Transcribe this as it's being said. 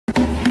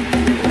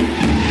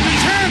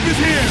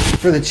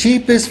For the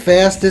cheapest,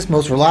 fastest,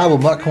 most reliable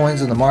MUT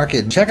coins on the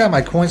market, check out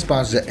my coin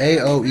sponsors at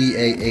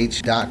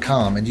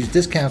AOEAH.com and use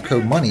discount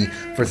code MONEY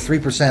for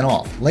 3%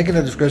 off. Link in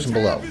the description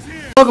below.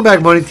 Welcome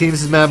back, Money Team.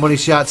 This is Mad Money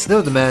Shot.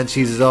 Snow the Man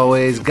Cheese as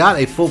always.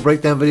 Got a full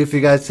breakdown video for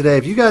you guys today.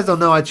 If you guys don't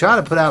know, I try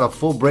to put out a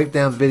full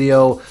breakdown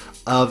video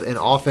of an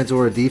offense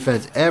or a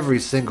defense every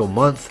single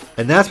month,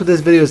 and that's what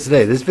this video is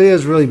today. This video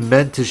is really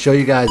meant to show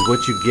you guys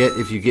what you get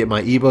if you get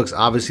my ebooks.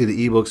 Obviously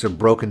the ebooks are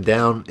broken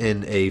down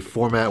in a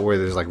format where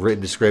there's like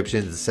written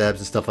descriptions and sebs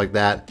and stuff like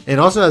that, and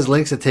also has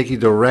links that take you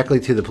directly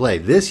to the play.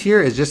 This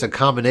here is just a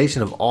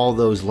combination of all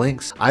those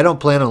links. I don't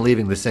plan on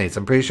leaving the Saints.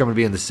 I'm pretty sure I'm gonna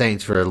be in the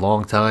Saints for a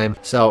long time,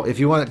 so if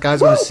you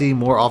guys want to see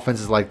more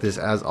offenses like this,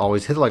 as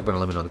always, hit the like button and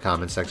let me know in the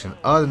comment section.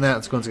 Other than that,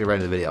 let's go and get right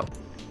into the video.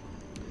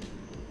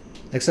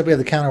 Next up we have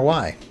the counter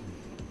Y.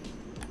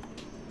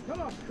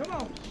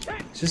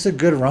 It's just a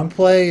good run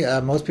play.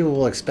 Most people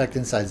will expect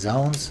inside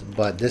zones,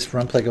 but this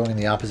run play going in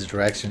the opposite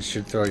direction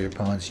should throw your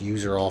opponent's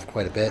user off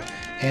quite a bit,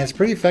 and it's a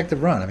pretty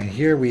effective run. I mean,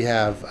 here we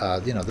have,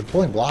 the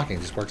pulling blocking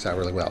just works out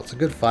really well. It's a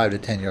good 5 to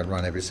 10 yard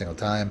run every single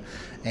time,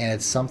 and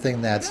it's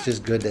something that's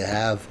just good to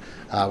have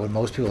when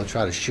most people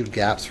try to shoot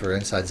gaps for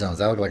inside zones.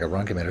 That would look like a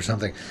run commit or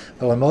something,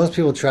 but when most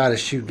people try to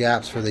shoot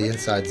gaps for the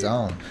inside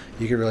zone,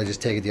 you can really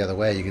just take it the other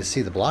way. You can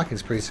see the blocking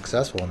is pretty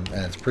successful, and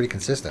it's pretty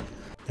consistent.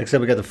 Next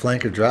up we got the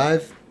flanker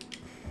drive.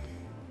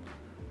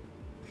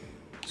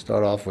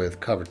 Start off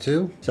with cover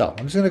 2. So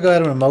I'm just going to go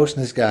ahead and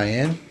motion this guy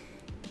in,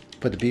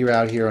 put the B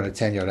route here on a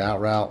 10 yard out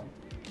route,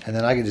 and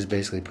then I can just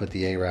basically put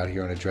the A route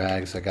here on a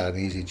drag, so I got an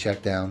easy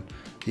check down.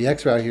 The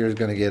X route here is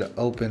going to get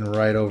open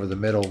right over the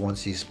middle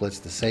once he splits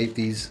the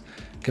safeties.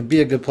 Can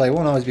be a good play. It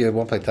won't always be a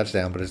one play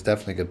touchdown, but it's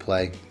definitely a good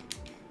play.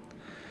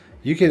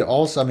 You could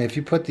also, I mean, if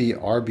you put the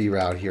RB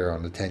route here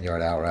on the 10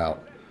 yard out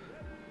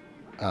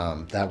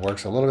route, that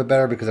works a little bit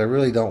better because I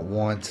really don't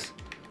want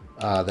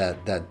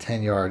that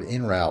 10 yard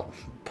in route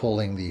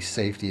pulling the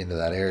safety into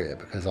that area,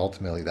 because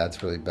ultimately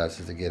that's really best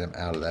is to get him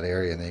out of that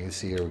area. And then you can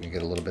see here we can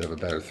get a little bit of a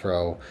better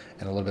throw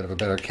and a little bit of a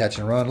better catch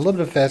and run. A little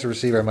bit of faster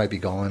receiver I might be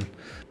going.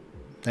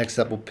 Next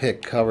up we'll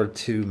pick cover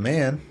 2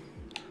 man.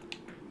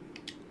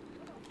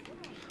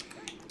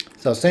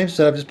 So same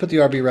setup, just put the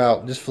RB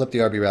route, just flip the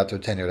RB route to a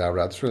 10 yard out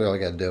route. That's really all I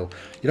got to do.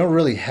 You don't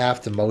really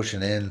have to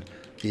motion in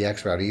the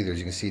X route either. As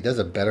you can see, it does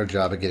a better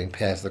job of getting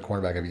past the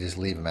cornerback if you just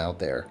leave him out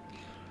there.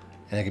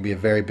 And it can be a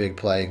very big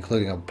play,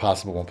 including a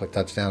possible one play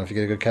touchdown if you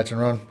get a good catch and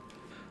run.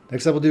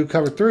 Next up we'll do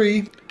cover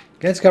 3.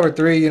 Against cover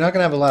 3, you're not going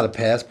to have a lot of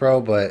pass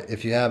pro, but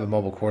if you have a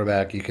mobile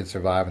quarterback, you can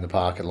survive in the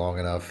pocket long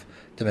enough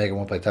to make a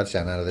one play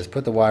touchdown out of this.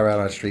 Put the Y route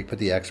on a streak, put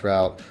the X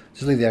route,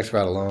 just leave the X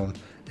route alone,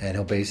 and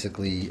he'll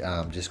basically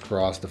just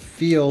cross the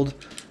field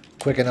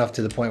quick enough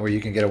to the point where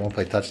you can get a one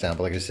play touchdown.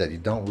 But like I said, you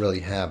don't really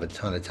have a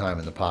ton of time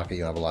in the pocket.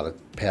 You don't have a lot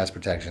of pass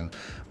protection,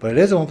 but it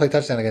is a one play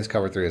touchdown against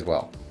cover 3 as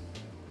well.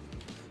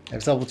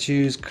 Next up we'll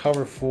choose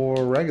cover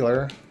 4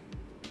 regular.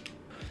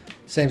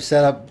 Same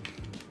setup.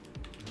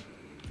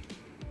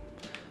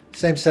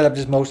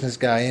 Just motion this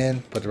guy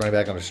in, put the running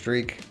back on a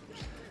streak.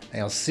 And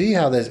you'll see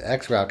how this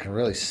X route can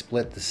really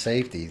split the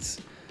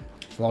safeties.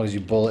 As long as you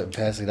bullet and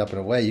pass it up and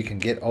away, you can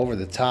get over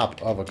the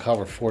top of a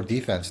cover 4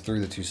 defense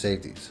through the 2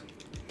 safeties.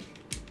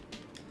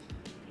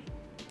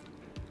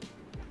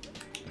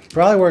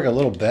 Probably work a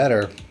little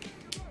better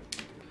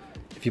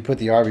if you put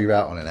the RB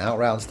route on an out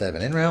route instead of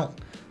an in route.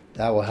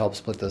 That will help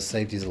split those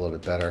safeties a little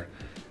bit better.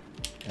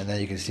 And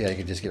then you can see how you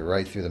can just get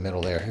right through the middle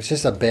there. It's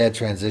just a bad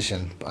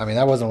transition. I mean,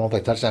 that wasn't a one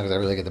play touchdown because I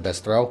really get the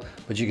best throw.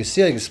 But you can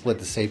see how you can split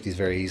the safeties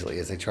very easily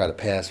as they try to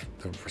pass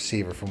the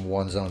receiver from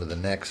one zone to the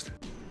next.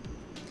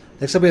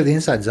 Next up we have the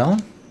inside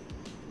zone.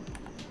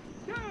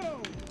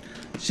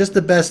 It's just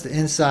the best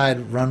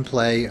inside run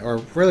play, or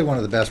really one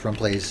of the best run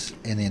plays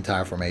in the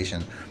entire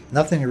formation.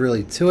 Nothing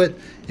really to it.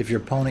 If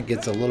your opponent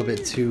gets a little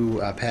bit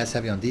too pass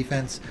heavy on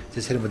defense,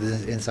 just hit him with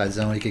this inside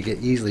zone. You could get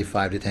easily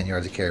 5 to 10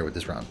 yards of carry with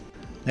this run.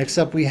 Next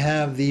up we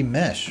have the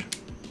mesh.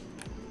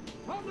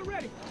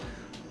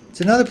 It's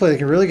another play that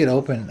can really get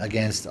open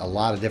against a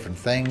lot of different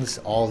things.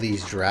 All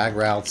these drag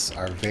routes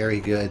are very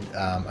good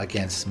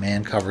against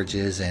man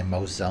coverages and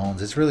most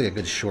zones. It's really a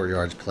good short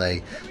yards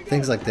play.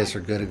 Things like this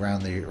are good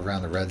around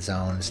the red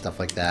zone and stuff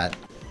like that.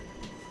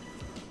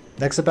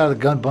 Next up out of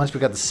the gun bunch, we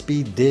got the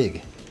speed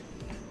dig.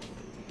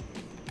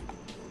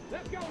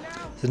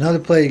 It's another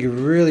play you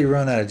can really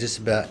run out of just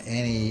about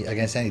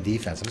against any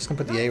defense. I'm just going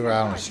to put the A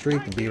route on a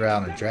streak, the B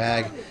route on a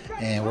drag,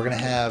 and we're going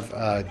to have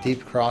a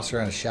deep crosser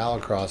and a shallow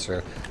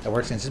crosser that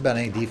works in just about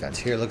any defense.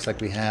 Here it looks like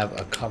we have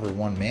a cover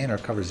 1 man or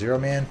cover 0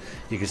 man.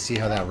 You can see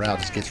how that route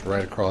just gets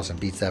right across and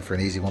beats that for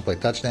an easy one play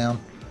touchdown.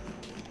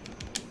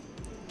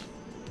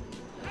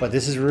 But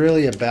this is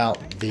really about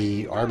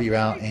the RB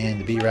route and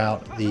the B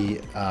route.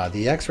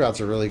 The X route's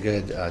a really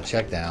good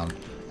check down.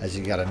 As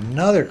you got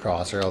another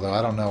crosser, although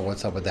I don't know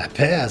what's up with that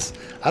pass.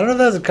 I don't know if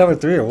that was a cover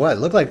 3 or what.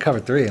 It looked like cover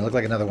 3 and it looked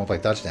like another one play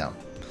touchdown.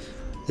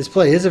 This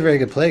play is a very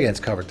good play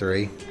against cover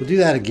 3. We'll do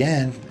that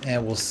again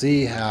and we'll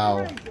see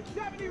how,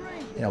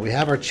 we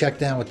have our check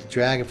down with the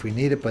drag if we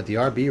need it, but the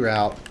RB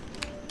route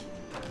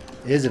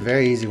It is a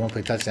very easy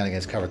one-play touchdown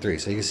against cover 3.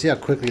 So you can see how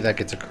quickly that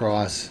gets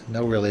across.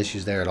 No real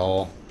issues there at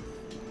all.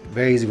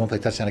 Very easy one-play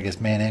touchdown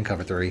against man and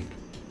cover 3.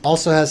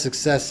 Also has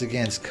success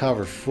against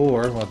cover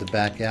 4. We'll have to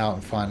back out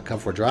and find a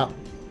cover 4 drop.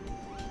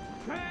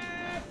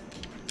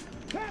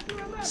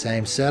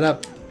 Same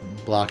setup.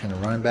 Blocking the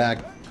running back.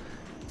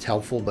 It's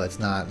helpful, but it's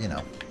not, you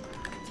know,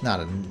 it's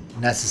not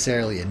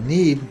necessarily a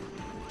need.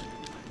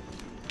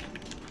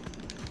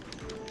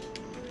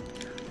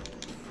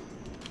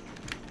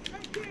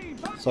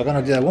 So I'm going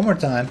to do that one more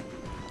time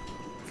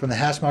from the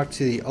hash mark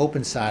to the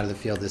open side of the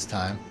field this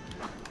time.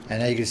 And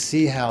now you can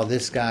see how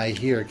this guy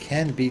here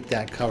can beat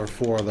that cover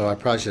 4, although I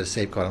probably should have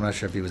safe called. I'm not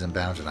sure if he was in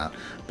bounds or not.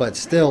 But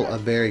still a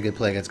very good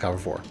play against cover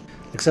 4.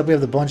 Next up we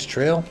have the bunch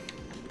trail.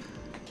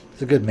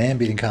 It's a good man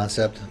beating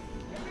concept.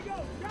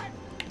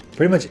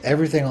 Pretty much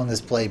everything on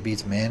this play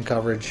beats man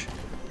coverage.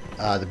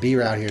 The B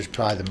route here is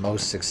probably the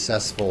most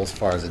successful as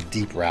far as a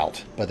deep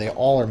route, but they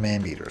all are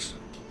man beaters.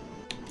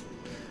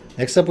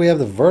 Next up we have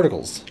the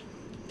verticals.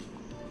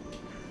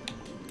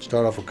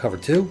 Start off with cover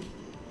 2.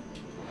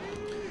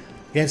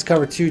 Against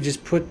cover 2,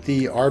 just put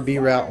the RB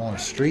route on a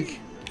streak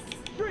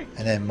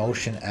and then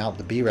motion out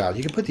the B route.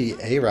 You can put the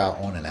A route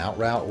on an out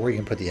route, or you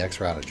can put the X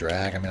route a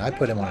drag. I mean, I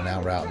put him on an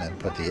out route and then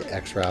put the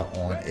X route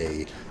on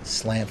a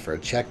slant for a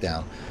check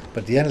down.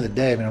 But at the end of the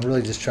day, I mean, I'm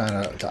really just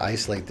trying to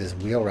isolate this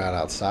wheel route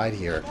outside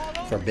here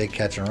for a big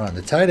catch and run.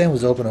 The tight end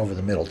was open over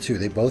the middle too.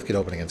 They both get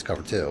open against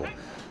cover 2.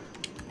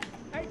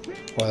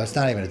 Well, that's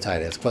not even a tight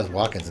end. It's plus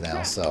Watkins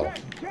now, so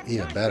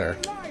even better.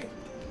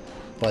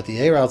 But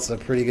the A route's a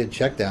pretty good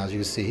check down. As you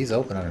can see, he's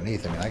open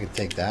underneath. I mean, I could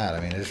take that. I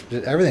mean,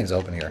 everything's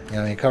open here. You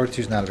know, I mean, cover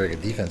 2's not a very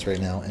good defense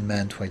right now in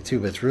Madden 22,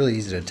 but it's really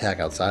easy to attack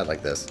outside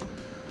like this.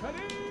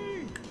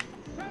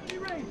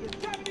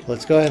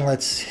 Let's go ahead and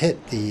let's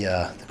hit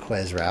the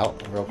Quez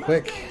route real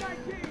quick,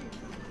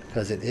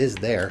 because it is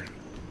there.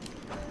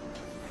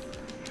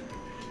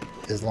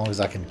 As long as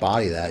I can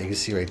body that, you can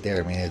see right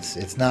there. I mean,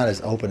 it's not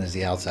as open as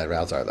the outside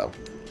routes are, though.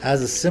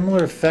 Has a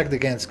similar effect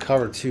against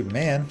cover 2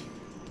 man.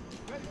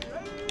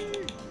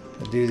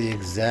 Do the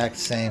exact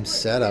same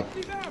setup,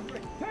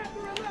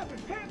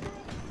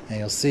 and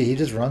you'll see he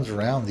just runs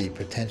around the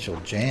potential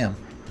jam.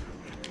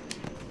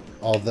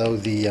 Although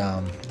the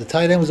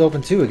tight end was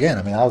open too. Again,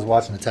 I mean, I was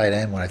watching the tight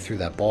end when I threw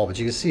that ball, but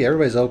you can see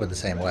everybody's open the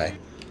same way.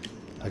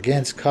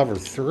 Against cover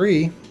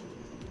 3,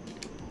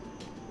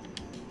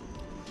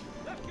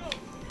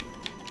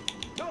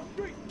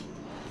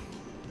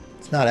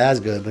 it's not as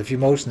good, but if you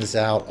motion this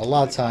out, a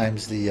lot of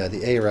times the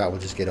A route will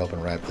just get open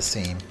right at the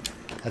seam.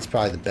 That's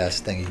probably the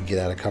best thing you can get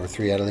out of cover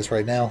 3 out of this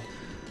right now.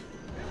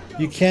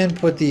 You can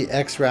put the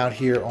X route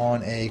here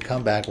on a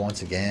comeback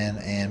once again,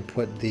 and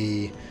put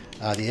the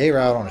A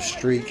route on a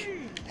streak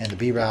and the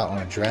B route on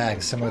a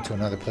drag, similar to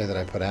another play that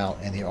I put out.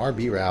 And the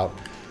RB route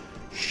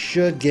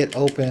should get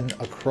open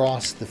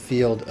across the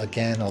field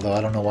again, although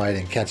I don't know why I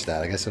didn't catch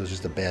that. I guess it was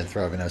just a bad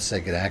throw, even though it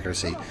said good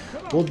accuracy.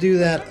 We'll do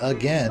that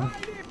again,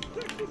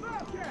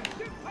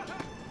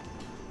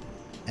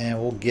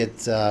 and we'll get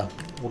that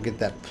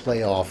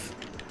playoff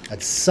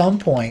at some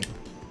point.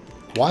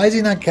 Why is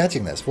he not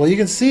catching this? Well, you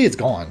can see it's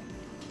gone.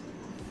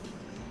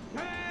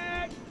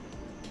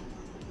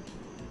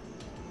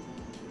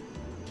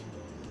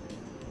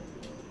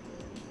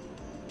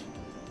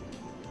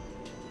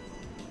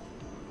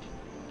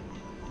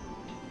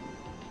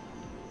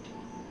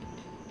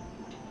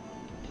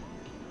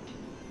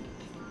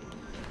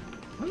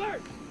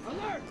 Alert!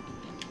 Alert!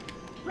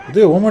 We'll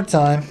do it one more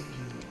time.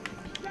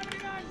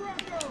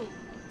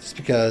 Just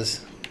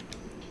because.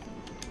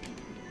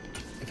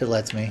 If it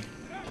lets me.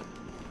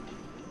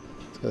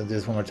 Let's go do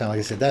this one more time. Like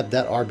I said, that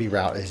RB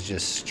route is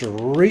just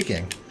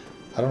streaking.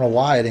 I don't know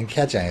why I didn't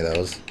catch any of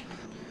those.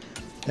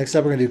 Next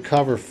up, we're going to do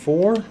cover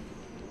 4.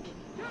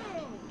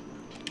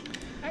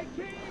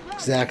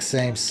 Exact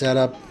same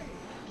setup.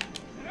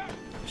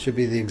 Should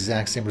be the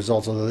exact same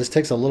results, although this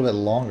takes a little bit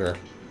longer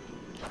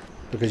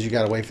because you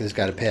got to wait for this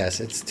guy to pass.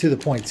 It's to the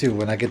point, too,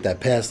 when I get that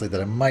pass lead that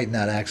I might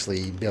not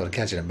actually be able to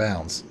catch it in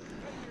bounds.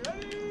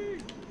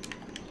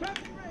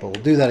 But we'll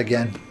do that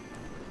again.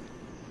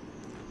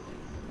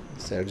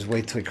 So just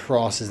wait till he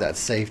crosses that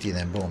safety, and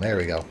then boom, there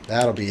we go.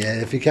 That'll be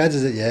it. If he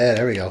catches it, yeah,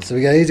 there we go. So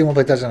we got easy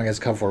one-play touchdown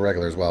against cover 4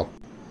 regular as well.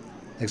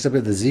 Next up we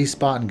have the Z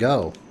spot and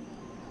go.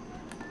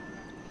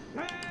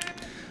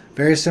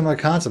 Very similar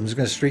concept. I'm just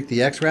going to streak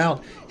the X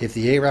route. If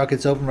the A route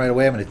gets open right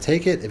away, I'm going to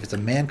take it. If it's a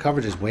man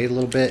coverage, just wait a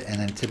little bit, and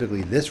then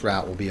typically this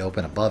route will be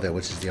open above it,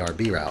 which is the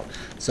RB route.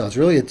 So it's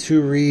really a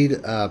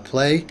two-read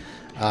play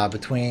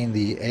between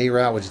the A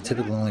route, which is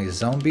typically only a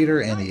zone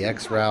beater, and the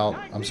X route,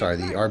 I'm sorry,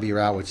 the RB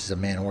route, which is a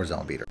man or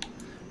zone beater.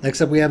 Next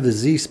up, we have the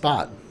Z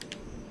spot.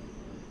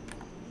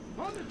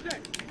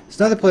 It's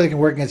another play that can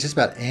work against just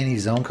about any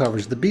zone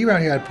coverage. The B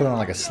route here, I'd put on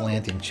like a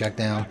slanting check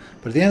down.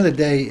 But at the end of the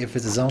day, if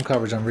it's a zone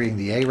coverage, I'm reading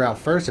the A route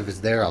first. If it's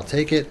there, I'll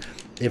take it.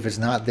 If it's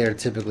not there,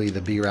 typically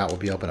the B route will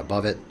be open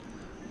above it.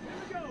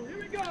 Here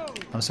we go.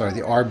 I'm sorry,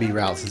 the RB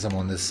route since I'm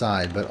on this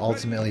side, but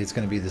ultimately it's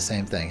going to be the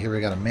same thing. Here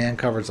we got a man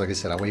coverage. Like I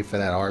said, I wait for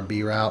that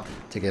RB route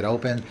to get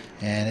open,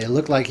 and it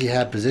looked like he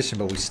had position,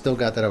 but we still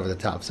got that over the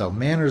top. So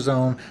man or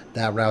zone,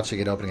 that route should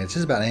get open against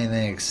just about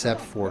anything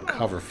except for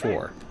cover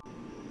 4.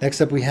 Next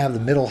up, we have the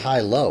middle,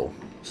 high, low.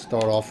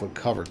 Start off with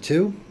cover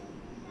 2.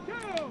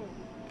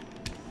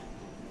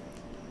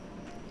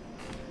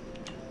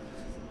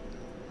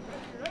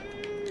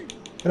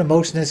 I'm going to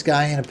motion this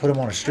guy in and put him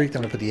on a streak.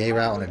 I'm going to put the A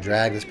route on a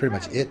drag. That's pretty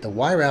much it. The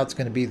Y route's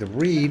going to be the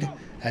read,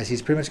 as he's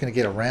pretty much going to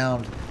get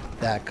around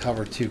that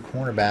cover 2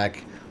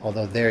 cornerback.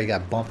 Although there he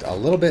got bumped a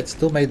little bit.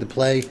 Still made the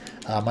play.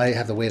 Might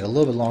have to wait a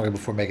little bit longer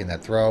before making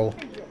that throw.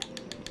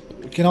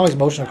 You can always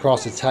motion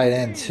across the tight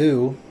end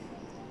too,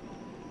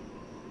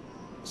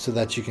 so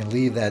that you can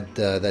leave that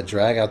that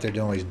drag out there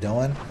doing what he's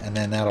doing, and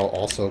then that'll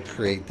also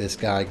create this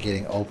guy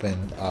getting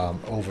open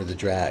over the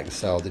drag.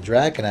 So the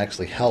drag can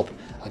actually help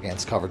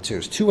against cover 2.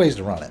 There's 2 ways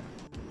to run it.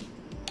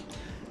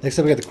 Next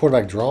up, we got the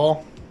quarterback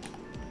draw.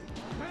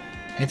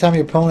 Anytime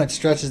your opponent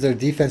stretches their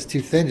defense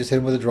too thin, just hit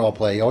them with a draw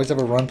play. You always have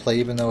a run play,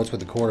 even though it's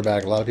with the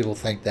quarterback. A lot of people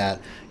think that,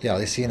 you know,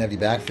 they see an empty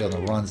backfield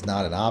and the run's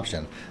not an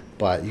option.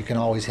 But you can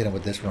always hit him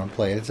with this run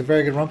play. It's a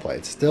very good run play.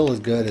 It's still as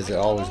good as it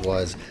always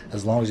was,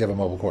 as long as you have a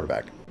mobile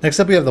quarterback. Next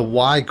up, we have the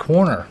Y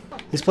corner.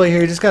 This play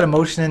here, you just got to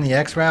motion in the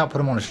X route,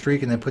 put him on a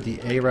streak, and then put the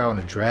A route on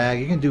a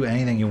drag. You can do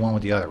anything you want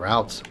with the other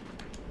routes.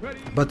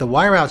 But the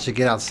Y route should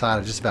get outside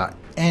of just about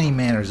any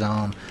man or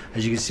zone.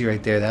 As you can see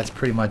right there, that's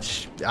pretty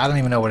much, I don't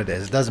even know what it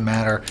is. It doesn't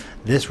matter.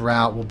 This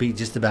route will beat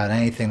just about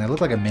anything. They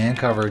look like a man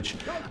coverage.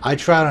 I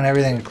tried on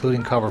everything,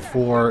 including cover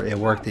 4. It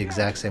worked the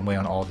exact same way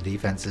on all the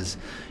defenses.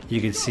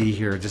 You can see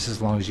here, just as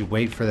long as you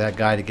wait for that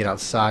guy to get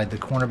outside the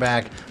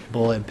cornerback,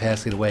 bullet and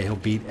pass it away, he'll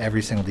beat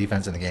every single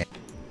defense in the game.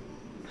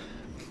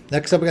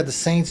 Next up, we got the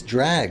Saints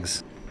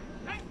drags.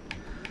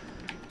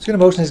 Just going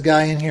to motion this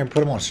guy in here and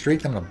put him on a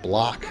streak. I'm going to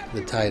block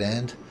the tight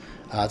end.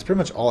 It's pretty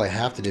much all I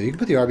have to do. You can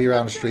put the RB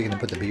route on a streak and then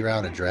put the B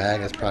route on a drag.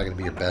 That's probably going to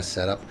be your best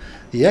setup.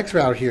 The X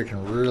route here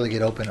can really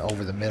get open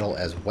over the middle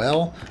as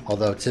well,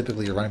 although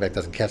typically your running back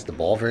doesn't catch the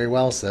ball very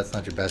well, so that's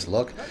not your best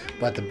look.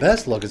 But the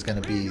best look is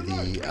going to be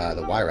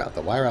the Y route.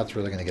 The Y route's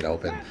really going to get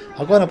open.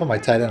 I'll go up on my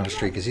tight end on a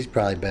streak because he's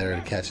probably better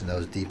at catching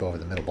those deep over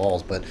the middle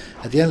balls. But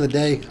at the end of the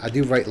day, I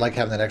do like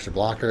having that extra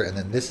blocker, and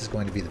then this is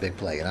going to be the big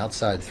play. An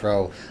outside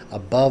throw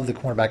above the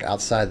cornerback,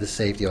 outside the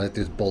safety. All I have to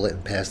do is bullet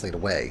and pass lead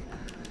away.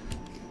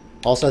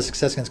 Also has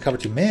success against cover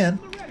 2 man.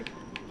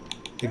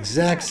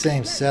 Exact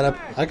same setup.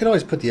 I could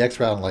always put the X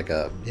route on like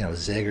a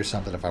zig or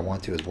something if I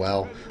want to as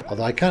well.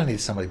 Although I kind of need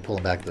somebody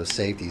pulling back those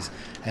safeties.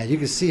 And you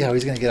can see how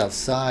he's going to get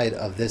outside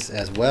of this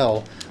as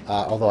well.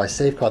 Although I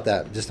safe caught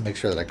that just to make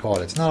sure that I caught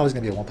it. It's not always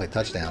going to be a one-play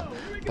touchdown,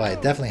 but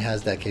it definitely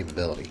has that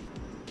capability.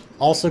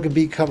 Also can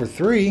beat cover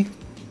 3.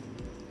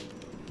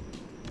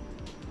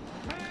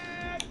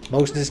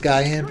 Motion this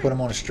guy in, put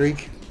him on a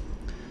streak.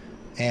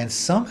 And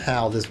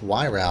somehow this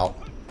Y route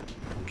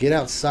get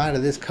outside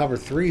of this cover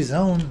 3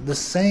 zone the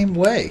same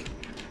way,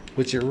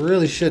 which it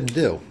really shouldn't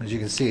do. As you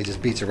can see, it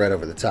just beats it right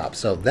over the top.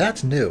 So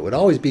that's new. It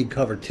always beat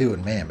cover 2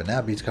 and man, but now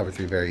it beats cover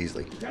 3 very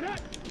easily.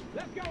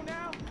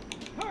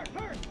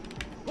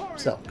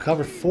 So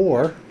cover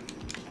 4,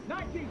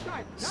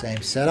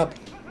 same setup.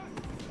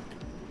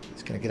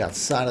 It's going to get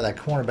outside of that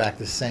cornerback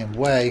the same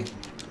way.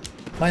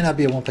 Might not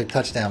be a one-play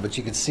touchdown, but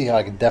you can see how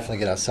I can definitely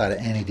get outside of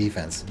any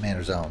defense, man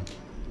or zone.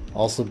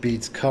 Also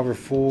beats cover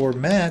 4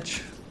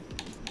 match.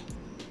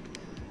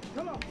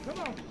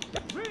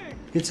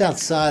 Gets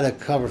outside of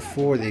cover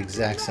 4 the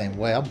exact same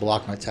way. I'll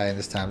block my tight end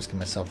this time, just give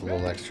myself a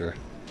little extra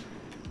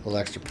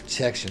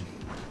protection.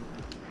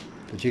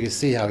 But you can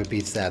see how he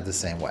beats that the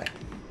same way.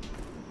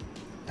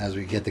 As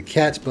we get the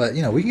catch, but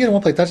we can get a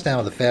one-play touchdown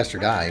with a faster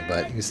guy,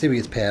 but you can see we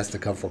get past the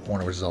cover 4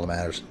 corner, which is all that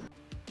matters.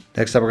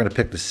 Next up, we're going to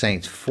pick the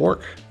Saints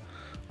fork.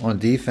 On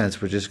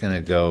defense, we're just going to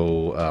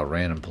go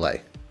random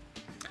play.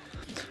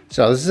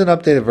 So this is an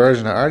updated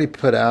version. I already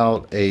put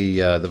out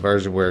the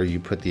version where you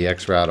put the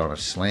X route on a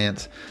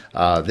slant.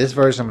 This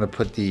version I'm going to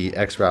put the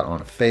X route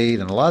on a fade,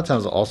 and a lot of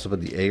times I'll also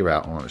put the A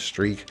route on a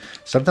streak.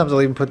 Sometimes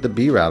I'll even put the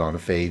B route on a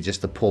fade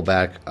just to pull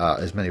back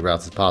as many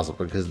routes as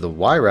possible, because the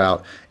Y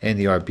route and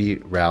the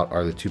RB route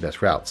are the 2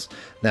 best routes.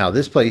 Now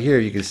this play here,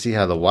 you can see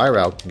how the Y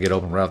route can get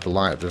open right off the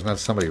line. If there's not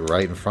somebody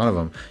right in front of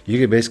him, you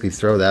can basically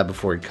throw that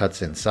before he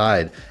cuts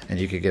inside, and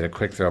you can get a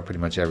quick throw pretty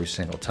much every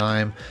single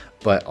time.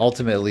 But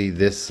ultimately,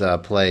 this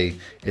play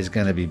is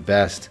going to be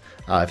best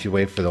if you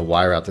wait for the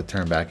Y route to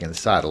turn back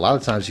inside. A lot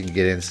of times you can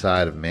get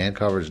inside of man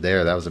coverage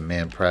there. That was a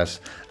man press.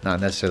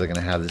 Not necessarily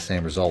going to have the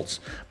same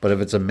results. But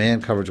if it's a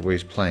man coverage where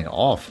he's playing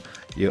off,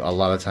 a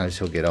lot of times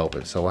he'll get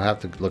open. So we'll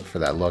have to look for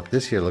that look.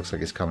 This here looks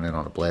like it's coming in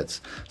on a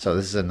blitz. So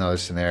this is another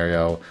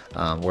scenario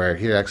where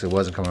here actually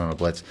wasn't coming on a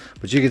blitz.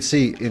 But you can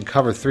see in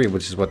cover 3,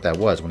 which is what that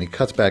was, when he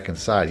cuts back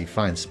inside, he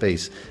finds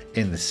space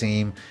in the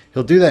seam.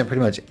 He'll do that in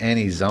pretty much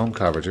any zone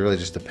coverage. It really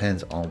just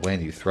depends on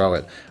when you throw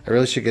it. I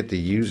really should get the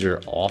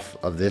user off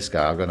of this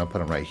guy. I'm going to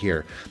put him right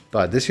here.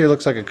 But this here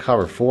looks like a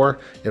cover 4.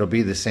 It'll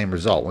be the same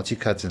result. Once he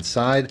cuts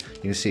inside,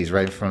 you can see he's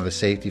right in front of the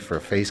safety for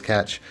a face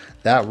catch.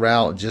 that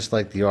route, just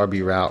like the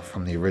RB route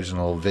from the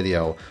original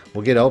video,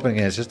 will get open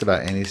against just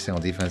about any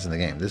single defense in the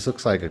game. This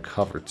looks like a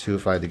cover 2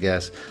 if I had to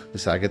guess.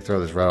 So I could throw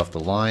this right off the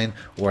line,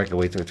 or I could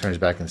wait till it turns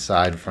back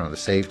inside in front of the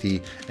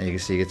safety, and you can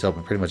see it gets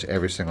open pretty much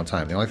every single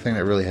time. The only thing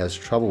that really has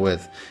trouble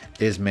with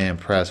is man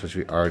press, which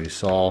we already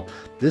saw.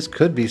 This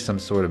could be some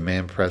sort of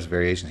man press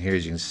variation here.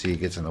 As you can see, it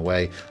gets in the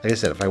way. Like I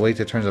said, if I wait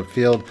till it turns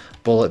upfield,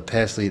 bullet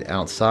pass lead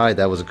outside,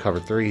 that was a cover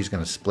 3. He's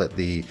going to split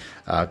the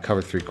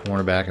cover 3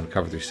 cornerback and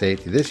cover 3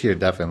 safety. This here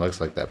definitely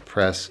looks like that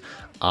press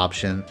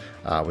option,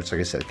 which, like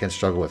I said, it can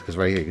struggle with, because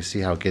right here you can see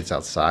how it gets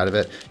outside of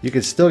it. You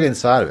can still get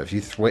inside of it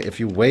if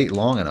you wait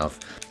long enough.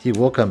 He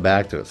will come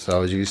back to it.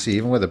 So as you can see,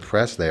 even with the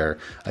press there,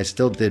 I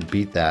still did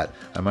beat that.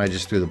 I might have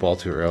just threw the ball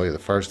too early the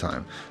first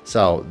time.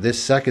 So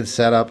this second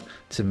setup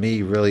to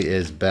me really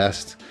is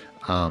best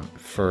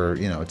for,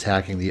 you know,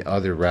 attacking the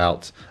other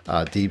routes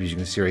deep. As you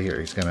can see right here,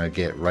 he's going to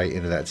get right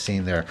into that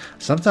seam there.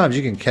 Sometimes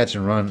you can catch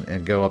and run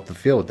and go up the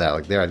field with that.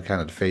 Like there, I'd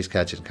kind of face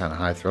catch it and kind of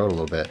high throw it a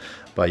little bit.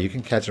 But you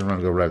can catch and run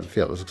and go right up the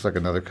field. This looks like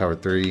another cover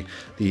 3.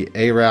 The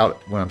A route,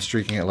 when I'm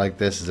streaking it like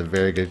this, is a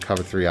very good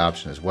cover 3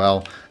 option as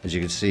well. As you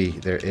can see,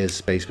 there is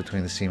space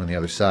between the seam and the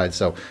other side.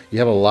 So you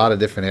have a lot of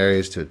different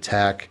areas to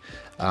attack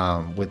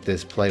with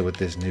this play, with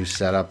this new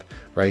setup.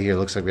 Right here,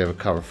 looks like we have a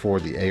cover 4.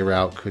 The A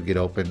route could get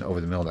open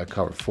over the middle of that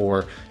cover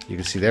 4. You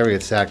can see there we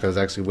get sacked. I was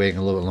actually waiting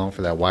a little bit long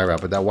for that Y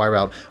route. But that Y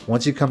route,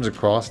 once he comes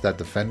across that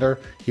defender,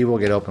 he will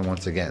get open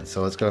once again.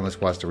 So let's go and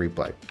let's watch the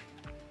replay,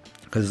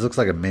 because it looks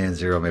like a man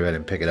 0. Maybe I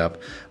didn't pick it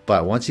up,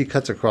 but once he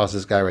cuts across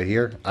this guy right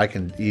here, I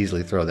can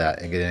easily throw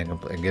that and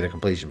get a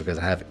completion, because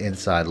I have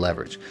inside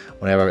leverage.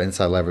 Whenever I have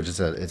inside leverage,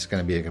 it's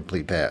going to be a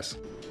complete pass.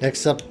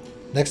 Next up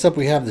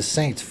we have the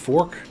Saints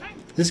fork.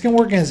 This can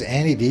work against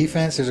any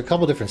defense. There's a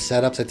couple different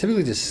setups. I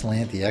typically just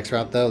slant the X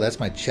route though. That's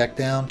my check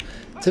down.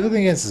 Typically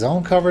against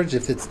zone coverage,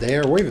 if it's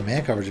there, or even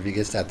man coverage, if he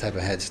gets that type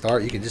of head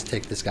start, you can just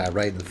take this guy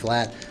right in the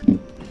flat.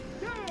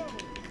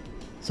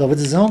 So if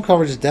it's a zone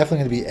coverage, it's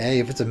definitely going to be A.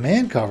 If it's a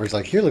man coverage,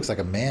 like here looks like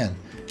a man,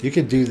 you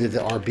can do the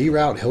RB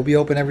route. He'll be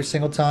open every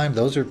single time.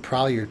 Those are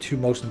probably your 2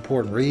 most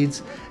important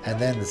reads. And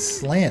then the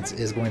slants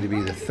is going to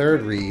be the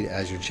 3rd read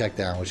as your check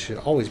down, which should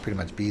always pretty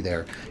much be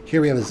there. Here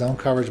we have a zone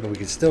coverage, but we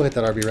can still hit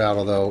that RB route,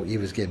 although he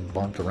was getting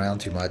bumped around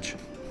too much.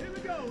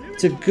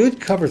 It's a good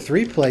cover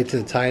 3 play to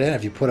the tight end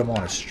if you put him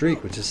on a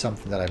streak, which is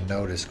something that I've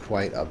noticed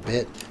quite a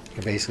bit. You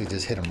can basically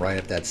just hit him right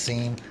at that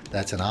seam.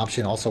 That's an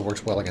option. Also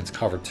works well against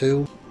cover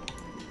 2.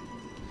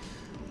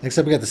 Next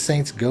up, we got the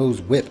Saints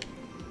goes whip.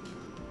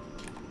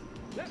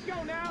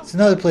 It's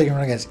another play you can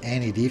run against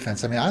any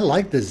defense. I mean, I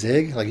like the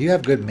zig. Like, you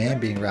have good man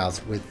being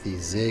routes with the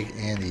zig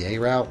and the A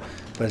route,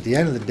 but at the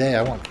end of the day,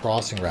 I want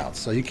crossing routes.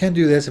 So you can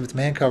do this. If it's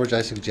man coverage,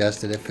 I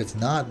suggest it. If it's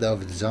not, though,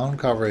 if it's zone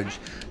coverage,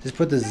 just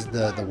put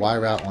the Y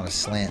route on a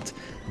slant.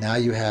 Now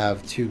you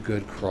have 2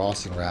 good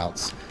crossing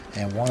routes,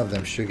 and one of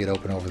them should get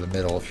open over the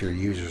middle if your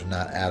user's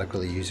not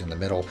adequately using the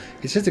middle.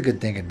 It's just a good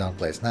dink and dunk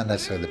play. It's not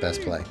necessarily the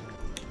best play.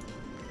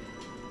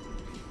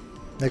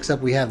 Next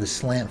up, we have the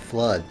slant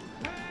flood.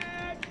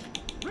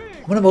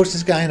 I'm going to motion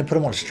this guy in and put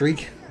him on a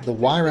streak. The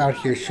Y route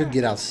here should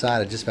get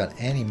outside of just about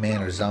any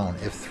man or zone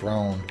if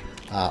thrown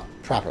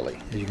properly.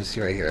 As you can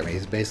see right here, I mean,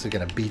 he's basically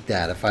going to beat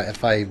that.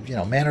 If I, you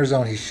know, man or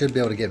zone, he should be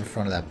able to get in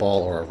front of that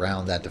ball or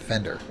around that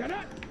defender.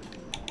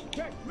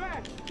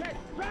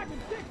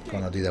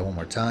 Going to do that one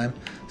more time.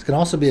 This can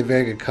also be a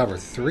very good cover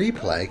 3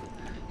 play.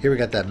 Here we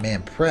got that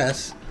man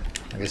press.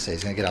 Like I say,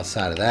 he's going to get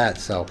outside of that.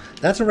 So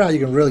that's a route you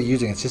can really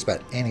use against just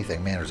about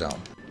anything, man or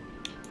zone.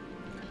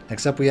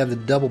 Next up, we have the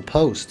double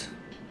post.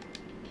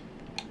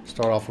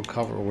 Start off with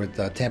cover with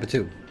Tampa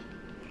 2.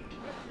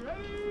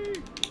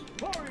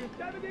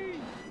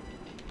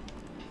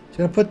 So we're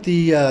going to put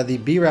the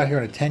B route here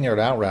on a 10-yard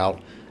out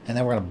route, and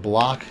then we're going to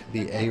block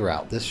the A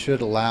route. This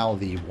should allow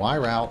the Y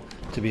route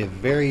to be a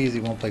very easy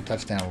one-play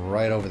touchdown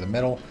right over the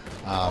middle.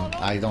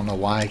 I don't know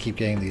why I keep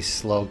getting these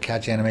slow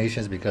catch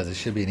animations, because it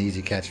should be an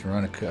easy catch and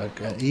run,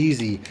 an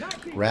easy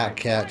rack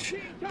catch,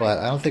 but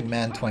I don't think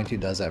Madden 22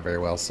 does that very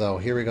well. So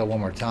here we go one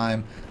more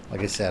time.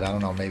 Like I said, I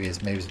don't know, maybe it's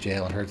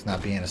Jalen Hurts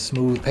not being a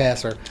smooth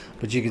passer,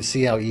 but you can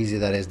see how easy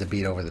that is to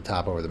beat over the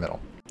top, over the middle.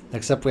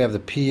 Next up, we have the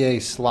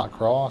PA slot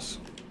cross.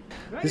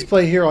 This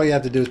play here, all you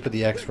have to do is put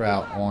the X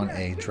route on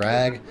a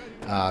drag.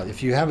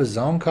 If you have a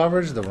zone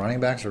coverage, the running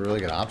back's a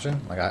really good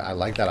option. Like I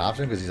like that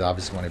option because he's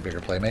obviously one of the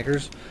bigger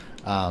playmakers.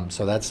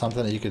 So that's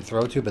something that you could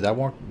throw to, but that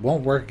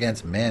won't work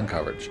against man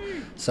coverage.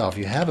 So if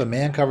you have a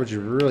man coverage, you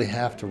really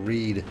have to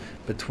read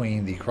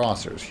between the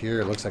crossers.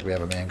 Here it looks like we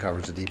have a man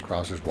coverage, the deep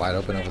crossers wide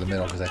open over the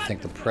middle, because I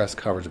think the press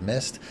coverage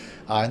missed.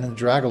 And then the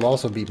drag will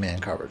also beat man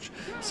coverage.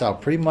 So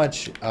pretty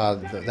much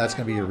that's going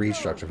to be your read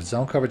structure. If it's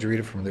zone coverage, you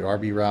read it from the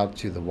RB route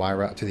to the Y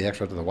route, to the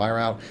X route to the Y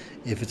route.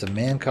 If it's a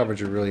man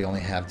coverage, you really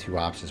only have 2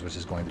 options, which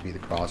is going to be the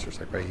crossers.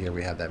 Like right here,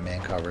 we have that man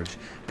coverage.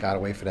 Got to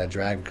wait for that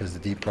drag because the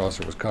deep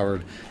crosser was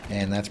covered,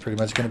 and that's pretty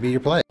much going to be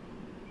your play.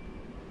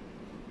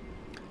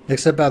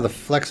 Next up, out of the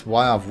flex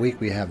Y off week,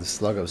 we have the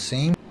sluggo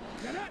seam.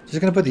 Just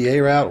going to put the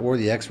A route or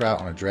the X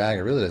route on a drag.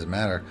 It really doesn't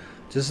matter.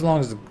 Just as long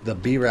as the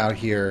B route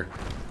here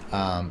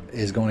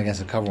is going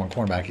against a cover one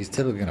cornerback, he's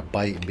typically going to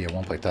bite and be a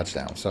one-play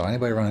touchdown. So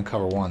anybody running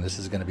cover one, this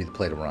is going to be the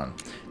play to run.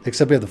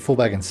 Except we have the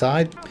fullback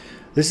inside.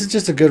 This is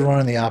just a good run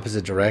in the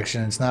opposite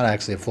direction. It's not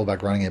actually a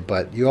fullback running it,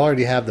 but you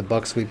already have the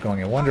buck sweep going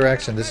in one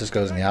direction. This just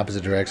goes in the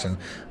opposite direction,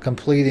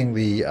 completing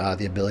the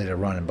ability to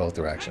run in both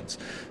directions.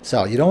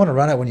 So you don't want to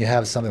run it when you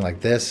have something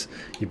like this.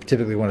 You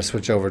typically want to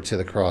switch over to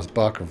the cross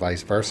buck or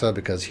vice versa,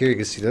 because here you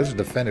can see there's a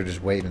defender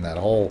just waiting in that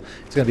hole.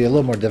 It's going to be a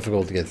little more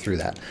difficult to get through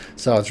that.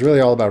 So it's really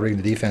all about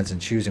reading the defense and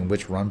choosing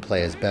which run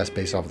play is best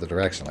based off of the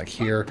direction. Like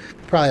here, you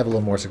probably have a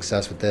little more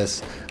success with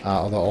this,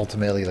 although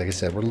ultimately, like I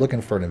said, we're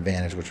looking for an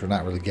advantage, which we're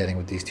not really getting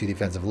with these two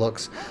defensive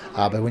looks.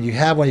 But when you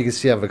have one, you can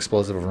see how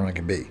explosive a run it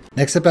can be.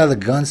 Next up out of the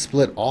gun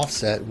split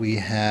offset, we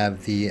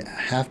have the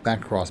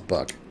halfback cross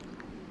buck.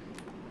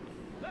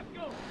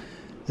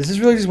 This is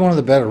really just one of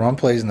the better run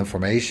plays in the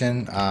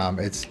formation.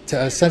 It's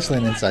essentially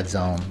an inside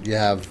zone. You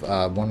have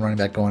one running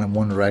back going in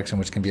one direction,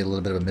 which can be a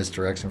little bit of a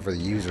misdirection for the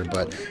user,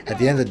 but at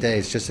the end of the day,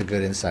 it's just a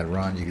good inside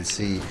run. You can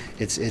see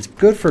it's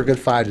good for a good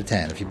 5 to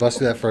 10. If you bust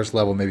through that first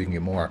level, maybe you can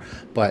get more,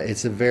 but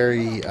it's a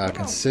very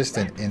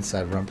consistent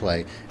inside run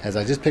play. As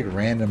I just picked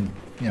random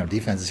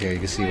defenses here, you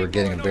can see we're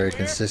getting a very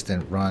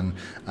consistent run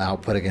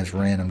output against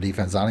random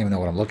defense. I don't even know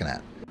what I'm looking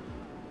at.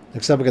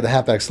 Next up, we got the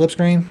halfback slip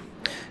screen.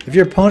 If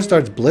your opponent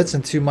starts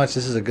blitzing too much,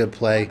 this is a good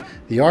play.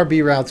 The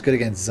RB route's good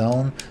against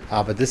zone,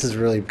 but this is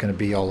really going to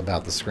be all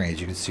about the screens.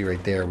 You can see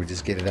right there, we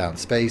just get it out in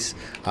space.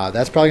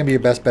 That's probably going to be your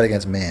best bet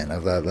against man,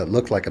 that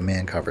looked like a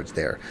man coverage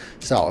there.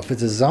 So if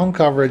it's a zone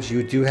coverage,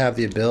 you do have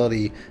the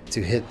ability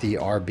to hit the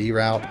RB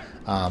route,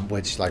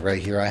 which like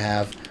right here I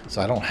have.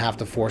 So I don't have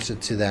to force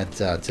it to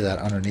that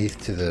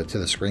underneath to the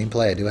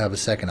screenplay. I do have a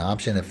second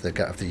option if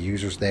the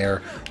user's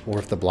there, or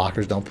if the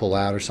blockers don't pull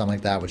out or something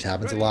like that, which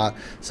happens a lot.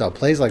 So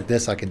plays like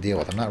this I can deal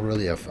with. I'm not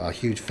really a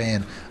huge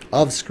fan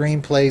of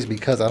screenplays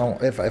because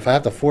if I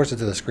have to force it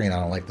to the screen, I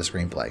don't like the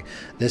screenplay.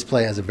 This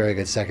play has a very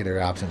good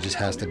secondary option. It just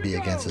has to be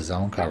against the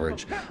zone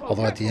coverage.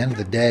 Although at the end of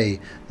the day,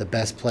 the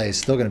best play is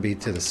still going to be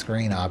to the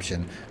screen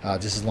option,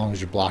 just as long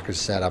as your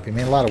blocker's set up. I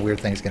mean, a lot of weird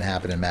things can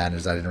happen in Madden,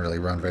 as I didn't really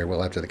run very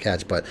well after the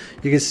catch, but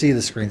you can see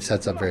the screen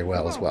sets up very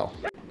well as well.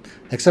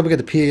 Next up, we got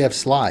the PAF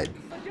slide.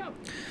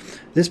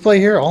 This play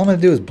here, all I'm going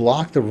to do is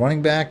block the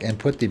running back and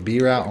put the B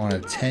route on a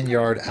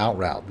 10-yard out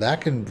route. That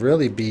can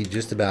really be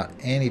just about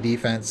any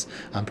defense.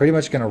 I'm pretty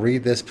much going to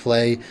read this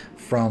play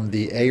from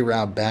the A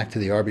route back to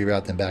the RB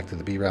route, then back to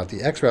the B route.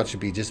 The X route should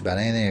be just about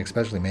anything,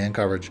 especially man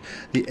coverage.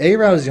 The A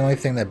route is the only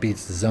thing that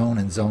beats the zone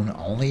and zone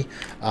only,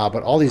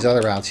 but all these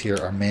other routes here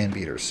are man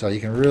beaters. So you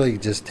can really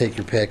just take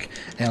your pick,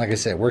 and like I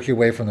said, work your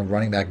way from the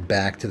running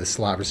back to the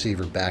slot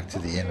receiver, back to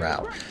the in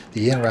route.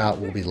 The in route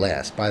will be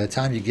last. By the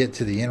time you get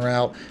to the in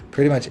route,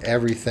 pretty much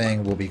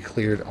everything will be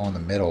cleared on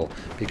the middle,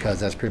 because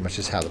that's pretty much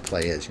just how the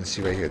play is. You can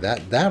see right here,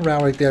 that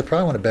route right there,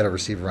 probably one of the better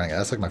receiver running it.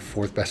 That's like my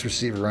 4th best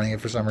receiver running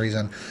it for some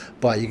reason,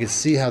 but you can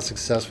see how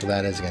successful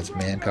that is against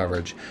man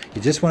coverage.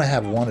 You just want to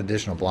have one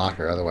additional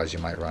blocker, otherwise you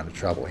might run into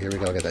trouble. Here we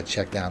go, get that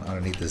check down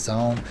underneath the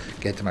zone,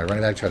 get to my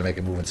running back, try to make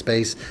it move in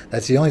space.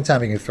 That's the only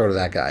time you can throw to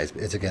that guy,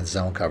 it's against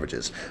zone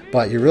coverages.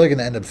 But you're really going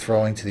to end up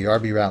throwing to the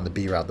RB route and the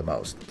B route the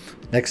most.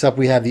 Next up,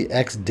 we have the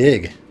X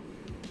dig.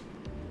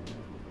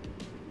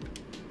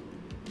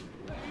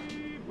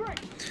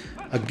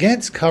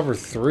 Against cover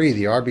 3,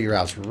 the RB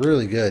route's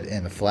really good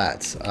in the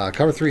flats.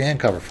 Cover 3 and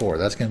cover 4,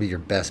 that's going to be your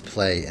best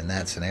play in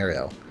that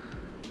scenario.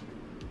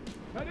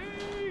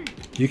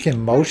 You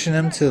can motion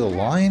him to the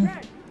line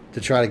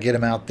to try to get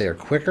him out there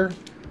quicker,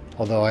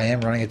 although I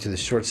am running it to the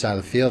short side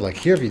of the field. Like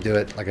here, if you do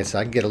it, like I said,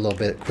 I can get a little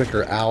bit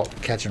quicker out,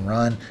 catch and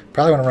run.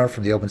 Probably want to run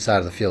from the open side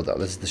of the field, though.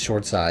 This is the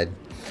short side.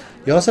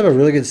 You also have a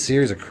really good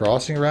series of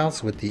crossing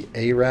routes with the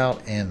A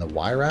route and the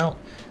Y route,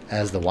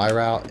 as the Y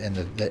route and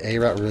the A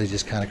route really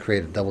just kind of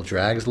create a double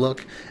drags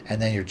look,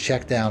 and then your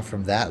check down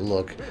from that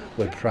look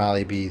would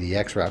probably be the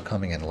X route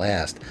coming in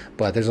last.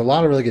 But there's a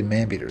lot of really good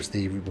man beaters.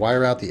 The Y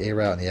route, the A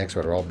route, and the X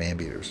route are all man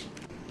beaters.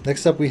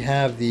 Next up, we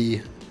have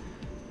the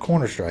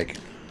corner strike.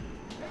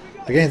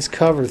 Against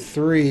cover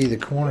 3, the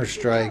corner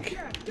strike,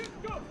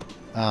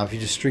 if you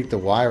just streak the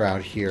Y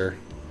route here,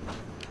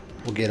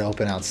 will get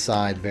open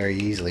outside very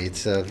easily.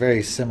 It's a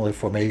very similar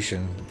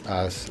formation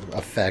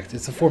effect.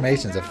 It's a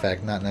formations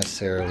effect, not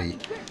necessarily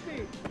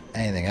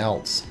anything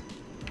else.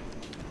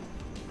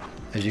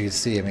 As you can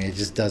see, I mean, it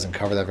just doesn't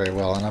cover that very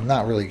well. And I'm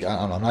not really, I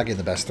don't know, I'm not getting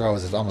the best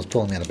throws. It's almost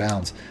pulling me out of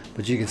bounds.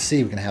 But you can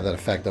see we can have that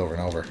effect over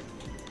and over.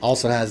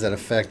 Also has that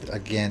effect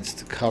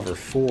against cover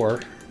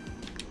 4.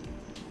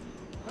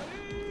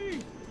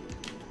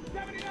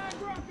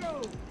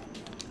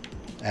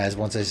 As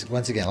once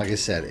again, like I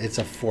said, it's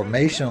a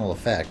formational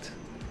effect.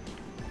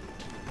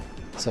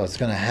 So it's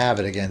going to have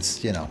it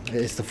against, you know,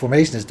 it's the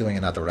formation is doing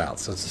it, not the route.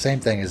 So it's the same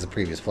thing as the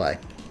previous play.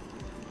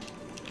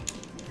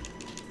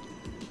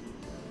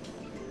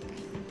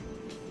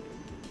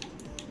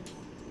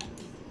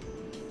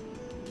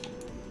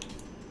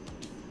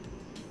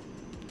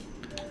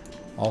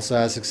 Also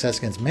has success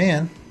against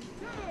man.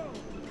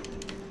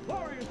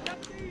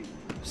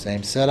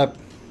 Same setup.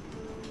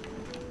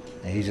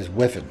 And he's just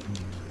whiffing.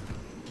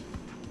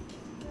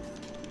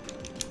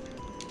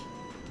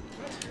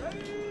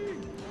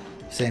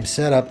 Same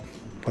setup,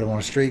 put him on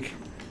a streak,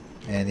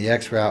 and the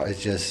X route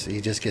is just,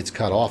 he just gets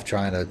cut off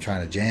trying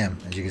to jam.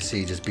 As you can see,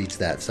 he just beats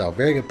that. So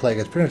very good play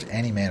against pretty much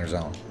any man or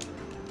zone.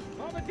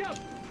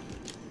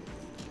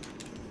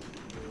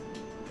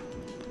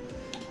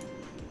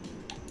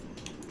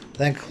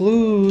 That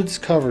includes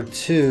cover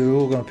 2.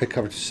 We're going to pick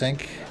cover 2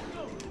 sink.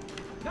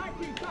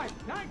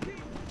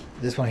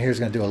 This one here is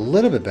going to do a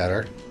little bit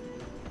better,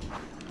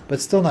 but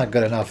still not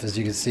good enough, as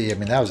you can see. I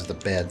mean, that was just a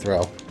bad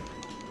throw.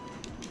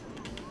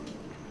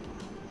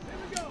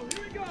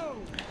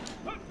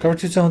 Cover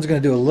 2 zone is going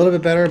to do a little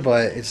bit better,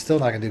 but it's still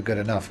not going to do good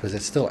enough because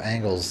it still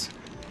angles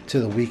to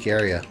the weak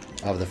area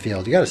of the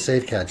field. You got a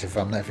safe catch if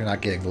you're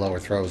not getting lower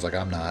throws like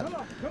I'm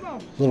not.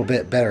 A little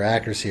bit better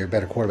accuracy or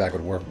better quarterback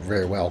would work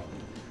very well.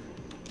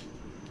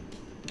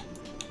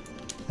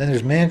 Then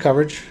there's man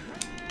coverage.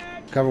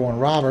 Cover 1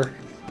 robber.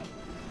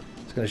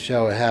 It's going to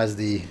show it has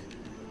the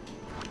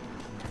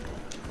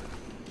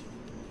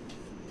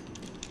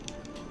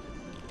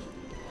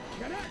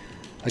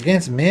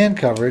against man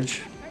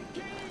coverage.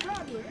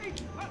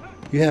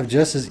 You have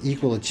just as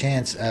equal a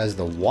chance as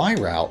the Y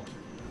route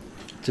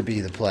to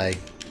be the play.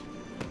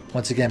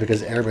 Once again,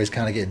 because everybody's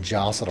kind of getting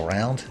jostled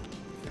around.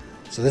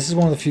 So this is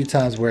one of the few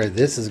times where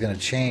this is going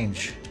to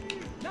change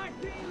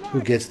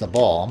who gets the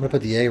ball. I'm going to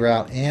put the A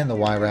route and the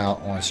Y route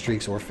on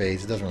streaks or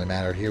fades. It doesn't really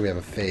matter. Here we have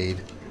a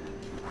fade.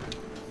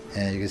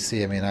 And you can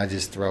see, I mean, I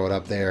just throw it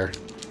up there.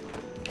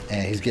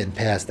 And he's getting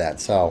past that.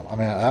 So, I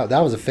mean, that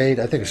was a fade.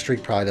 I think a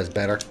streak probably does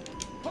better.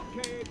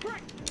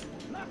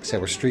 Like I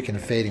said, we're streaking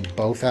and fading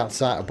both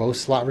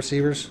slot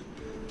receivers.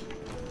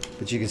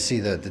 But you can see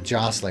the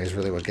jostling is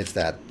really what gets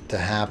that to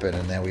happen.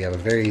 And then we have a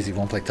very easy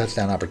one-play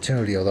touchdown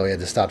opportunity, although he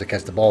had to stop to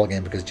catch the ball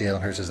again because Jalen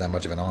Hurts has that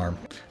much of an arm.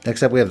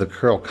 Next up, we have the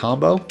curl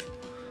combo.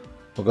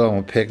 We'll go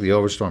and pick the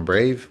Overstorm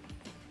Brave.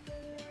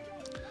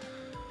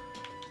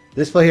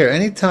 This play here,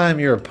 anytime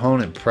your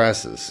opponent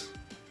presses,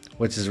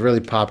 which is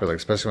really popular,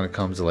 especially when it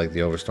comes to like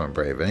the Overstorm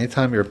Brave.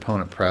 Anytime your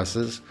opponent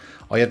presses,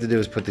 all you have to do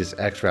is put this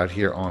X route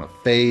here on a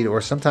fade,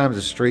 or sometimes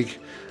a streak.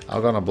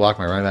 I'll go and block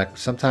my running back.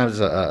 Sometimes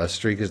a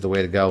streak is the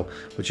way to go,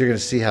 but you're going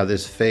to see how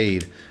this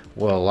fade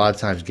will a lot of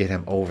times get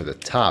him over the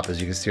top. As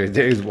you can see right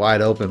there, he's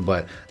wide open,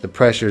 but the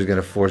pressure is going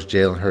to force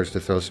Jalen Hurts to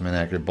throw some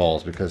inaccurate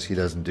balls because he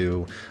doesn't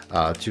do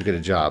too good a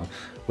job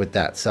with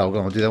that. So we're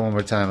going to do that one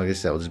more time. Like I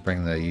said, we'll just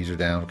bring the user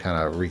down,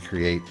 kind of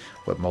recreate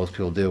what most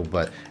people do.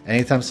 But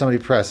anytime somebody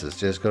presses,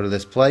 just go to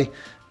this play,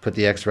 put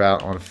the X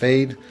route on a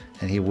fade,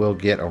 and he will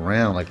get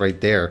around, like right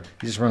there.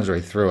 He just runs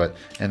right through it.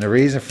 And the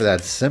reason for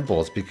that's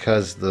simple. It's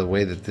because the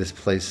way that this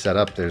play's set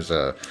up, there's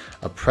a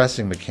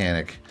pressing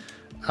mechanic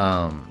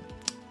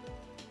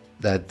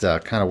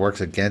that kind of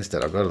works against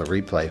it. I'll go to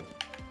the replay.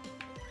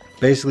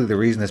 Basically, the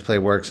reason this play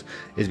works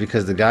is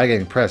because the guy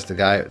getting pressed, the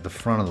guy at the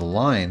front of the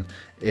line,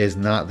 is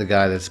not the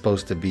guy that's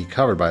supposed to be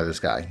covered by this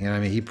guy. You know what I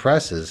mean? He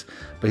presses,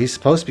 but he's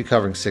supposed to be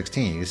covering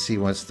 16. You see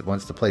once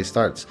the play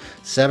starts,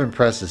 7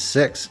 presses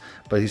 6,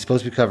 but he's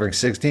supposed to be covering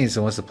 16.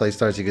 So once the play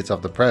starts, he gets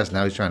off the press.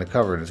 Now he's trying to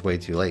cover, and it's way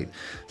too late.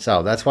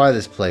 So that's why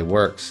this play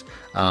works.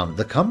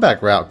 The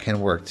comeback route can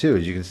work too,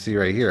 as you can see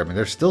right here. I mean,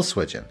 they're still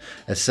switching.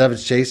 As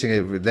 7's chasing,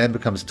 it then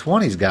becomes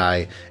 20's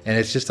guy, and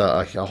it's just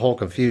a whole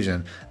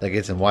confusion that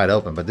gets him wide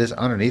open. But this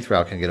underneath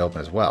route can get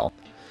open as well.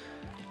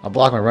 I'll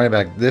block my running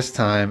back this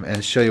time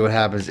and show you what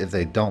happens if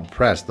they don't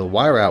press. The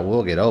Y route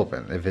will get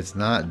open. If it's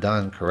not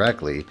done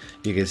correctly,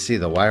 you can see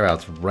the Y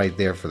route's right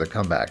there for the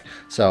comeback.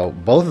 So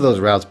both of those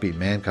routes beat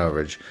man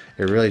coverage.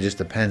 It really just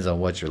depends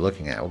on what you're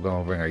looking at. We'll go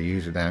and bring our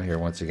user down here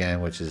once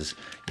again, which is,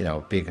 you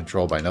know, being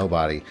controlled by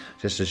nobody,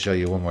 just to show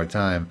you one more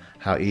time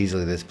how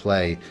easily this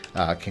play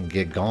can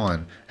get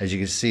gone. As you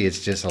can see,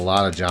 it's just a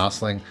lot of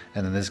jostling,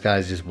 and then this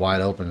guy's just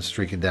wide open,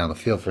 streaking down the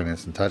field for an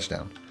instant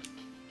touchdown.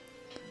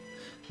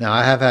 Now,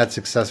 I have had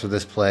success with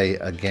this play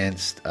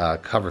against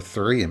cover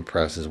 3 in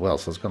press as well.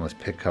 So let's go and let's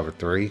pick cover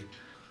 3.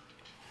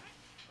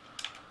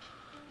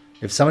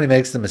 If somebody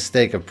makes the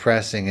mistake of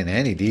pressing in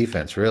any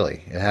defense,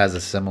 really, it has a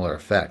similar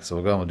effect. So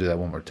we'll go and do that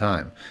one more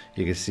time.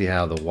 You can see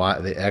how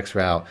the X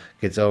route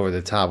gets over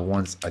the top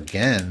once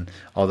again,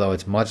 although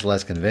it's much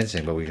less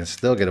convincing, but we can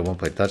still get a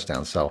one-play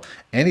touchdown. So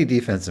any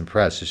defense in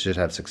press should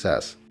have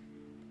success.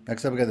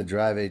 Next up, we got the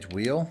drive H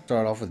wheel.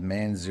 Start off with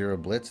man 0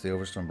 blitz, the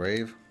Overstorm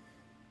Brave.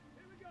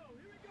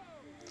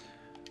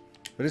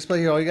 For this play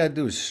here, all you got to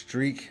do is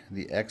streak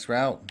the X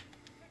route,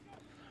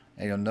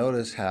 and you'll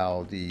notice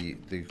how the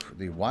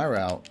Y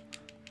route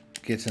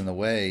gets in the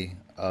way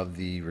of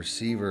the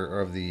receiver,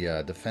 or of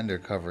the defender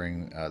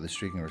covering the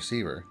streaking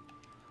receiver.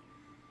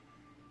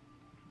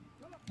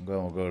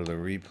 We'll go to the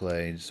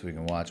replay just so we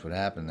can watch what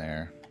happened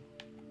there.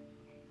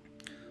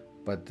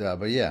 But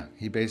yeah,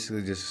 he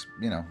basically just,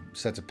 you know,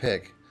 sets a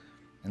pick,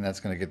 and that's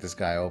going to get this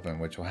guy open,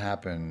 which will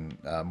happen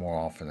more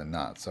often than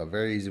not. So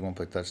very easy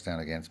one-play touchdown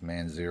against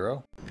man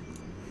 0.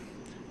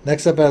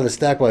 Next up, out of the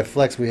Stack Y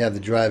Flex, we have the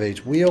drive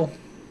H wheel.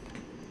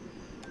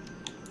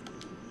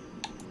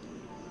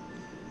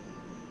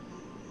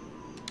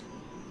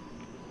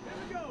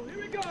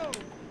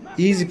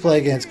 Easy play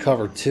against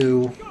cover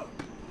 2.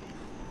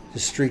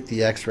 Just streak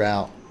the X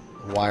route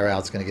wire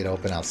out's going to get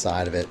open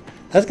outside of it.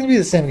 That's going to be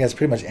the same against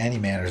pretty much any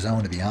man or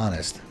zone, to be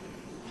honest.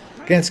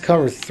 Against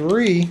cover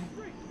 3,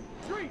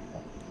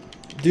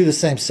 do the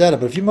same setup,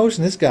 but if you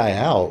motion this guy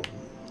out,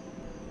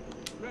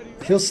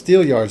 he'll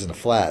steal yards in the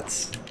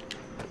flats.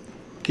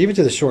 Even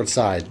to the short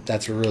side,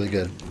 that's a really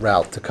good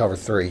route to cover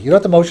 3. You don't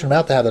have to motion him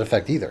out to have that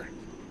effect either.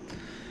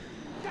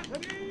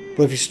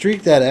 But if you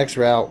streak that X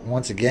route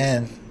once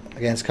again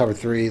against cover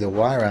 3, the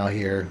Y route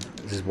here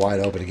is just wide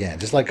open again,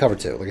 just like cover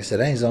 2. Like I said,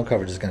 any zone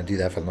coverage is going to do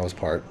that for the most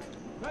part.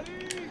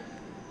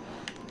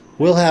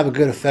 Will have a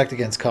good effect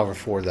against cover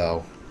 4,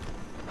 though.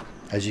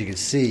 As you can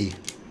see,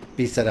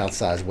 beats that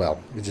outside as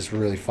well. It just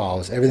really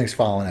follows. Everything's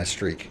following that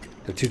streak.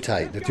 They're too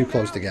tight. They're too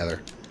close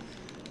together.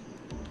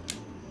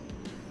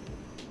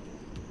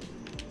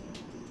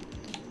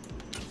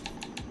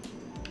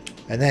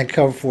 And then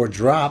cover 4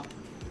 drop.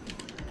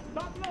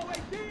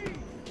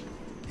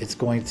 It's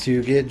going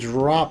to get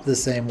dropped the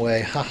same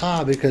way.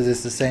 Haha, because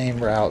it's the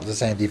same route, the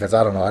same defense.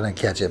 I don't know. I didn't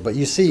catch it. But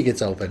you see it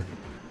gets open.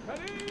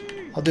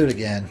 I'll do it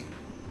again.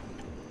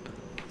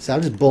 So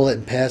I'm just bullet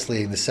and pass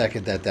leading the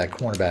second that that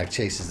cornerback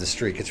chases the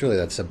streak. It's really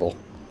that simple.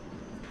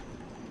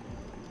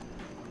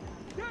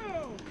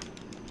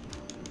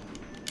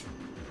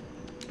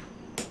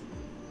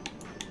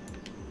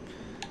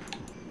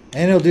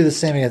 And it'll do the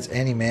same against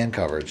any man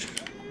coverage.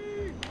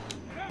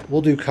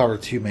 We'll do cover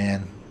 2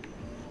 man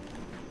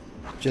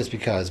just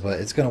because, but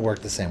it's going to work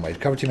the same way.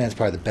 Cover 2 man is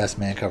probably the best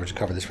man coverage to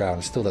cover this route,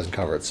 and it still doesn't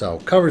cover it. So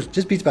covers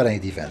just beats about any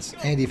defense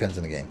in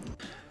the game.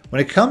 When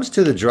it comes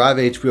to the drive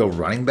H wheel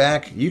running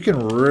back, you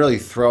can really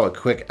throw a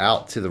quick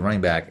out to the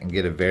running back and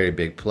get a very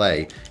big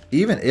play.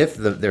 Even if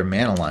they're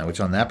man aligned, which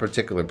on that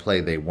particular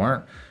play they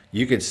weren't,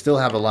 you could still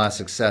have a lot of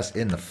success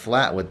in the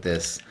flat with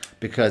this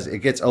because it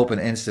gets open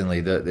instantly.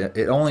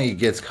 It only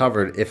gets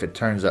covered if it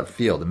turns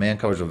upfield. The man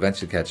coverage will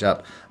eventually catch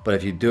up, but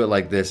if you do it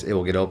like this, it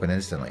will get open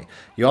instantly.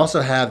 You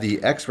also have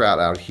the X route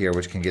out here,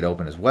 which can get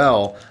open as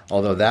well,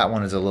 although that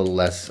one is a little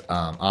less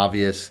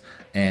obvious.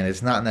 And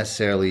it's not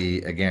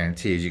necessarily a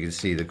guarantee. As you can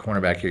see, the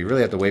cornerback here, you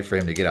really have to wait for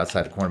him to get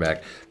outside the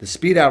cornerback. The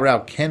speed out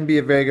route can be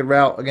a very good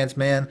route against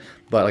man,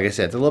 but like I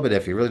said, it's a little bit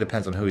iffy. It really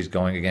depends on who he's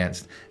going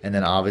against. And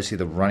then obviously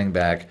the running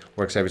back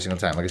works every single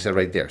time. Like I said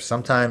right there,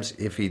 sometimes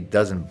if he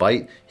doesn't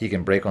bite, he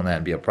can break on that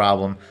and be a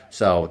problem.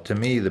 So to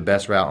me, the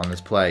best route on this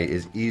play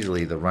is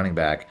easily the running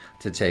back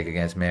to take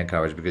against man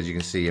coverage, because you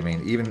can see, I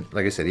mean, even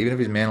like I said, even if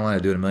he's man aligned,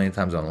 I do it a million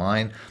times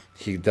online,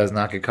 he does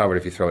not get covered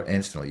if you throw it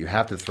instantly. You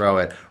have to throw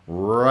it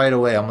right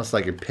away, almost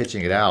like you're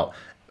pitching it out,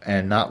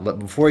 and not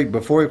before he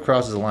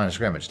crosses the line of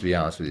scrimmage, to be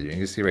honest with you. You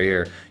can see right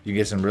here, you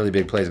get some really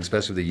big plays,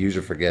 especially if the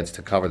user forgets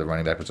to cover the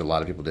running back, which a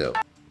lot of people do.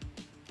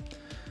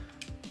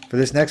 For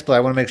this next play, I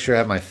want to make sure I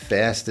have my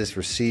fastest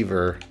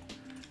receiver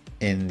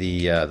in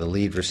the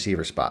lead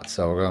receiver spot.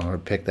 So we're going to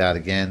pick that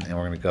again, and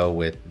we're going to go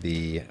with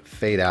the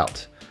fade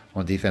out.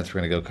 On defense,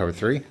 we're going to go cover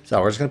 3.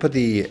 So we're just going to put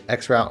the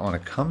X route on a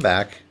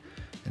comeback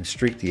and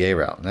streak the A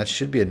route. And that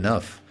should be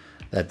enough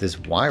that this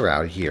Y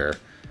route here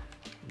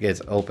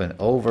gets open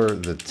over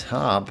the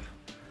top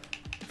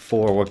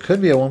for what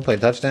could be a one-play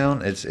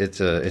touchdown. It's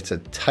a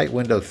tight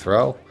window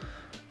throw,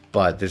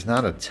 but there's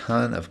not a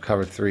ton of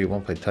cover 3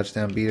 one-play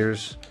touchdown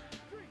beaters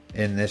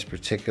in this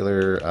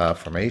particular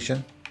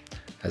formation,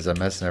 as I'm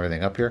messing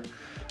everything up here.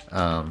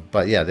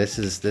 But yeah, this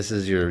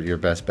is your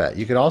best bet.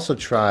 You could also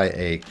try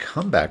a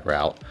comeback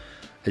route.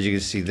 As you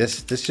can see,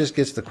 this just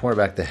gets the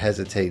cornerback to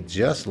hesitate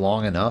just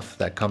long enough,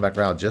 that comeback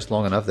route just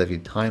long enough that if you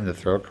time the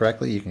throw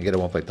correctly, you can get a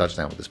one-play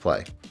touchdown with this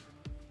play.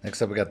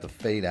 Next up, we got the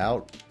fade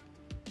out.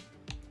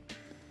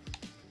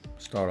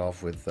 Start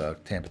off with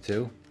Tampa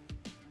 2.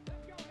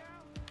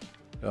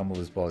 I'll move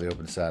this ball to the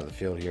open side of the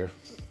field here.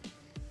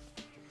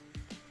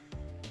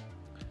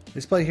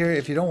 This play here,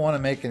 if you don't want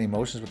to make any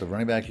motions with the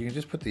running back, you can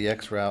just put the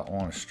X route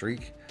on a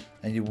streak,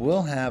 and you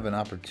will have an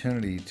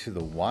opportunity to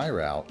the Y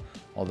route,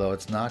 although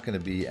it's not going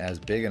to be as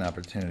big an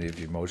opportunity if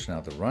you motion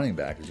out the running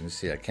back. As you can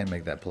see, I can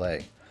make that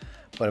play.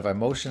 But if I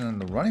motion in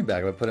the running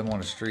back, if I put him on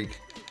a streak,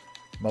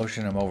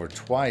 motion him over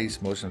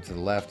twice, motion him to the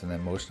left, and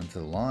then motion him to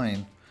the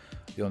line,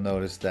 you'll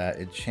notice that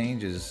it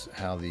changes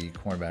how the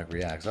cornerback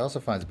reacts. I also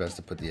find it best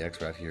to put the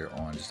X route here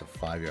on just a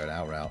 5-yard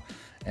out route,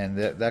 and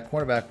that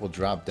cornerback will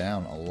drop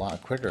down a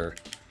lot quicker,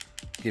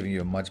 giving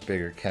you a much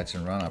bigger catch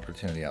and run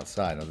opportunity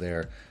outside. Now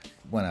there,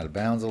 went out of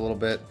bounds a little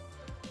bit,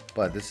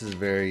 but this is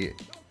very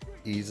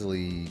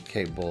easily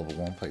capable of a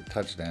one-play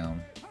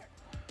touchdown.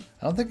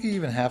 I don't think you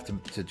even have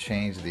to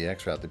change the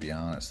X route, to be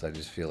honest. I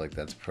just feel like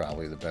that's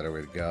probably the better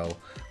way to go.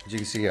 But you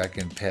can see here, I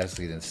can pass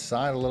lead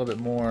inside a little bit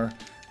more.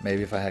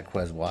 Maybe if I had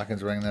Quez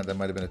Watkins running that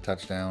might have been a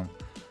touchdown.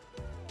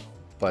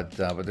 But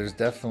there's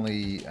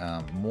definitely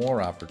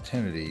more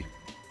opportunity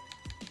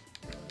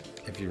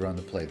if you run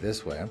the play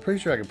this way. I'm pretty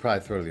sure I could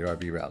probably throw to the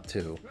RB route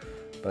too,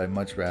 but I'd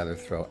much rather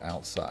throw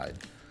outside.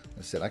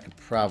 I said I could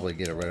probably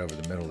get it right over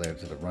the middle there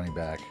to the running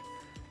back,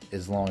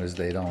 as long as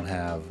they don't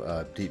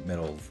have deep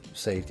middle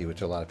safety,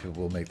 which a lot of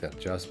people will make that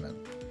adjustment.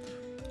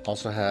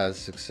 Also has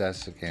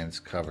success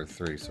against cover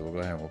 3, so we'll go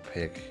ahead and we'll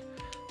pick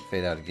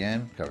fade out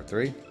again, cover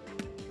 3.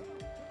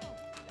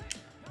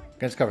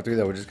 Against cover 3,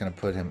 though, we're just going to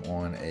put him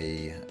on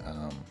a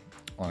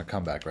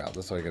comeback route.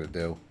 That's all you got to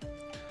do.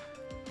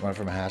 Run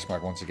from a hash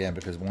mark once again,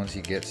 because once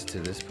he gets to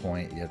this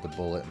point, you have to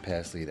bullet and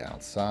pass lead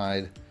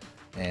outside.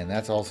 And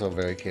that's also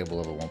very capable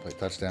of a one-play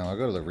touchdown. I'll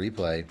go to the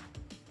replay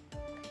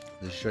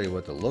to show you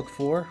what to look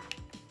for,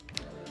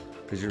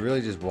 because you're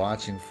really just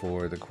watching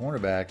for the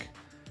cornerback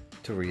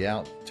to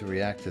react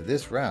to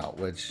this route,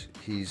 which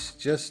he's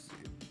just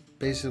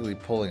basically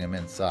pulling him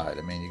inside.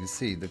 I mean, you can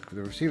see the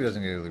receiver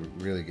doesn't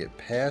really get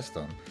past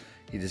him.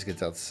 He just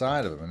gets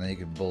outside of him, and then you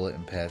can bullet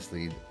and pass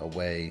lead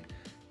away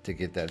to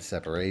get that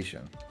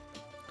separation.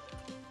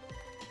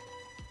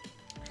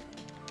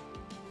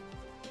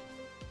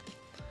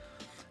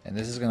 And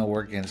this is going to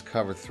work against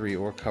cover 3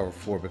 or cover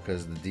 4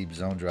 because the deep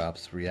zone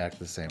drops react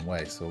the same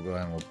way. So we'll go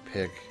ahead and we'll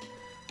pick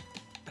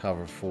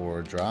cover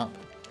 4 drop.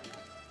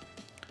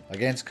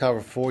 Against cover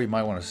 4, you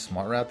might want to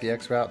smart route the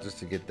X route just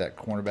to get that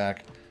cornerback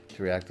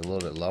to react a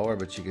little bit lower.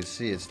 But you can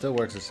see it still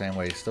works the same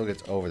way. It still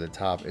gets over the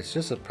top. It's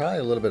just probably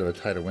a little bit of a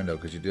tighter window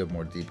because you do have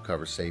more deep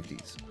cover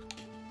safeties.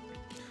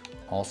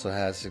 Also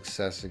has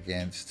success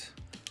against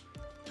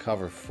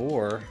cover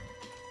 4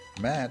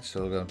 match.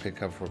 So we're going to pick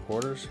cover 4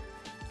 quarters.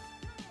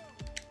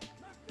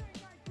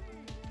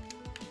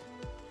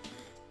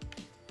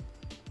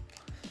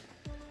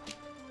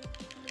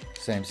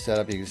 Same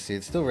setup, you can see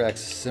it still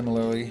reacts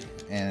similarly,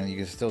 and you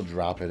can still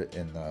drop it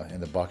in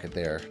the bucket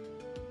there.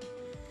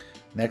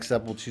 Next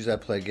up, we'll choose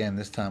that play again.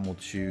 This time we'll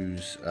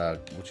choose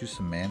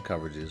some man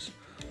coverages.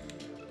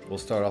 We'll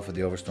start off with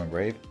the Overstorm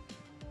Brave.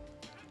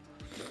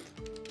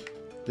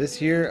 This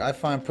here, I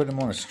find putting him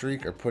on a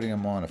streak or putting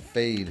him on a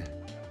fade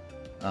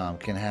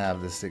can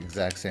have this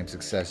exact same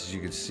success. As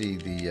you can see,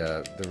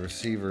 the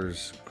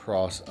receivers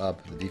cross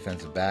up the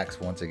defensive backs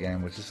once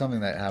again, which is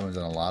something that happens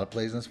in a lot of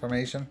plays in this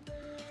formation.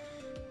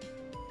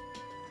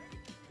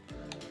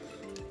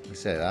 Like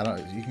I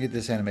said, you can get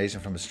this animation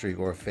from a streak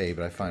or a fade,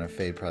 but I find a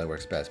fade probably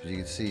works best. But you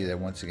can see that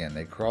once again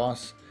they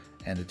cross,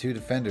 and the two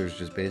defenders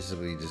just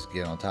basically just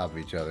get on top of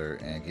each other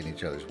and get in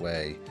each other's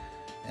way,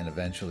 and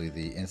eventually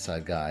the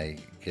inside guy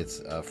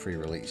gets a free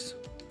release.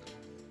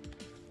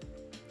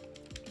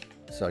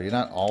 So you're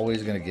not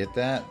always going to get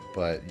that,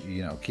 but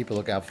you know, keep a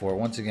lookout for it.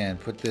 Once again,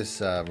 put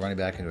this running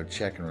back into a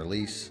check and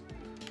release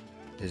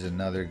is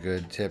another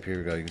good tip. Here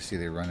we go. You can see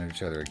they run into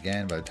each other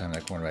again. By the time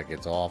that cornerback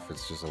gets off,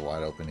 it's just a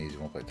wide open, easy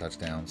one-play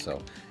touchdown.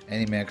 So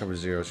any man cover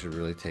 0 should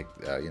really take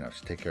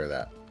care of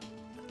that.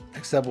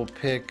 Next up, we'll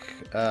pick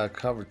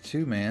cover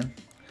 2 man.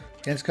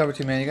 Against cover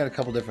 2 man, you got a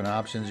couple different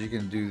options. You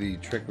can do the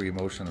trick where you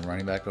motion the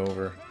running back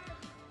over,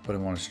 put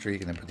him on a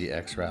streak, and then put the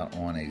X route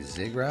on a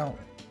zig route.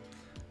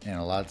 And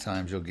a lot of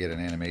times you'll get an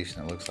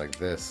animation that looks like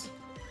this,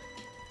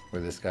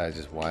 where this guy's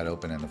just wide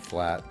open in the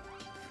flat,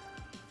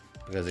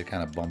 because they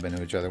kind of bump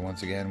into each other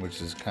once again,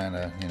 which is kind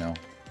of, you know,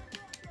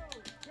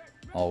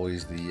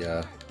 always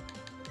the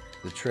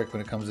trick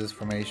when it comes to this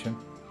formation.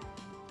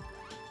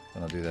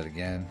 And I'll do that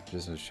again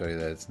just to show you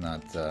that it's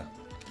not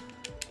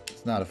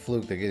a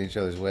fluke. They get in each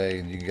other's way,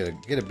 and you can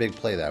get a big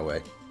play that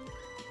way.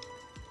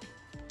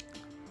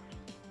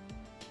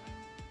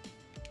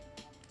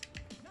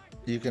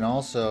 You can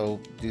also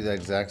do that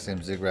exact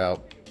same zig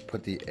route,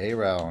 put the A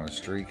route on a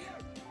streak,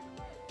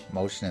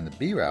 motion in the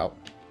B route,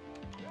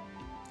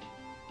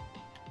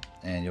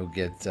 and you'll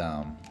get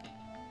an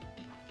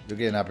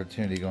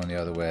opportunity going the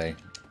other way.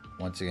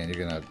 Once again,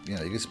 you're gonna, you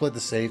can split the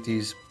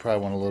safeties.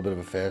 Probably want a little bit of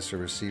a faster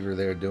receiver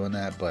there doing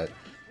that, but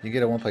you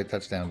get a one-play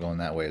touchdown going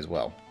that way as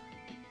well.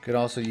 Could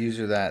also use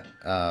that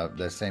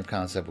same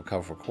concept with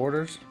cover 4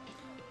 quarters.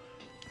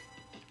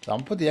 So I'm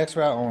gonna put the X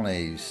route on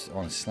a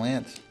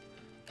slant.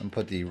 I'm gonna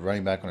put the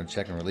running back on a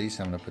check and release.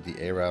 I'm gonna put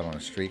the A route on a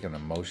streak. I'm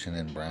gonna motion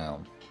in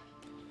brown.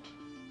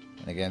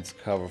 And against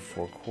cover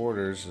 4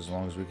 quarters, as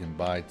long as we can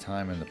buy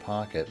time in the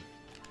pocket,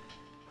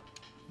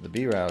 the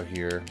B route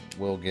here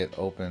will get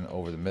open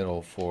over the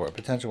middle for a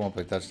potential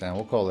one-play touchdown.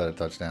 We'll call that a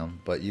touchdown,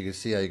 but you can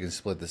see how you can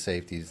split the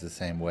safeties the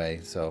same way.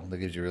 So that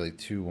gives you really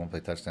 2 one-play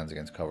touchdowns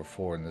against cover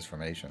 4 in this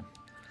formation.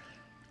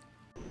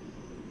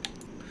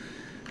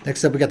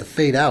 Next up, we got the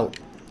fade out.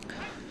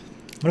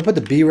 I'm going to put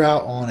the B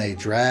route on a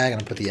drag,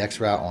 and I'm going to put the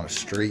X route on a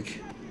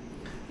streak.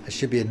 That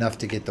should be enough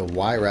to get the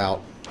Y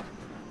route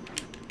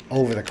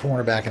over the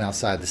cornerback and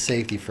outside the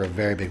safety for a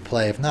very big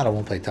play, if not a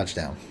one-play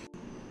touchdown.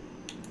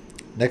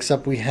 Next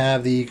up, we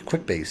have the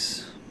quick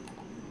base.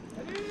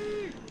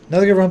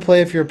 Another good run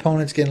play if your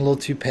opponent's getting a little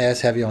too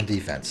pass heavy on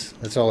defense.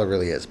 That's all it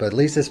really is. But at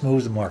least this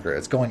moves the marker.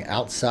 It's going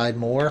outside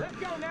more,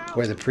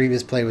 where the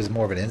previous play was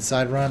more of an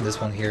inside run. This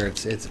one here,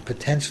 it's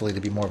potentially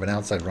to be more of an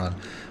outside run.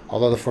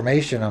 Although the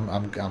formation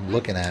I'm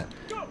looking at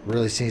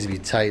really seems to be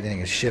tightening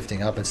and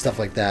shifting up and stuff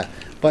like that.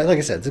 But like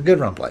I said, it's a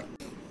good run play.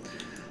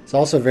 It's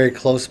also a very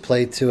close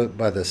play to it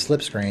by the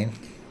slip screen.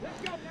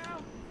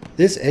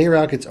 This A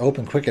route gets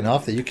open quick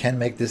enough that you can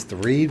make this the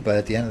read, but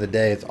at the end of the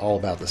day, it's all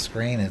about the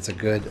screen, and it's a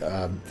good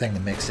thing to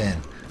mix in.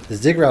 The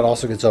zig route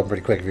also gets open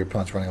pretty quick if your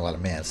opponent's running a lot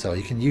of man, so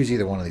you can use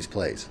either one of these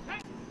plays.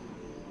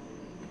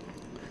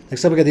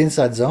 Next up, we got the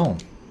inside zone.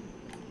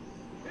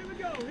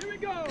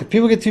 If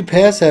people get too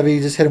pass heavy,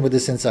 you just hit them with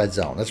this inside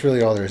zone. That's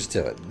really all there is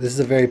to it. This is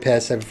a very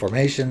pass heavy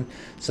formation,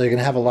 so you're going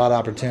to have a lot of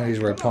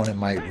opportunities where opponent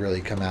might really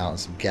come out in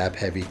some gap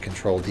heavy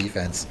control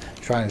defense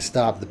trying to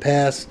stop the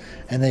pass,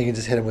 and then you can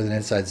just hit them with an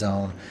inside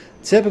zone.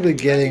 Typically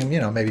getting,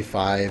 you know, maybe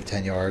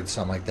 5-10 yards,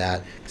 something like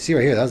that. See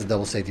right here, that was a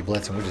double safety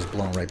blitz, and we're just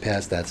blowing right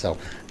past that. So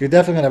you're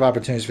definitely going to have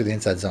opportunities for the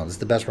inside zone. This is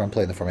the best run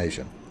play in the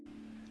formation.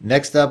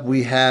 Next up,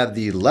 we have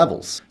the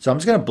levels. So I'm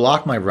just going to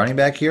block my running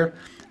back here.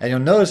 And you'll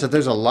notice that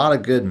there's a lot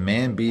of good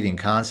man-beating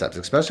concepts,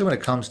 especially when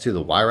it comes to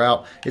the Y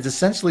route. It's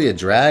essentially a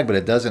drag, but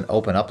it doesn't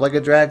open up like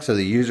a drag, so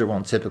the user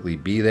won't typically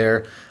be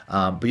there.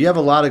 But you have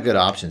a lot of good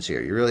options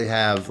here. You really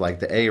have like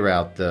the A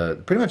route.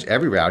 Pretty much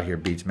every route here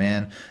beats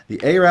man.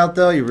 The A route,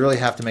 though, you really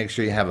have to make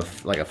sure you have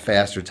a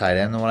faster tight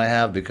end than what I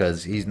have,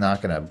 because he's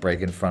not going to break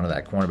in front of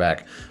that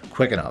cornerback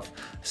quick enough.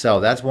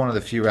 So that's one of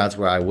the few routes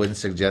where I wouldn't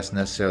suggest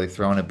necessarily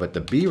throwing it. But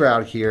the B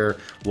route here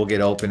will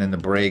get open in the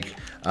break.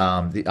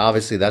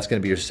 Obviously, that's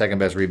going to be your second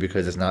best read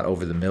because it's not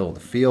over the middle of the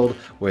field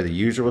where the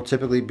user will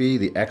typically be.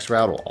 The X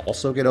route will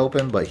also get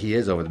open, but he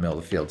is over the middle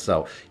of the field.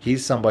 So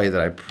he's somebody that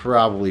I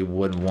probably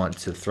wouldn't want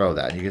to throw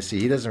that. And you can see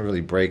he doesn't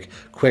really break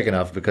quick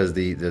enough because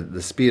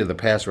the speed of the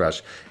pass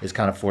rush is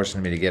kind of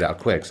forcing me to get out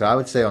quick. So I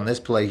would say on this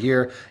play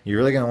here, you're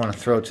really going to want to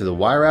throw to the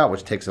Y route,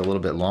 which takes a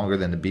little bit longer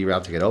than the B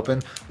route to get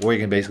open, or you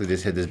can basically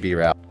just hit this B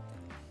route.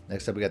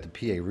 Next up, we got the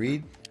PA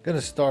read. Going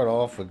to start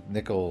off with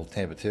nickel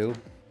Tampa 2.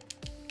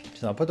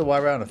 So I'll put the Y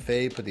route on a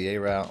fade, put the A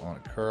route on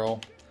a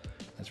curl.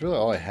 That's really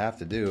all I have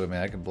to do. I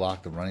mean, I can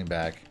block the running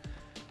back.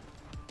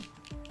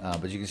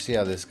 But you can see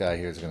how this guy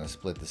here is going to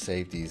split the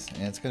safeties.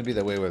 And it's going to be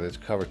that way whether it's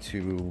cover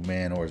 2,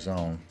 man, or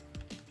zone.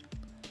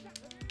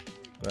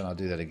 But I'll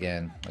do that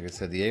again. Like I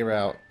said, the A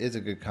route is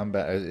a good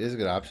comeback. It is a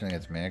good option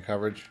against man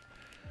coverage.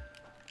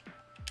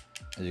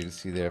 As you can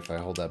see there, if I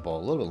hold that ball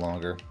a little bit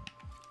longer,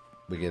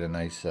 we get a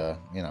nice,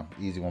 you know,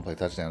 easy one-play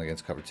touchdown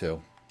against cover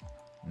 2.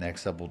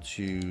 Next up, we'll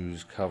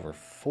choose cover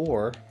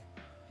 4.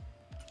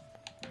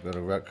 Go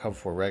to cover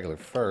 4 regular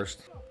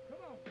first.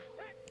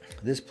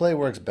 This play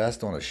works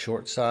best on a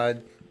short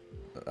side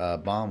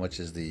bomb, which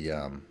is the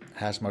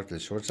hash mark to the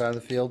short side of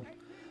the field.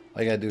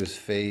 All you gotta do is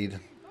fade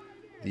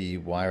the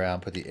Y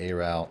route, put the A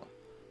route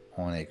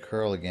on a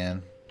curl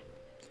again,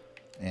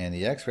 and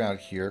the X route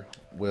here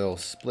will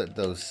split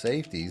those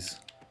safeties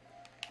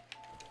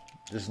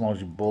just as long as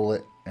you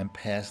bullet and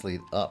pass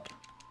lead up.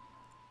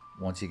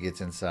 Once he gets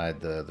inside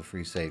the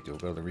free safety, we'll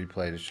go to the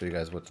replay to show you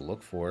guys what to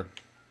look for.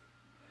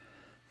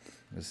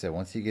 As I said,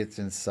 once he gets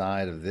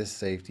inside of this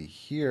safety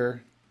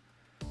here,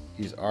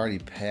 he's already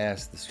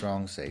past the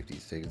strong safety.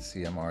 So you can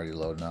see I'm already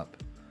loading up.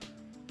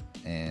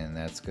 And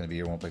that's going to be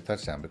your one-play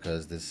touchdown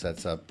because this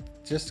sets up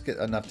just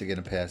enough to get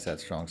him past that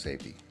strong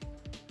safety.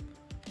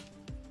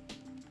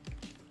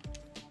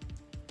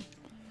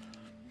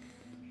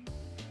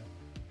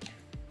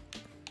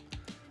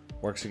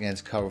 Works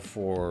against cover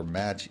 4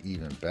 match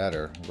even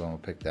better. We're going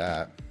to pick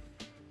that.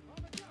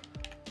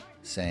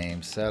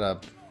 Same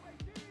setup.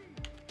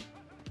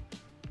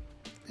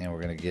 And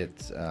we're going to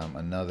get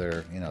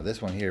another, you know,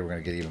 this one here, we're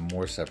going to get even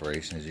more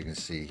separation. As you can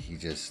see, he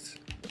just,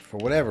 for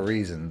whatever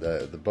reason,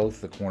 both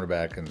the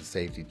cornerback and the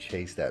safety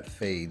chase that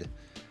fade.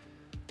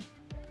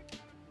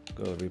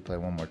 Go to replay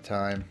one more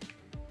time.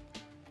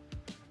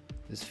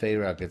 This fade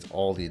route gets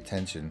all the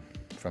attention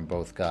from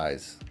both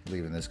guys,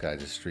 leaving this guy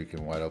just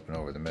streaking wide open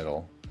over the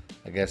middle.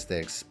 I guess they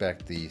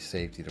expect the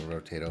safety to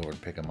rotate over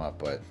and pick him up,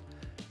 but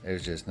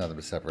there's just nothing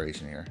but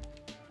separation here.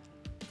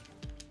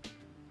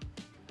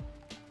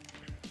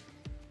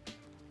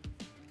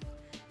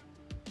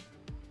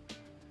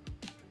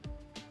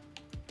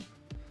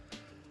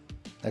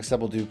 Next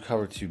up, we'll do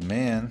cover 2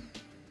 man.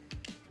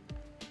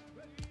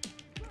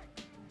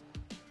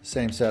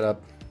 Same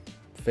setup,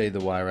 fade the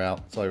Y route.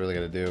 That's all you really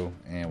got to do.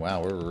 And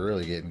wow, we're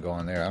really getting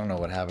going there. I don't know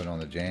what happened on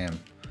the jam,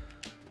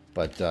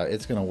 but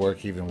it's going to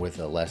work even with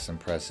a less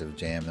impressive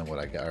jam than what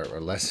I got, or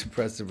less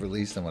impressive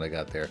release than what I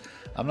got there.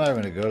 I'm not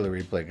even going to go to the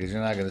replay because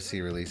you're not going to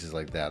see releases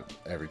like that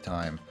every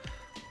time.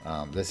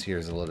 This here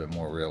is a little bit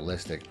more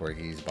realistic where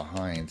he's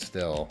behind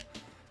still.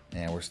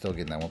 And we're still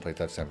getting that one-play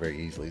touchdown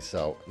very easily.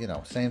 So, you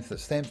know, same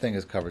thing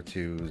as cover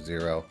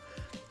 2-0.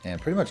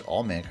 And pretty much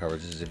all man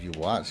coverages, if you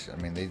watch, I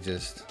mean, they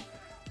just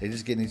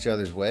get in each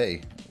other's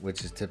way,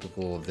 which is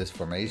typical of this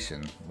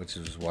formation, which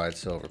is why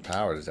it's so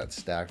overpowered, is that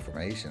stacked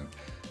formation,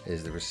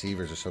 is the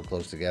receivers are so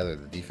close together,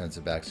 the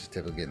defensive backs just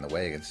typically get in the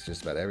way against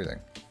just about everything.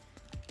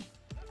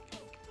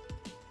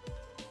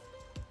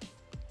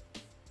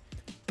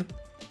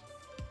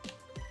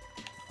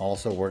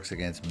 Also works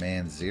against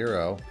man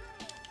 0.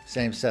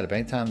 Same setup.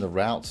 Anytime the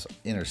routes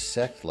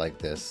intersect like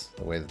this,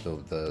 the way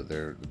that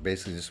they're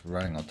basically just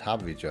running on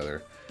top of each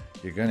other,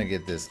 you're going to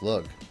get this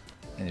look,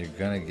 and you're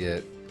going to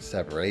get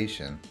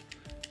separation.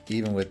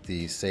 Even with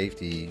the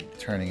safety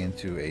turning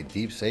into a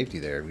deep safety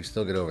there, we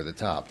still get over the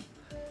top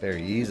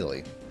very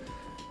easily.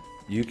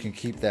 You can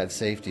keep that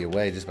safety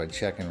away just by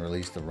check and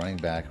release the running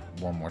back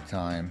one more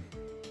time.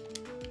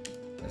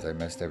 As I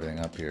messed everything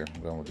up here,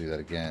 we'll do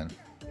that again.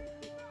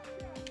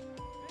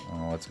 I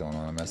don't know what's going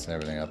on. I'm messing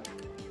everything up.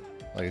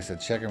 Like I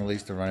said, check and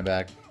release the running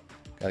back.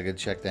 Got a good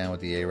check down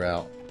with the A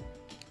route.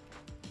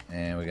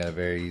 And we got a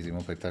very easy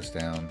one-play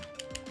touchdown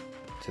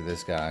to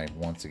this guy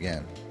once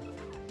again.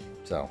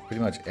 So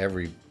pretty much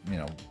every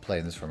play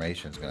in this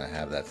formation is going to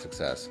have that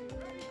success.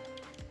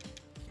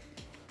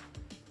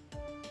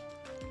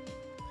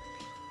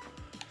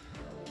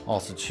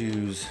 Also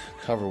choose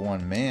cover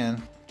one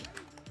man.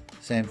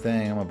 Same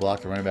thing, I'm going to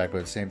block the running back,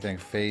 but same thing,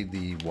 fade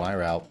the Y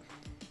route.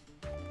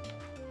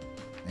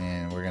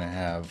 And we're going to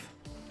have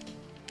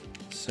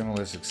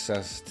similar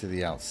success to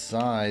the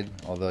outside,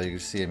 although you can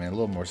see, I mean, a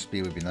little more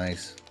speed would be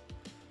nice.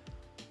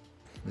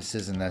 This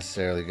isn't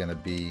necessarily going to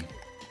be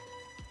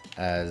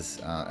as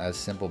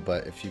simple,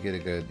 but if you get a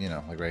good,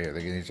 like right here,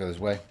 they get each other's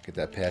way, get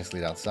that pass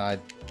lead outside.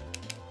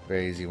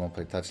 Very easy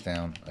one-play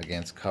touchdown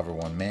against cover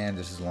one man,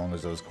 just as long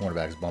as those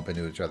cornerbacks bump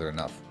into each other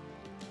enough.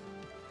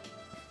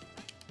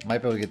 Might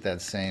be able to get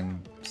that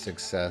same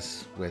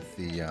success with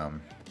the, I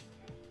don't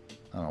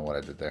know what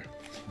I did there.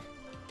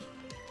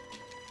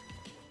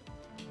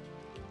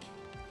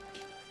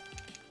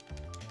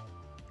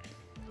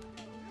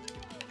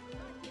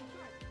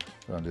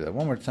 So I'll do that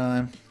one more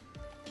time.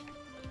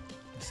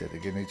 See if they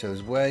get in each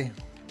other's way.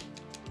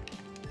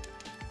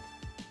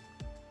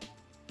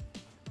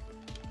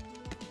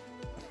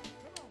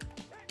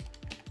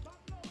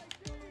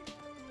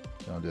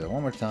 So I'll do that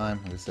one more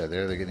time. Like I said,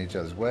 there they get in each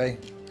other's way.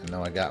 I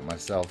know I got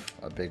myself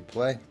a big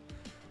play.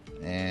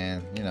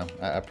 And,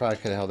 I probably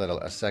could have held that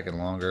a second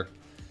longer.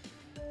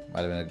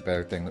 Might have been a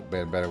better thing,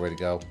 better way to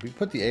go. We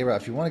put the A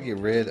route. If you want to get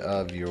rid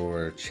of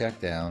your check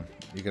down,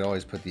 you could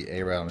always put the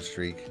A route on a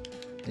streak.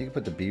 You can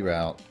put the B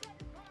route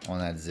on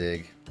that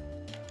zig,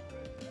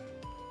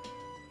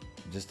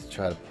 just to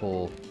try to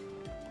pull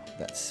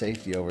that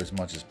safety over as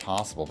much as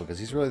possible, because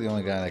he's really the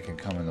only guy that can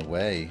come in the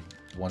way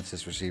once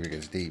this receiver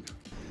gets deep.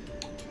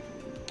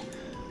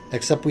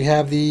 Next up we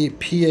have the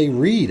PA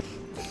read.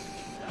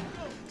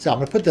 So I'm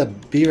going to put the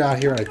B route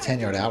here on a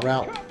 10-yard out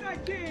route.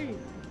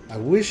 I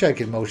wish I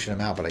could motion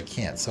him out, but I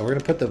can't. So we're going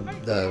to put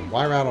the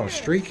Y route on a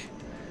streak,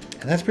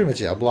 and that's pretty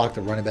much it. I'll block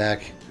the running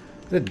back.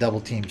 I'm going to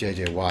double team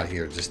JJ Watt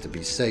here just to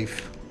be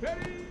safe.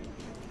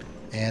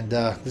 And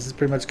this is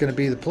pretty much going to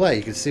be the play.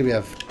 You can see we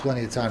have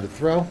plenty of time to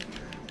throw.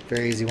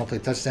 Very easy one-play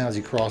touchdown as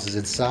he crosses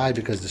inside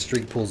because the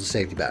streak pulls the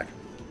safety back.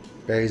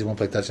 Very easy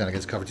one-play touchdown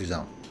against cover 2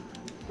 zone.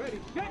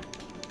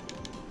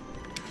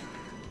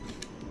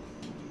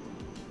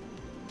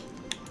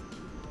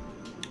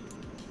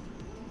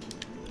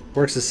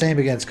 Works the same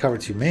against cover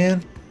 2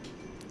 man.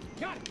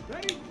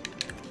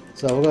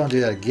 So we're going to do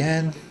that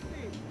again.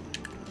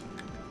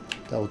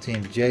 Double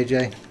team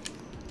JJ.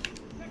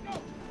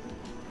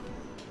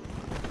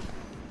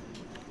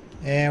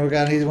 And we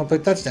got an easy one-play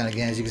touchdown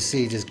again. As you can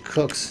see, he just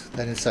cooks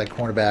that inside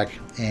cornerback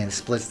and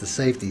splits the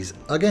safeties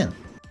again.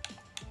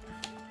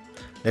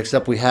 Next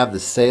up, we have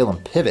the Salem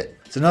pivot.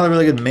 It's another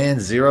really good man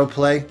zero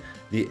play.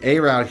 The A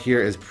route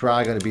here is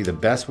probably going to be the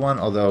best one,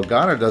 although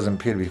Goddard doesn't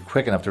appear to be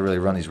quick enough to really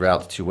run these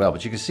routes too well.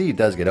 But you can see he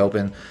does get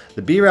open.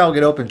 The B route will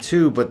get open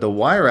too, but the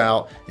Y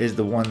route is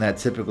the one that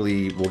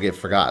typically will get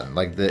forgotten.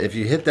 Like if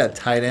you hit that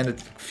tight end a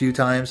few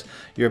times,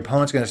 your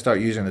opponent's going to start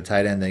using the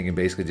tight end, then you can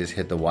basically just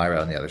hit the Y route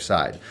on the other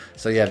side.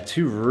 So you have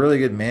two really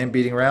good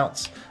man-beating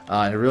routes,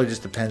 and it really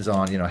just depends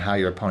on how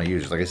your opponent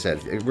uses. Like I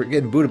said, we're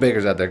getting Buddha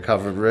Bakers out there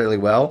covered really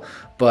well,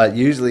 but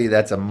usually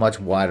that's a much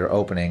wider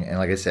opening. And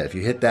like I said, if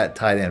you hit that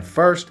tight end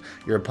first,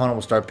 your opponent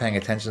will start paying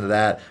attention to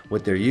that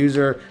with their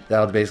user.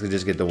 That'll basically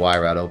just get the Y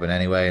route open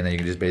anyway, and then you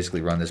can just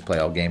basically run this play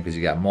all game because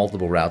you got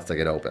multiple routes that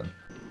get open.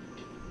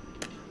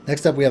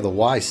 Next up, we have the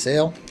Y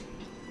sail.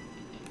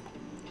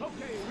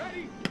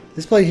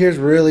 This play here is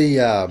really,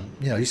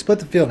 you split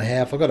the field in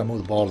half. I've got to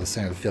move the ball to the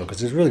center of the field because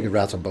there's really good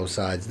routes on both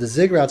sides. The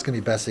zig route's going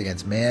to be best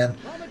against man.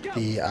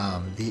 The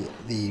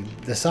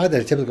side that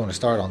I typically going to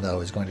start on,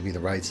 though, is going to be the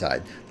right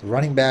side. The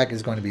running back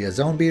is going to be a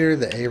zone beater.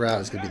 The A route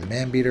is going to be the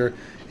man beater.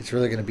 It's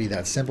really going to be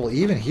that simple.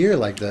 Even here,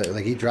 like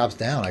he drops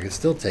down, I can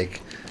still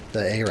take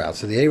the A route.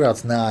 So the A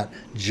route's not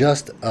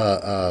just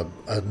a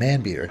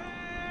man beater.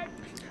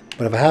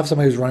 But if I have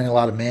somebody who's running a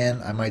lot of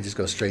man, I might just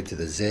go straight to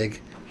the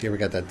zig. Here we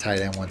got that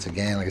tight end once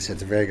again. Like I said,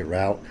 it's a very good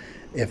route.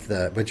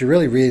 But you're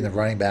really reading the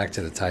running back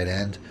to the tight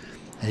end.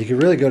 And you can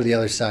really go to the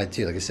other side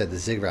too. Like I said, the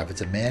zig route, if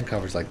it's a man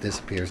coverage like this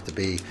appears to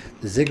be,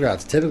 the zig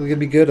route's typically going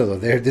to be good, although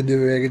they didn't do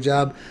a very good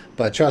job.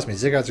 But trust me,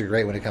 zig routes are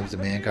great when it comes to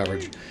man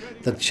coverage.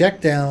 The check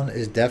down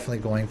is definitely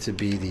going to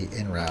be the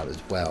in route as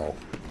well.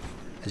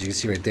 As you can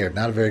see right there,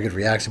 not a very good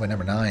reaction by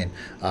number 9.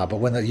 But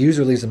when the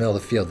user leaves the middle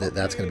of the field,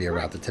 that's going to be a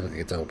route that typically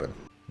gets open.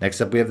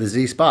 Next up, we have the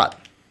Z spot.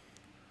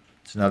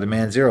 It's another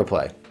man zero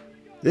play.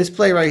 This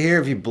play right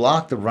here, if you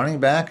block the running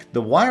back,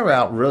 the Y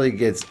route really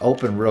gets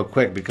open real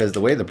quick because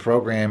the way the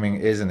programming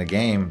is in the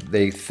game,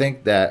 they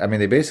think that,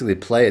 they basically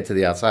play it to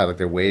the outside, like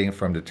they're waiting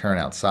for him to turn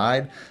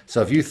outside.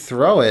 So if you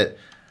throw it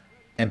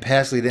and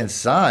pass lead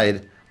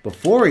inside,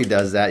 before he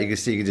does that, you can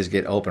see you can just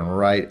get open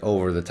right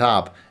over the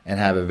top and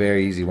have a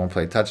very easy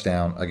one-play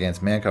touchdown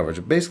against man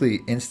coverage. Basically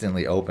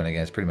instantly open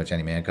against pretty much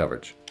any man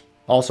coverage.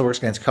 Also works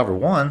against cover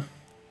 1.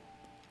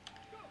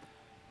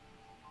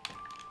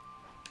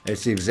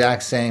 It's the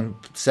exact same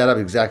setup,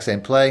 exact same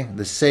play.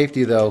 The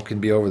safety, though, can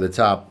be over the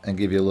top and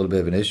give you a little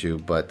bit of an issue,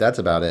 but that's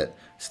about it.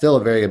 Still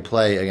a very good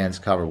play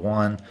against cover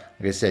one.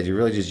 Like I said, you're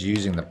really just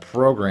using the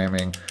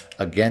programming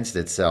against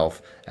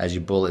itself as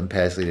you bullet and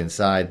pass lead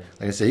inside.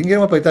 Like I said, you can get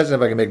one play touchdown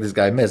if I can make this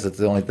guy miss. That's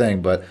the only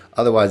thing, but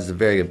otherwise, it's a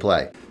very good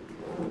play.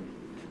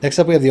 Next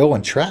up, we have the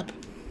 0-1 trap.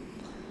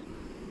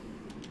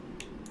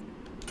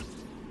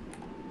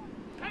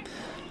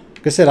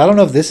 Like I said, I don't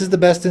know if this is the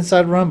best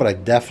inside run, but I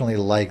definitely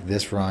like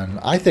this run.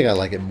 I think I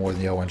like it more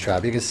than the 0-1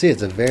 trap. You can see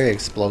it's a very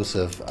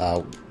explosive,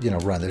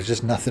 run. There's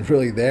just nothing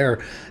really there.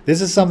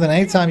 This is something,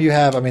 anytime you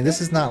have, I mean,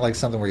 this is not like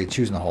something where you're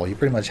choosing a hole. You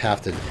pretty much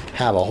have to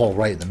have a hole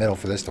right in the middle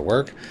for this to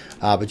work.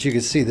 But you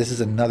can see this is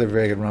another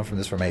very good run from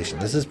this formation.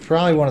 This is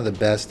probably one of the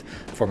best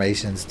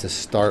formations to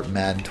start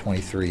Madden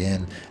 23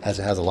 in, as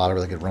it has a lot of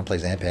really good run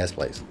plays and pass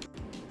plays.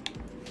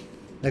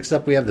 Next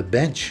up, we have the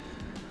bench.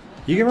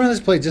 You can run this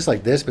play just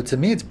like this, but to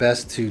me it's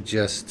best to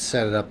just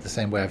set it up the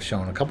same way I've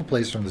shown a couple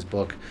plays from this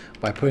book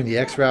by putting the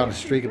X route on a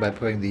streak and by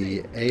putting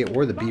the A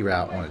or the B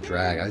route on a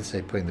drag. I'd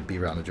say putting the B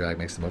route on a drag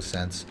makes the most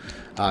sense.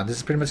 This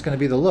is pretty much going to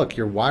be the look.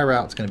 Your Y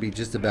route is going to be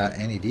just about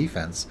any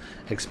defense,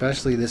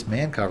 especially this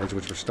man coverage,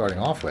 which we're starting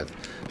off with.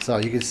 So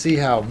you can see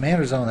how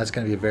man or zone, that's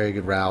going to be a very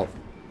good route.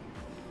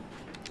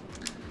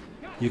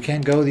 You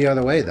can go the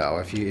other way, though.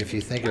 If you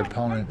think your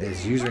opponent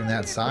is using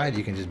that side,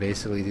 you can just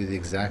basically do the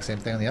exact same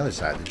thing on the other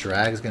side. The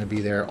drag is going to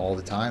be there all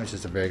the time. It's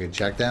just a very good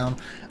check down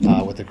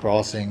with the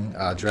crossing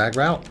drag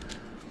route.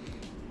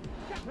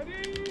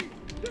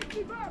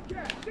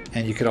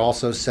 And you could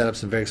also set up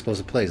some very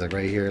explosive plays. Like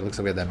right here, it looks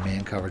like we have that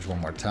man coverage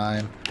one more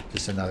time.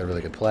 Just another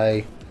really good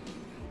play.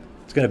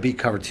 It's going to beat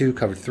cover 2,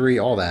 cover 3,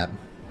 all that.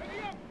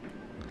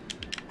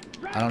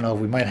 I don't know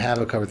if we might have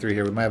a cover 3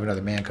 here. We might have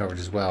another man coverage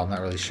as well. I'm not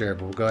really sure,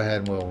 but we'll go ahead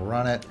and we'll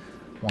run it.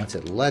 Once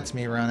it lets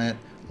me run it,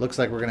 looks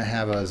like we're going to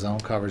have a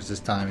zone coverage this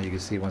time. You can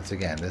see once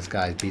again, this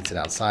guy beats it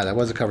outside. That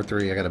was a cover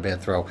 3. I got a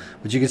bad throw.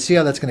 But you can see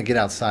how that's going to get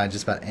outside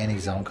just about any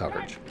zone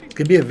coverage. It's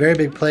going to be a very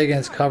big play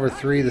against cover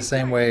 3 the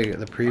same way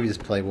the previous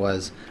play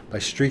was by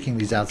streaking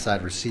these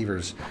outside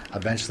receivers.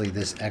 Eventually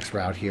this X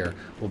route here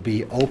will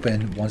be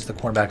open once the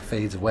cornerback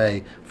fades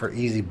away for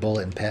easy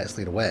bullet and pass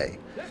lead away.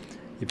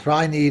 You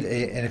probably need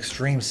an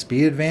extreme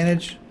speed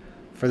advantage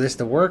for this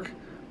to work,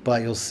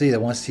 but you'll see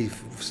that once he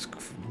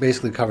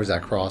basically covers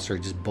that crosser,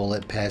 just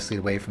bullet pass lead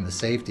away from the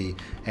safety,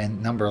 and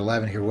number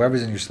 11 here,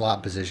 whoever's in your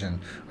slot position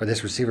or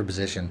this receiver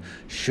position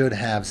should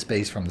have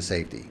space from the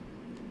safety.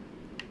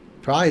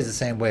 Probably is the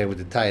same way with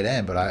the tight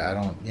end, but I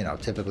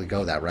don't typically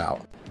go that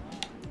route.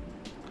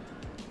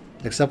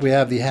 Next up, we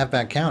have the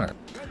halfback counter.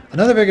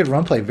 Another very good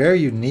run play, very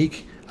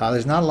unique.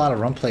 There's not a lot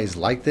of run plays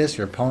like this.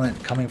 Your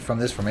opponent coming from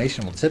this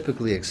formation will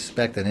typically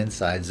expect an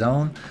inside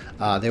zone.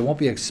 They won't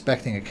be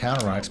expecting a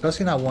counter run,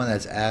 especially not one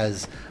that's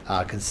as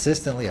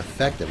consistently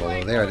effective.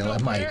 Although there, I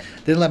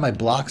didn't let my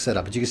block set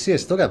up, but you can see I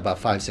still got about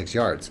 5-6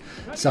 yards.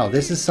 So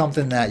this is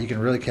something that you can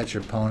really catch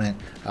your opponent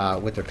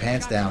with their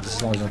pants down, just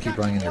as long as you don't keep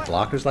running in your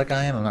blockers like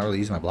I am. I'm not really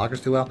using my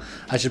blockers too well.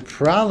 I should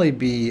probably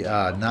be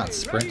not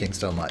sprinting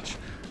so much.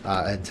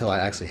 Until I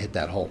actually hit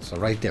that hole. So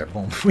right there,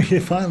 boom, we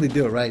finally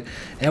do it right.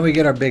 And we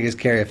get our biggest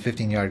carry, a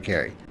 15-yard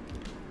carry.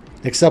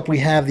 Next up, we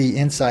have the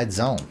inside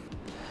zone.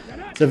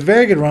 It's a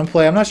very good run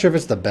play. I'm not sure if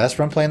it's the best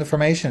run play in the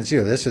formation. It's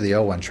either this or the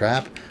 0-1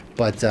 trap.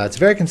 But it's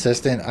very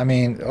consistent. I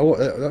mean,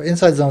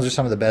 inside zones are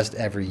some of the best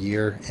every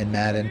year in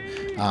Madden.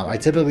 I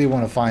typically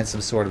want to find some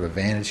sort of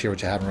advantage here,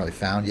 which I haven't really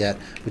found yet.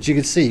 But you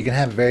can see, you can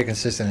have very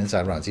consistent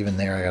inside runs. Even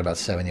there, I got about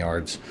 7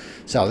 yards.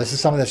 So this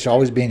is something that should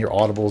always be in your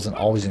audibles and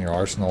always in your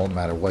arsenal, no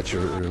matter what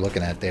you're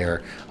looking at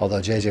there.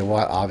 Although J.J.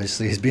 Watt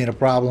obviously is being a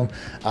problem,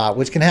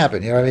 which can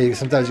happen. You know what I mean?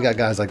 Sometimes you got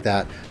guys like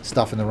that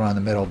stuffing the run in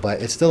the middle,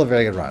 but it's still a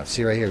very good run.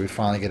 See right here, we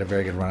finally get a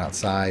very good run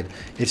outside.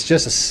 It's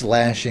just a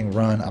slashing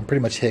run. I'm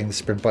pretty much hitting the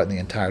sprint button the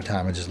entire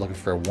time and just looking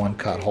for a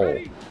one-cut hole.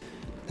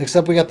 Next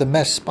up, we got the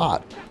mesh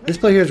spot. This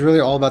play here is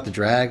really all about the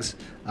drags.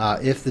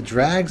 If the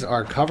drags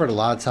are covered, a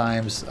lot of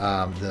times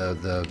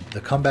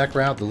the comeback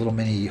route, the little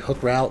mini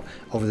hook route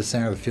over the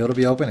center of the field will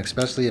be open,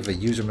 especially if a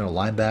user middle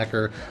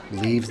linebacker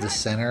leaves the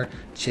center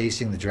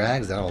chasing the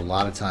drags. That'll a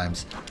lot of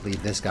times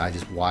leave this guy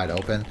just wide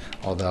open,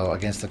 although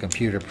against the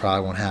computer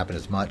probably won't happen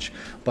as much.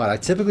 But I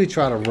typically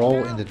try to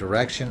roll in the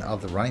direction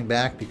of the running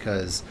back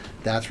because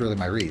that's really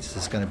my reads.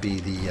 It's going to be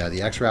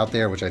the X route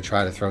there, which I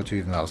try to throw to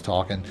even though I was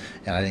talking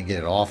and I didn't get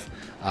it off,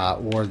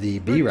 or the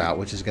B route,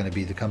 which is going to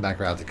be the comeback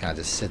route that kind of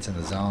just sits in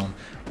the zone.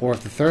 Or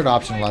if the third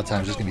option, a lot of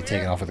times, is going to be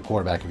taken off with the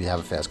quarterback if you have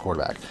a fast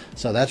quarterback.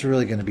 So that's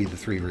really going to be the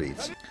 3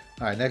 reads.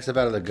 All right, next up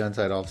out of the gun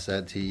sight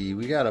offset tee,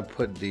 we got to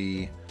put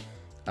the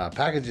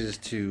packages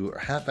to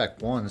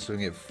halfback 1 so we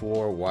can get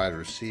 4 wide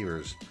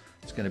receivers.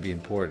 It's going to be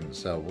important.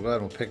 So we'll go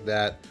ahead and we'll pick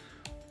that.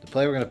 The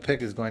play we're going to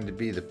pick is going to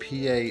be the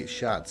PA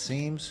shot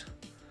seams.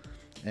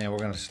 And we're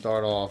going to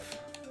start off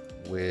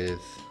with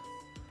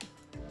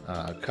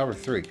cover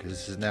 3, because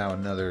this is now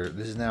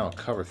a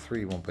cover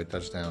 3 won't play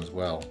touchdown as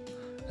well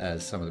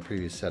as some of the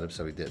previous setups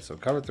that we did. So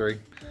cover 3.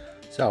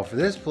 So for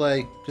this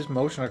play, just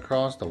motion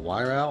across the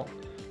Y route.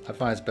 I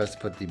find it's best to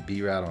put the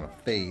B route on a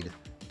fade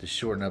to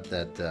shorten up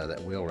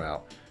that wheel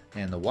route.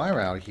 And the Y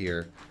route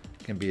here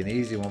can be an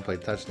easy one-play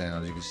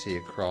touchdown. As you can see,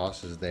 it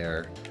crosses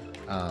there,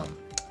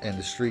 and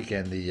the streak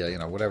and the you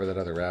know, whatever that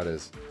other route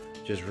is,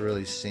 just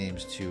really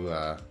seems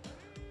to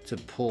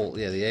pull.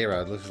 Yeah, the A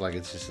route looks like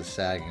it's just a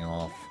sagging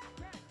off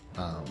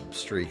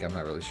streak. I'm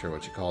not really sure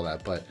what you call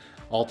that, but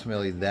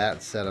ultimately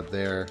that setup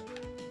there,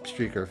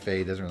 streak or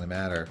fade, doesn't really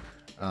matter.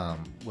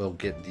 Will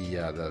get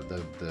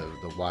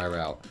the Y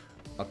route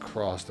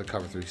across the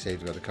cover 3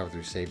 safety, but the cover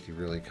 3 safety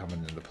really coming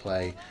into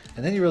play.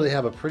 And then you really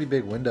have a pretty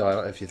big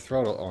window. If you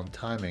throw it on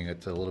timing,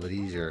 it's a little bit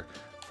easier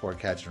for a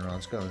catch and run.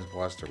 Let's go and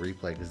watch the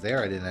replay, because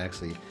there I didn't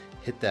actually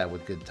hit that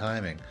with good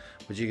timing.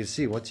 But you can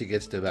see once he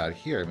gets to about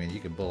here, I mean, you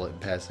can bullet and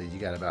pass lead. You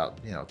got about,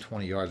 you know,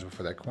 20 yards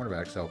before that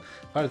cornerback. So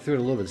if I'd have threw it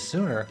a little bit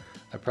sooner,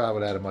 I probably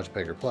would have had a much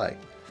bigger play.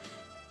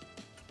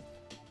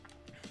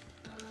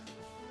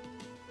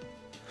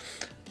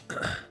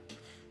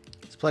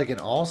 This play can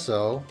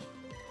also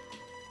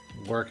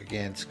work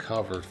against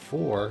cover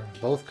 4,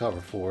 both cover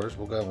 4s.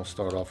 We'll go and we'll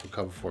start off with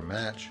cover 4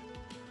 match.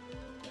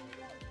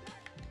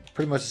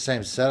 Pretty much the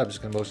same setup,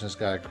 just gonna motion this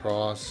guy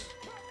across,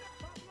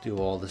 do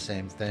all the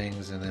same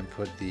things, and then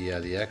put the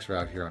X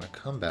route here on a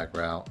comeback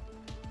route.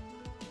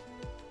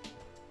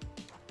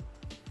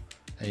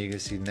 And you can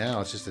see now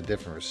it's just a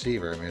different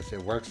receiver. I mean,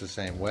 it works the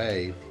same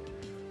way,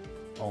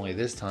 only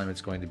this time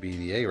it's going to be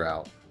the A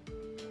route.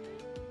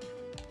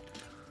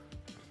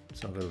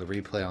 So I'll go to the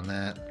replay on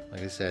that.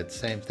 Like I said,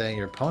 same thing.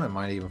 Your opponent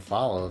might even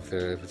follow if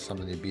it's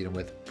something you beat them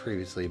with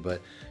previously,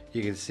 but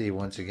you can see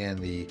once again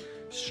the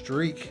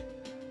streak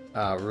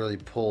really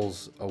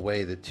pulls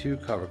away the 2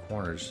 cover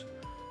corners,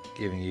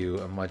 giving you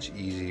a much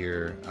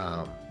easier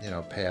you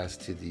know, pass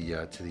to the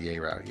A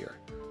route here,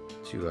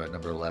 to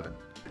number 11.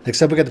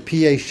 Next up, we got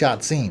the PA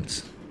shot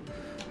seams.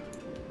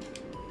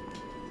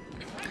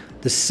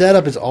 The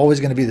setup is always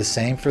going to be the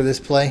same for this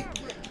play.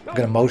 I'm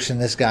going to motion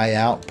this guy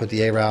out, put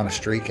the A route on a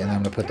streak, and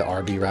I'm going to put the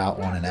RB route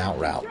on an out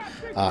route,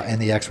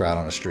 and the X route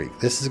on a streak.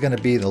 This is going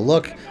to be the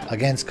look.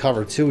 Against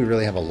cover 2, we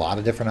really have a lot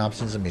of different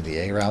options. I mean, the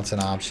A route's an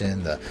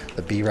option, the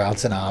B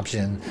route's an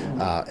option.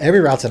 Every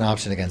route's an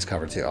option against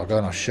cover 2. I'll go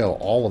and I'll show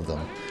all of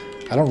them.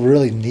 I don't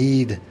really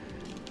need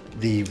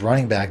the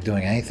running back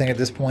doing anything at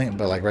this point,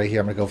 but like right here,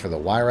 I'm going to go for the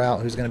Y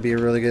route, who's going to be a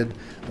really good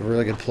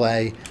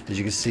play. As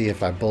you can see,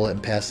 if I bullet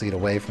and pass lead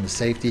away from the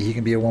safety, he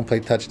can be a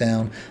one-play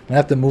touchdown. I'm going to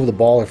have to move the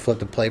ball or flip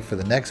the play for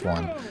the next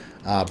one,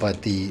 but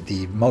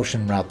the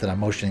motion route that I'm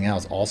motioning out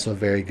is also a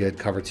very good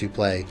cover 2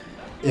 play.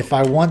 If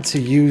I want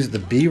to use the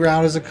B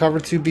route as a cover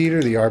 2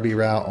 beater, the RB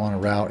route on a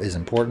route is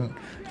important.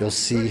 You'll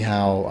see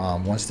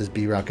how once this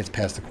B route gets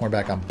past the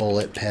cornerback, I'm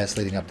bullet pass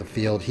leading up the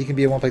field. He can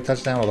be a one-play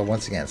touchdown, although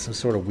once again, some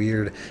sort of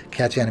weird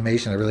catch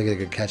animation. I really get a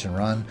good catch and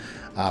run.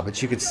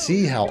 But you can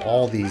see how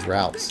all these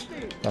routes,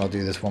 I'll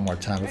do this one more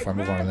time before I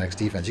move on to the next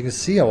defense. You can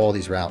see how all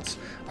these routes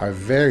are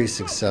very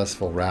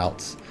successful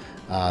routes.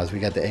 As we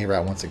got the A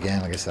route once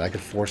again, like I said, I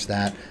could force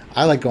that.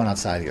 I like going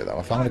outside here though.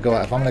 If I'm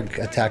gonna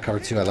attack cover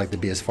 2, I'd like to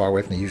be as far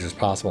away from the user as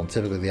possible, and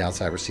typically the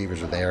outside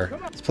receivers are there.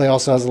 This play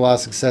also has a lot of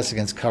success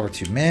against cover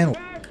 2 man.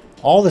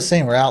 All the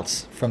same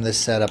routes from this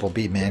setup will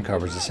beat man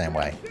coverage the same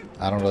way.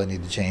 I don't really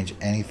need to change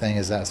anything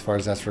as far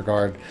as that's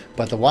regard,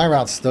 but the Y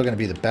route's still going to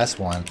be the best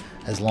one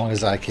as long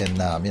as I can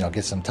you know,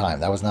 get some time.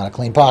 That was not a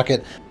clean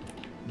pocket.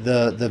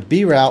 The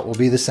B route will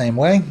be the same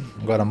way.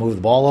 I'm going to move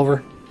the ball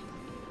over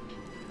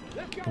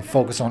and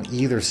focus on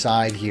either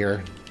side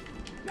here.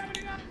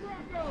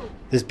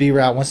 This B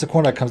route, once the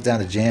cornerback comes down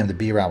to jam, the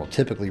B route will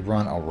typically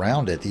run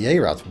around it. The A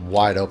route's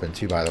wide open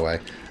too, by the way.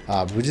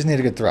 We just need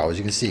a good throw. As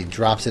you can see,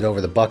 drops it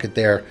over the bucket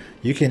there.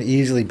 You can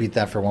easily beat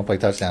that for a one-play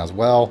touchdown as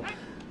well.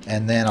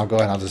 And then I'll go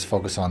ahead and I'll just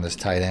focus on this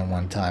tight end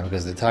one time,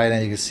 because the tight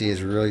end, you can see,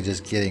 is really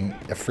just getting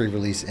a free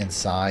release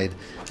inside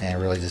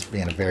and really just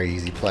being a very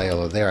easy play.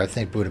 Although there, I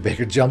think Buda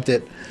Baker jumped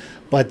it.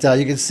 But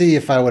you can see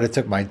if I would have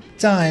took my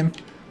time,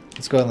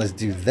 let's go ahead and let's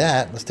do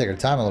that. Let's take our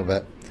time a little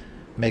bit,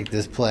 make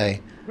this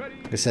play.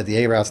 Like I said, the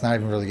A route's not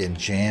even really getting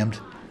jammed.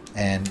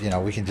 And, you know,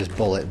 we can just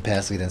bullet and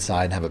pass lead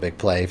inside and have a big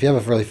play. If you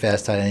have a really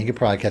fast tight end, you can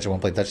probably catch a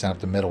one-play touchdown up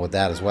the middle with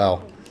that as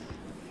well.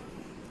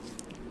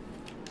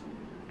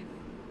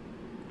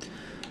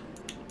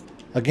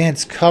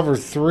 Against cover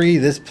 3,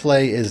 this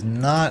play is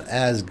not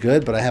as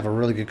good, but I have a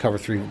really good cover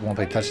 3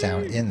 one-play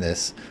touchdown in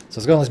this. So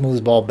let's go and let's move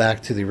this ball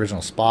back to the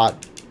original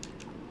spot.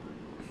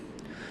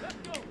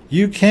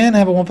 You can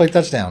have a one-play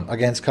touchdown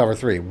against cover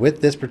 3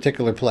 with this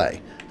particular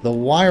play. The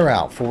Y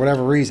route, for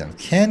whatever reason,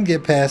 can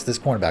get past this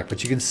cornerback,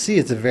 but you can see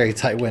it's a very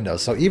tight window.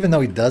 So even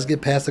though he does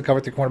get past the cover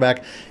 3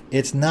 cornerback,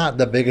 it's not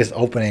the biggest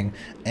opening.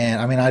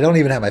 And I mean, I don't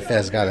even have my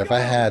fastest guy. If I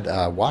had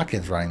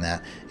Watkins running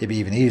that, it'd be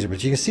even easier.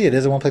 But you can see it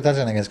is a one-play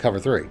touchdown against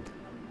cover 3.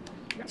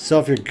 So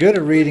if you're good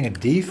at reading a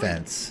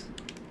defense,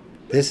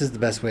 this is the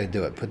best way to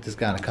do it. Put this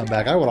guy on a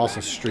comeback. I would also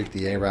streak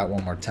the A route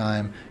one more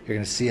time. You're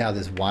going to see how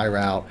this Y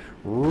route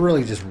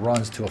really just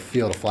runs to a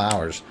field of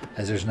flowers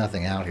as there's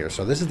nothing out here.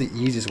 So this is the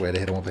easiest way to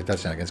hit a one-play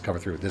touchdown against cover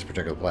 3 with this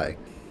particular play.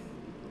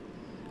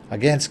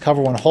 Against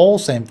cover 1 hole,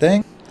 same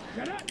thing.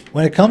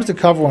 When it comes to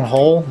cover one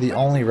hole, the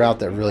only route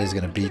that really is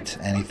going to beat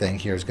anything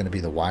here is going to be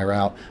the Y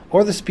route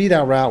or the speed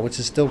out route, which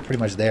is still pretty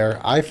much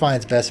there. I find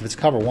it's best if it's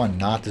cover one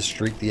not to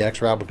streak the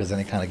X route, because then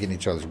they kind of get in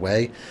each other's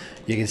way.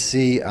 You can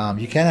see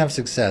you can have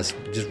success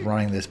just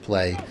running this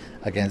play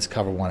against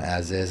cover one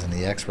as is, and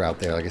the X route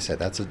there, like I said,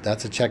 that's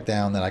a check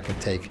down that I can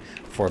take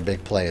for a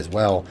big play, as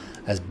well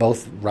as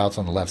both routes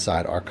on the left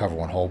side are cover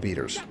one hole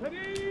beaters.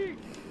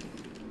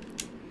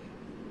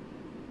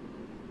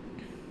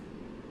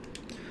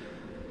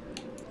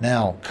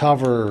 Now,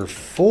 cover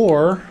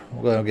four,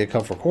 we're going to get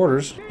cover four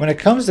quarters. When it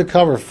comes to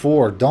cover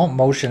four, don't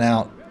motion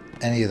out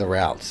any of the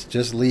routes.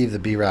 Just leave the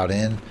B route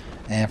in.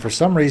 And for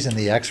some reason,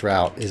 the X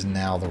route is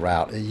now the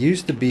route. It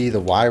used to be the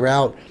Y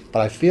route, but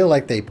I feel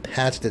like they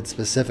patched it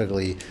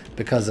specifically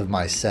because of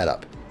my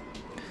setup.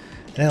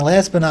 And then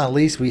last but not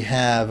least, we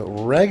have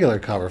regular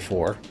cover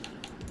four,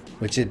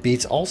 which it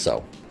beats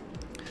also.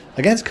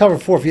 Against cover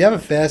four, if you have a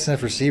fast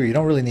enough receiver, you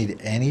don't really need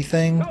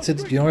anything. You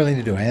don't really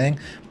need to do anything,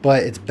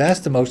 but it's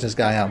best to motion this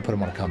guy out and put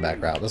him on a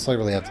comeback route. That's all you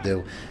really have to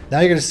do.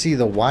 Now you're going to see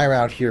the Y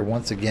route here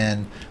once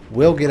again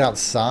will get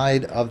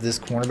outside of this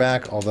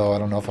cornerback, although I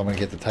don't know if I'm going to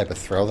get the type of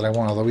throw that I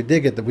want. Although we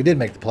did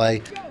make the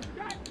play.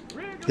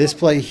 This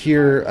play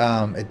here,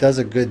 it does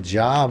a good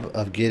job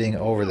of getting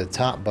over the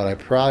top, but I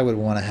probably would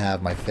want to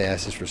have my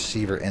fastest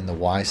receiver in the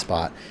Y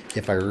spot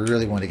if I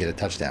really want to get a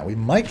touchdown. We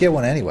might get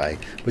one anyway,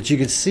 but you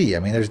can see, I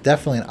mean, there's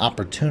definitely an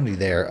opportunity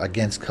there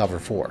against cover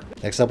four.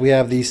 Next up, we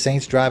have the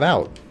Saints drive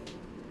out.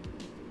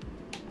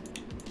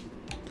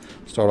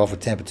 Start off with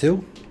Tampa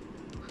 2.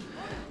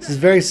 This is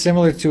very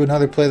similar to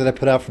another play that I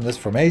put out from this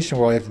formation,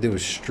 where all you have to do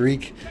is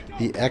streak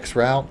the X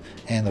route,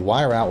 and the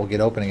Y route will get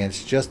open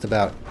against just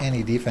about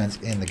any defense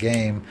in the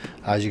game.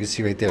 As you can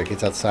see right there, it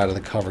gets outside of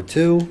the cover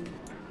 2.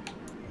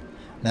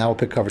 Now we'll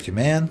pick cover 2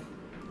 man.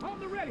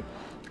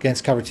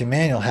 Against cover 2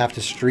 man, you'll have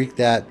to streak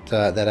that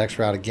X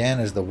route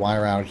again, as the Y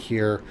route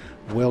here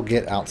will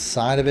get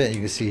outside of it. You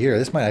can see here,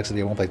 this might actually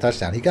be a one-play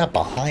touchdown. He got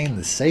behind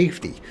the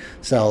safety.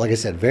 So, like I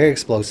said, very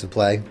explosive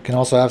play. Can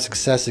also have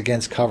success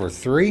against cover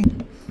 3.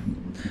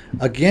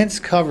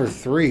 Against cover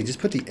 3, just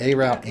put the A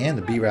route and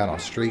the B route on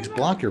streaks.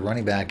 Block your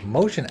running back,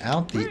 motion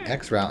out the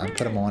X route, and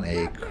put him on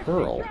a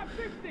curl.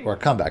 Or a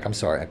comeback, I'm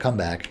sorry, a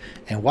comeback.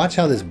 And watch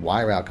how this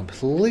Y route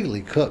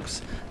completely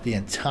cooks the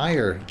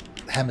entire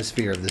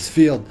hemisphere of this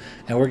field,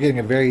 and we're getting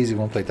a very easy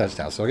one-play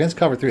touchdown. So against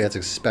cover 3, that's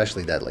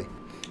especially deadly.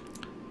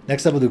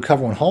 Next up, we'll do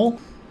cover 1 hole.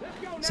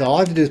 So all I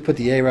have to do is put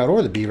the A route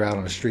or the B route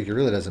on a streak. It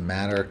really doesn't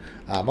matter.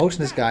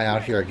 Motion this guy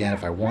out here again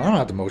if I want. I don't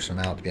have to motion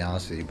him out, to be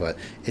honest with you, but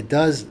it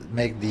does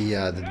make the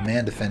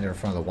man defender in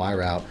front of the Y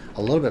route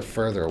a little bit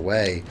further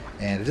away,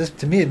 and it just,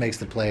 to me, it makes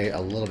the play a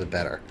little bit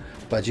better.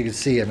 But you can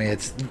see, I mean,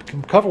 it's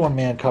cover 1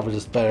 man covers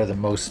us better than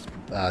most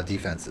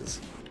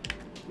defenses.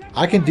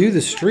 I can do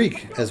the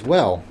streak as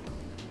well,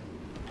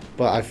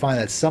 but I find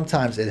that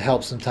sometimes it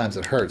helps, sometimes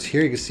it hurts.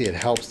 Here you can see it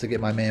helps to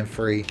get my man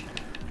free,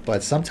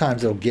 but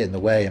sometimes it'll get in the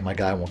way and my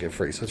guy won't get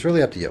free. So it's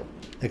really up to you.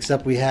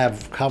 Except we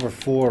have cover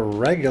 4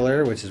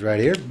 regular, which is right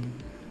here.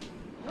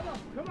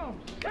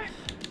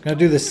 Gonna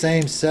do the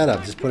same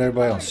setup. Just put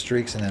everybody on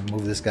streaks and then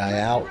move this guy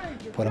out.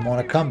 Put him on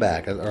a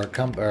comeback or a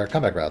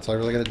comeback route. So all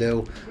I really gotta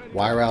do.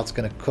 Y route's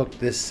gonna cook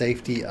this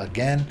safety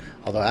again.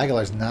 Although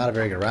Aguilar's not a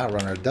very good route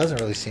runner, it doesn't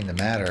really seem to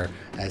matter,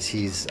 as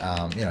he's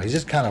you know, he's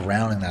just kind of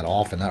rounding that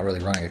off and not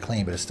really running it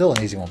clean. But it's still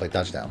an easy one-play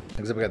touchdown.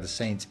 Except we got the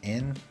Saints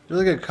in.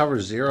 Really good cover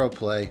 0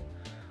 play.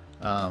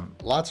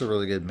 Lots of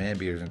really good man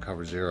beaters in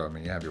cover 0. I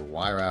mean, you have your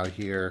Y route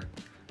here.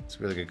 It's a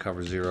really good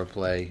cover 0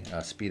 play.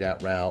 Speed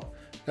out route.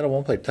 Got a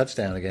one-play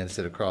touchdown against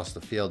it across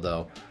the field,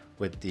 though.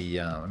 With the,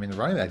 I mean, the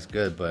running back's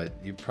good, but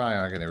you probably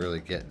aren't going to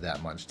really get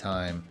that much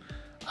time.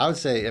 I would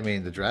say, I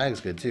mean, the drag's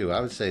good too. I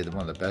would say that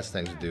one of the best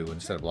things to do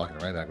instead of blocking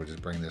the running back would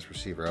just bring this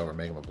receiver over,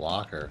 make him a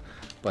blocker.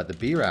 But the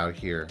B route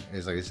here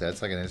is, like I said,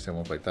 it's like an instant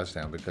one-play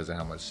touchdown because of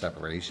how much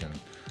separation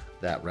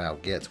that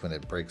route gets when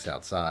it breaks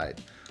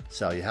outside.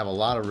 So you have a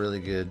lot of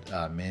really good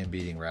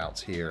man-beating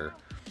routes here.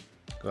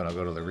 Going to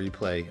go to the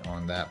replay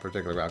on that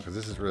particular route because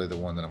this is really the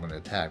one that I'm going to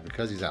attack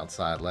because he's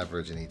outside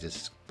leverage and he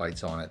just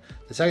bites on it.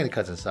 The second he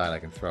cuts inside, I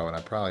can throw, and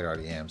I probably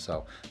already am.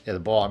 So yeah, the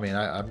ball, I mean,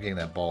 I'm getting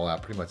that ball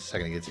out pretty much the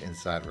second he gets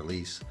inside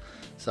release.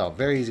 So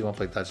very easy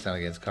one-play touchdown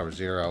against cover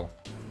 0.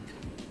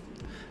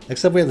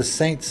 Next up, we have the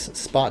Saints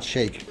spot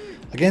shake.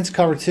 Against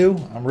cover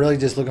 2, I'm really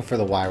just looking for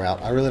the Y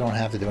route. I really don't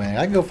have to do anything.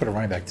 I can go for the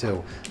running back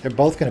too. They're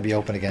both going to be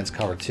open against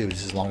cover 2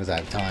 just as long as I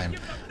have time.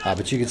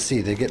 But you can see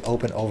they get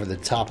open over the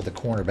top of the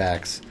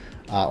cornerbacks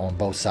on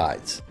both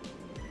sides.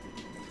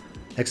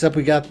 Next up,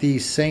 we got the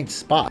Saints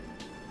spot.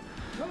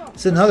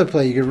 It's another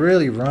play you could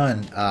really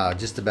run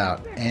just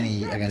about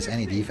against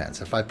any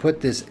defense. If I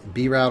put this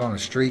B route on a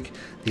streak,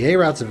 the A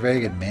route's a very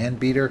good man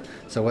beater,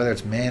 so whether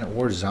it's man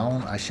or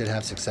zone, I should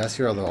have success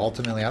here, although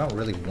ultimately I don't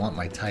really want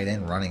my tight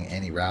end running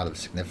any route of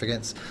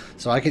significance.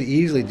 So I could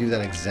easily do that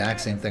exact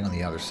same thing on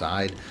the other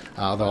side,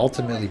 although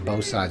ultimately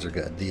both sides are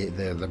good.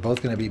 They're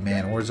both going to be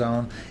man or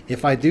zone.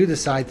 If I do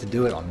decide to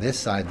do it on this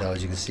side, though,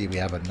 as you can see, we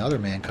have another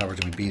man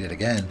coverage and we beat it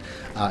again.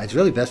 It's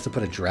really best to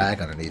put a drag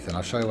underneath, and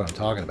I'll show you what I'm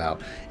talking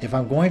about. If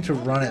I'm going to to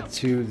run it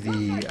to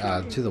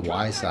the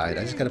Y side,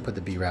 I just got to put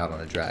the B route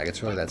on a drag.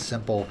 It's really that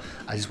simple.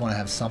 I just want to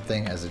have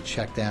something as a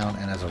check down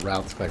and as a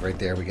route. Like right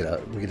there, we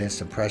get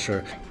instant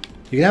pressure.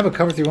 You can have a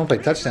cover 3 1 play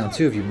touchdown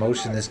too if you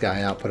motion this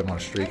guy out, put him on a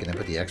streak, and then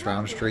put the X route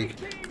on a streak.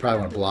 You probably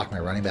want to block my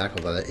running back,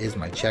 although that is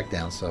my check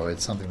down, so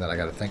it's something that I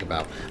got to think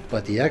about.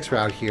 But the X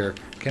route here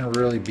can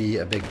really be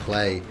a big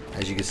play,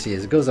 as you can see,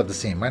 as it goes up the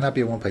seam. Might not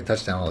be a 1 play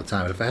touchdown all the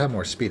time, but if I have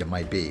more speed, it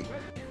might be.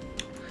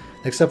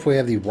 Next up, we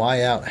have the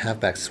Y out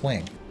halfback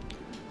swing.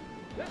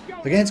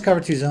 Against cover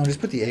 2 zone, just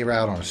put the A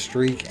route on a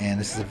streak, and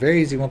this is a very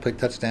easy 1 play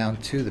touchdown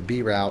to the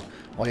B route.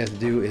 All you have to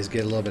do is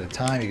get a little bit of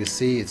time. You can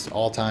see it's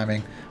all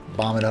timing.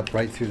 Bomb it up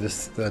right through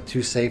the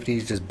 2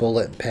 safeties, just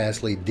bullet and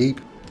pass lead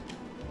deep.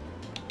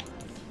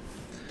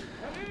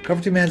 Cover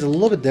 2 man is a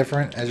little bit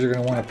different, as you're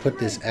going to want to put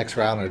this X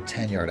route on a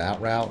 10-yard out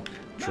route.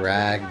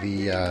 Drag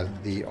the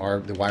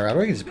Y route,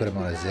 or you can just put them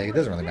on a zig. It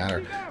doesn't really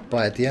matter.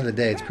 But at the end of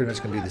the day, it's pretty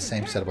much going to be the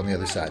same setup on the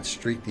other side.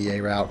 Streak the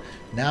A route.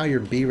 Now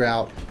your B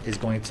route is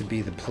going to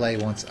be the play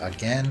once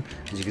again.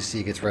 As you can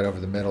see, it gets right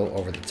over the middle,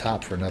 over the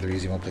top for another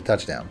easy 1 play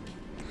touchdown.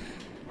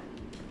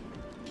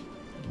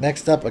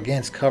 Next up,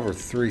 against cover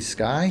 3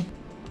 sky.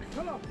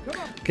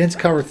 Against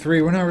cover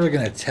 3, we're not really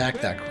going to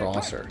attack that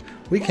crosser.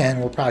 We can.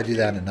 We'll probably do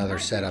that in another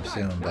setup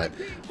soon, but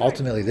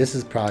ultimately this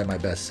is probably my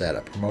best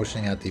setup.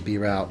 Promotioning out the B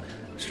route,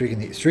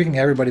 streaking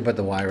everybody but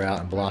the Y route,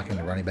 and blocking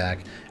the running back.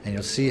 And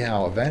you'll see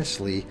how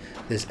eventually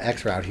this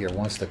X route here,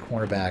 once the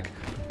cornerback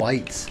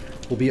bites,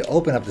 will be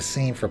open up the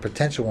seam for a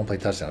potential 1 play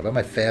touchdown. If I'm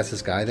my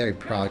fastest guy there, he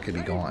probably could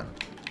be gone.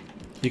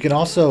 You can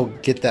also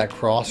get that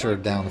crosser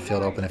down the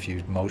field open if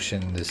you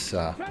motion this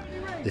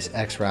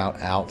X route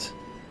out.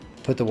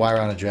 Put the Y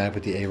route on a drag,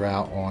 put the A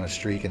route on a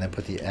streak, and then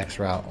put the X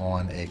route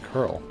on a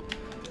curl.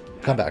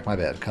 Come back, my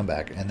bad, come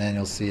back. And then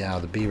you'll see how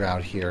the B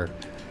route here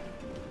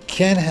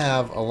can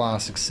have a lot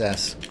of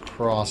success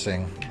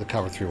crossing the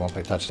cover 3 1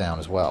 play touchdown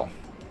as well.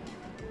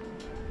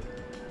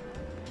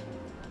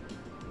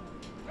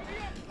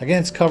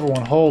 Against cover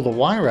 1 hole, the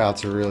Y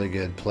route's a really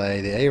good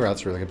play. The A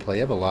route's a really good play.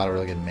 You have a lot of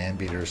really good man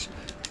beaters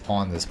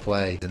on this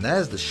play, and that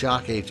is the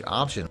Shock H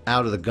option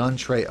out of the gun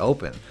Trey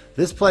Open.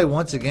 This play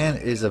once again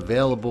is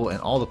available in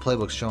all the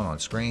playbooks shown on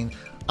screen.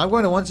 I'm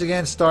going to once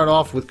again start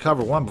off with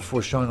cover 1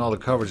 before showing all the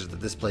coverages that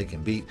this play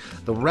can beat.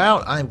 The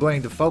route I'm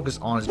going to focus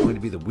on is going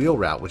to be the wheel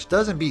route, which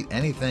doesn't beat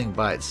anything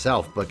by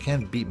itself, but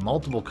can beat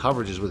multiple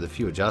coverages with a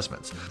few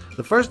adjustments.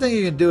 The first thing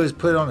you can do is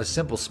put it on a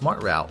simple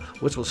smart route,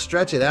 which will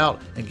stretch it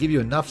out and give you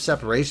enough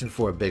separation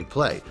for a big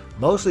play,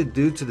 mostly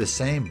due to the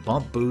same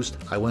bump boost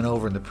I went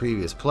over in the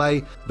previous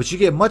play, but you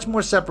get much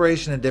more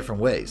separation in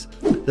different ways.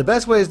 The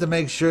best way is to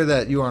make sure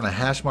that you are on a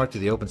hash mark to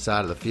the open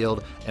side of the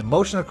field and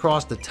motion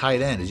across the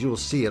tight end. As you will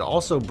see, it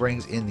also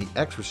brings in the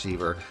X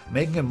receiver,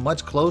 making him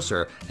much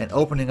closer and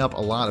opening up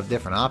a lot of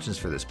different options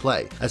for this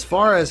play. As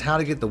far as how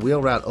to get the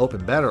wheel route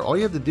open better, all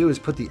you have to do is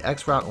put the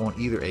X route on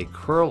either a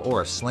curl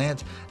or a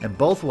slant, and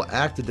both will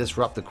act to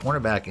disrupt the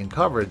cornerback in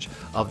coverage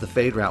of the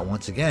fade route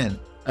once again,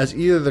 as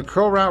either the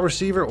curl route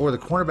receiver or the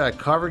cornerback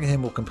covering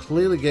him will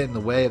completely get in the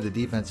way of the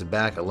defensive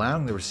back,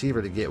 allowing the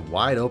receiver to get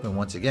wide open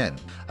once again.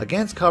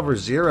 Against cover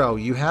 0,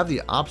 you have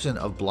the option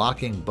of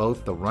blocking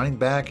both the running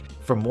back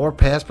for more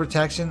pass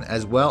protection,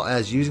 as well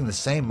as using the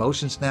same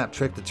motion snap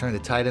trick to turn the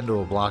tight end into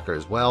a blocker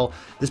as well.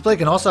 This play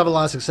can also have a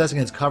lot of success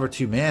against cover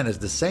 2 man, as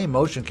the same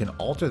motion can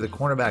alter the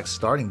cornerback's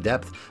starting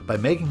depth by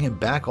making him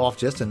back off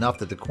just enough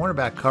that the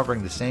cornerback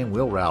covering the same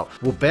wheel route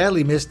will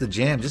badly miss the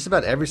jam just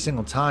about every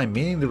single time,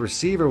 meaning the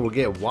receiver will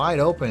get wide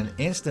open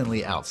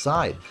instantly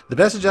outside. The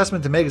best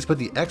adjustment to make is put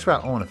the X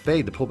route on a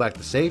fade to pull back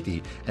the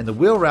safety, and the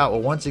wheel route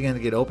will once again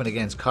get open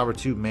against cover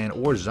 2 man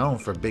or zone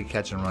for a big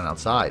catch and run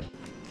outside.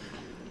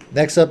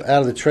 Next up,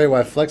 out of the Trey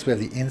Y Flex, we have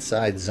the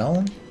inside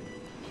zone.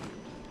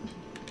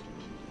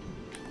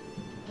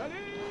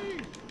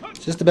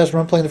 It's just the best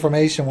run play in the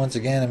formation. Once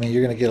again, I mean,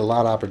 you're going to get a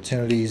lot of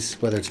opportunities,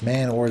 whether it's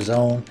man or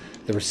zone.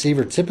 The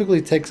receiver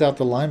typically takes out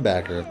the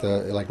linebacker.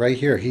 If like right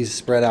here, he's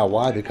spread out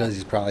wide because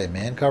he's probably in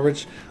man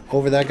coverage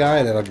over that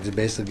guy. That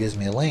basically gives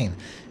me a lane.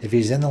 If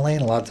he's in the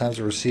lane, a lot of times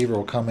the receiver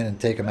will come in and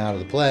take him out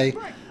of the play.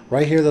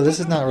 Right here, though, this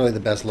is not really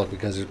the best look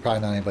because there's probably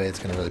not anybody that's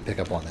going to really pick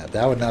up on that.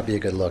 That would not be a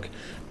good look.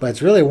 But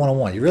it's really a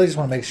one-on-one. You really just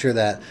want to make sure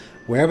that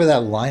wherever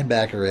that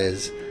linebacker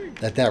is,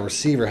 that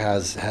receiver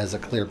has a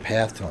clear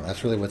path to him.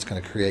 That's really what's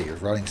going to create your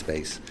running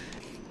space.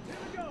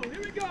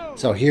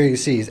 So here you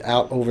see he's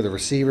out over the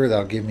receiver.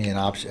 That'll give me an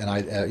option,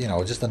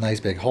 and just a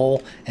nice big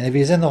hole. And if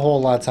he's in the hole,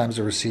 a lot of times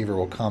the receiver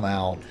will come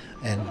out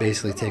and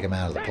basically take him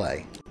out of the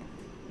play.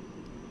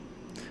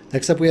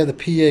 Next up, we have the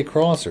PA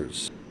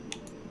crossers.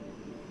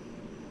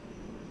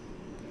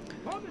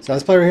 So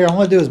this play right here, all I'm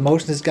going to do is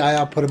motion this guy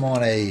out, put him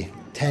on a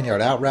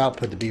 10-yard out route,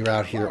 put the B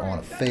route here on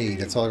a fade.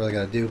 That's all I really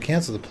got to do.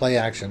 Cancel the play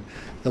action.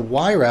 The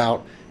Y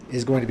route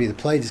is going to be the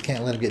play. Just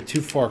can't let him get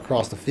too far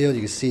across the field.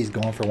 You can see he's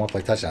going for a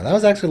one-play touchdown. That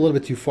was actually a little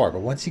bit too far, but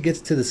once he gets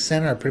to the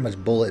center, I pretty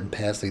much bullet and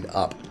pass lead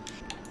up.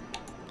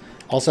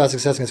 Also had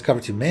success against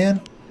cover 2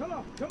 man.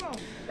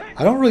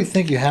 I don't really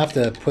think you have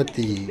to put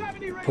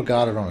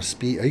Goddard on a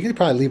speed, or you can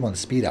probably leave him on the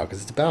speed out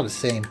because it's about the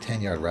same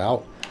 10-yard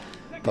route.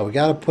 But we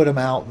got to put him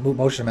out,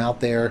 motion him out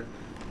there.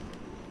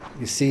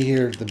 You see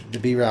here, the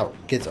B route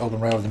gets open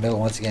right over the middle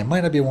once again.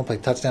 Might not be a one-play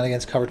touchdown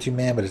against cover 2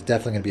 man, but it's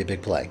definitely going to be a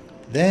big play.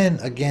 Then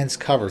against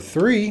cover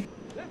 3,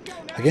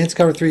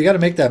 you got to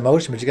make that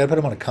motion, but you got to put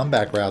him on a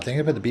comeback route. Then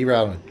you got to put the B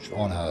route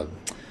on a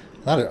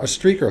not a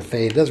streak or a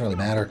fade. It doesn't really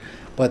matter.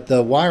 But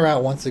the Y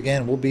route once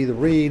again will be the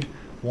read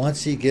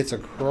once he gets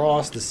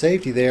across the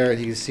safety there. And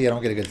you can see I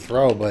don't get a good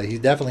throw, but he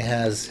definitely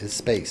has his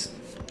space.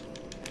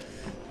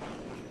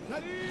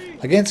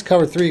 Against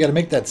cover 3, you got to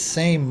make that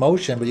same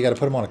motion, but you got to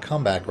put him on a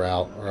comeback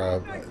route or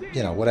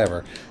a,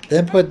 whatever.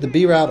 Then put the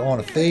B route on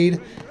a fade,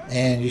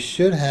 and you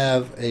should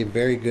have a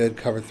very good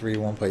cover 3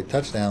 one-play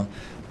touchdown.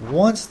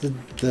 Once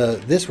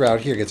this route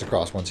here gets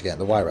across, once again,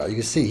 the Y route, you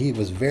can see he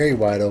was very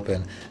wide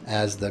open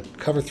as the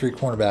cover 3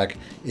 cornerback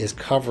is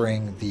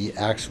covering the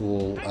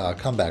actual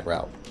comeback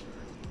route.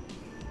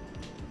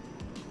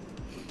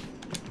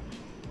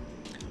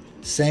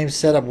 Same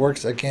setup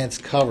works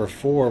against cover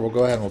 4. We'll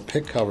go ahead and we'll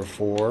pick cover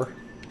 4.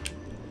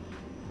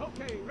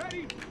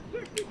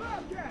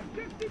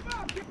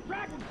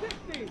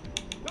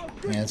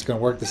 And it's going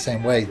to work the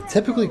same way.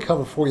 Typically,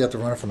 cover 4, you have to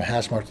run it from a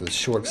hash mark to the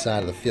short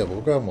side of the field. But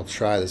we'll go ahead and we'll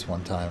try this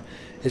one time.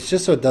 It's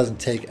just so it doesn't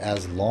take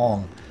as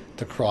long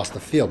to cross the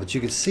field. But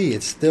you can see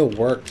it still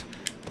worked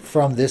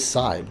from this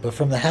side. But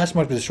from the hash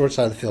mark to the short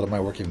side of the field, it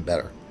might work even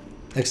better.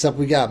 Next up,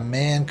 we got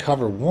man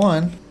cover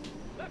 1.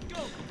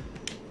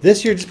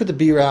 This year, just put the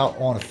B route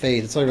on a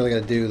fade. That's all you really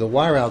got to do. The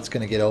Y route's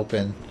going to get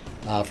open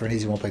for an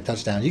easy one-play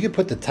touchdown. You can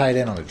put the tight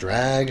end on a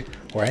drag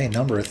or any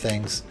number of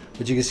things.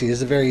 But you can see this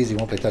is a very easy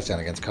one-play touchdown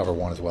against cover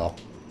 1 as well.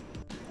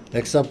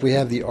 Next up, we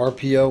have the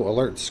RPO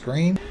alert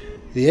screen.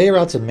 The A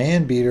route's a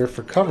man beater.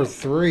 For cover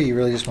 3, you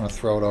really just want to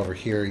throw it over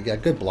here. You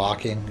got good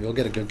blocking. You'll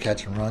get a good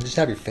catch and run. Just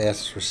have your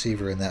fastest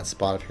receiver in that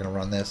spot if you're going to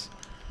run this.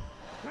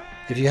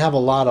 If you have a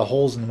lot of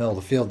holes in the middle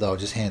of the field, though,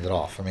 just hand it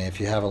off. I mean, if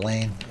you have a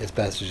lane, it's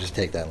best to just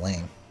take that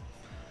lane.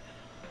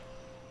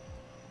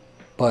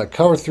 But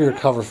cover 3 or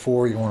cover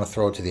 4, you want to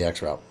throw it to the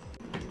X route.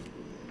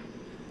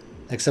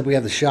 Next up, we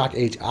have the shock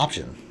H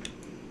option.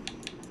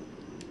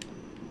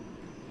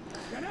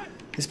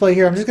 This play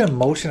here, I'm just going to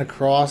motion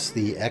across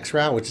the X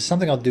route, which is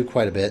something I'll do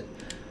quite a bit.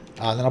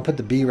 Then I'll put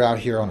the B route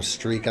here on a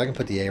streak. I can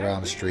put the A route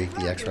on a streak,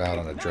 the X route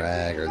on a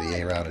drag, or the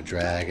A route on a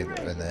drag, and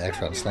the X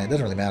route on a slant. It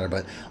doesn't really matter,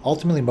 but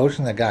ultimately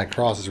motioning that guy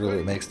across is really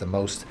what makes the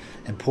most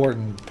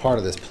important part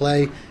of this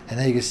play. And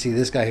then you can see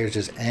this guy here is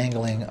just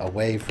angling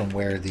away from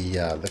where the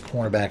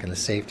cornerback and the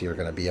safety are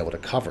going to be able to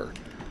cover.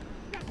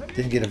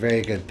 Didn't get a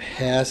very good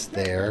pass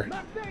there,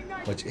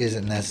 which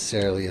isn't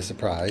necessarily a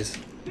surprise.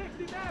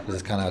 This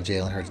is kind of how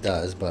Jalen Hurts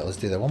does, but let's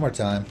do that one more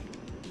time.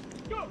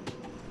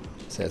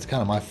 So it's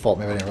kind of my fault.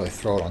 Maybe I didn't really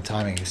throw it on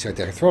timing. You can see right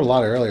there. I can throw it a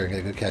lot earlier and get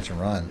a good catch and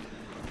run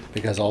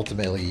because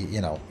ultimately,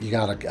 you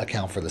got to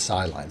account for the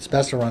sideline. It's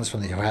best to runs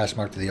from the hash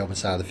mark to the open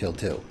side of the field,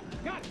 too.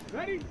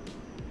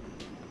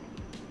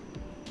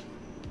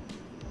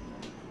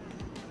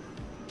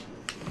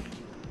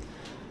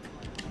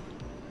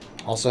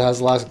 Also has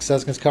a lot of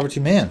success against cover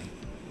 2 man.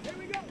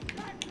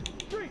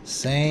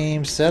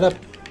 Same setup.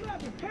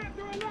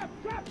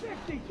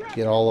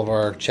 Get all of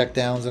our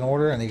checkdowns in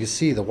order, and you can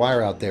see the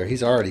wire out there.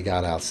 He's already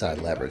got outside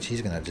leverage. He's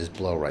going to just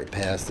blow right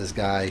past this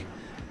guy,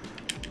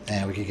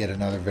 and we could get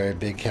another very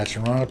big catch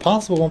and run. A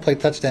possible one-play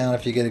touchdown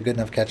if you get a good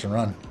enough catch and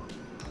run.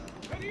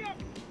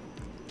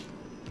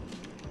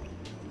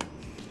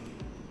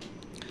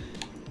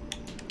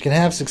 Can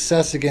have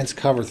success against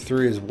cover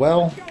 3 as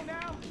well.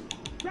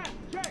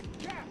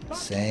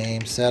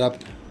 Same setup.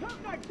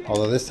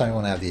 Although this time you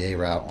want to have the A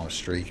route on a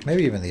streak,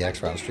 maybe even the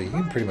X route on a streak.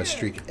 You can pretty much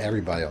streak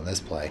everybody on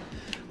this play.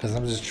 Because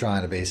I'm just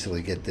trying to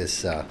basically get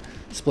this,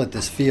 split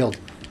this field.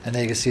 And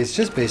then you can see it's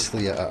just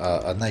basically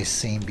a nice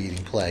seam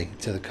beating play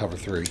to the cover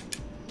 3.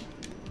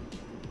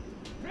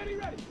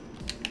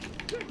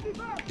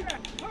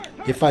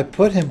 If I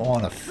put him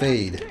on a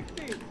fade,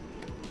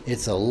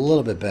 it's a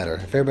little bit better.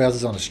 If everybody else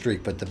is on a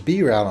streak, but the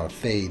B route on a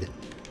fade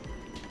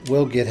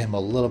will get him a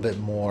little bit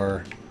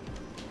more,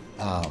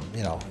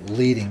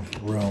 leading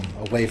room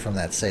away from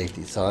that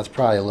safety. So that's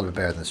probably a little bit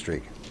better than the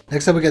streak.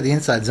 Next up, we got the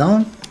inside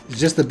zone. It's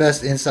just the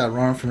best inside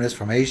run from this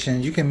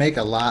formation. You can make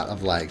a lot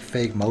of like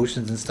fake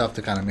motions and stuff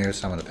to kind of mirror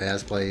some of the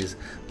pass plays.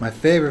 My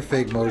favorite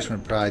fake motion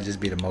would probably just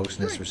be to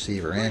motion this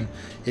receiver in.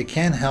 It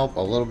can help a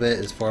little bit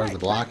as far as the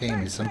blocking. I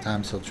mean,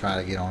 sometimes he'll try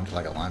to get on to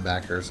like a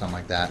linebacker or something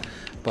like that.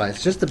 But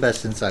it's just the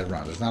best inside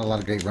run. There's not a lot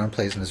of great run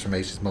plays in this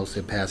formation. It's mostly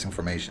a passing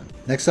formation.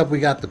 Next up, we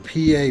got the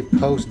PA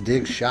post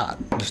dig shot.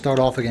 I'm going to start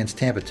off against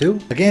Tampa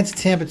 2. Against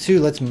Tampa 2,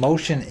 let's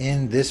motion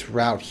in this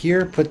route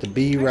here. Put the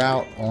B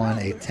route on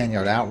a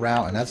 10-yard out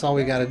route, and that's all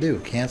we got to do.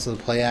 Cancel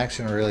the play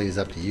action really is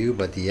up to you,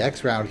 but the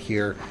X route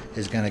here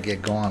is going to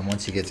get gone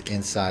once he gets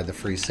inside the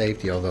free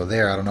safety. Although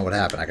there, I don't know what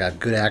happened. I got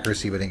good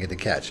accuracy, but didn't get the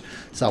catch.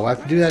 So I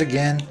have to do that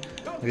again.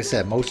 Like I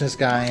said, motion this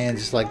guy in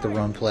just like the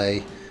run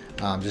play.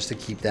 Just to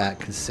keep that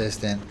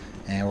consistent,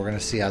 And we're going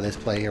to see how this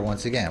play here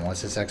once again.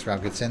 Once this X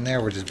route gets in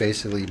there, we're just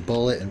basically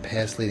bullet and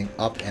pass leading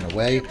up and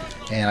away.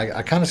 And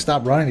I kind of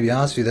stopped running, to be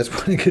honest with you.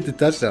 That's when I get the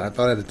touchdown. I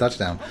thought I had a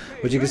touchdown.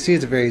 But you can see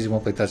it's a very easy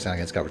one-play touchdown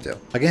against cover 2.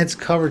 Against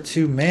cover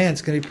 2 man,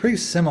 it's going to be pretty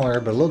similar,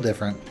 but a little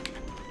different.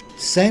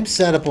 Same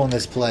setup on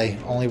this play,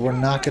 only we're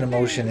not going to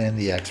motion in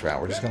the X route.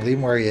 We're just going to leave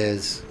him where he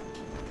is.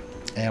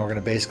 And we're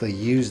going to basically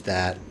use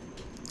that.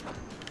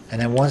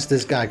 And then once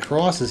this guy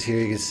crosses here,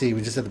 you can see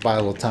we just have to buy a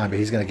little time, but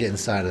he's going to get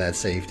inside of that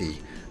safety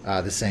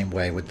the same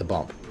way with the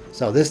bump.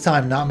 So this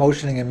time, not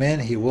motioning him in,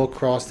 he will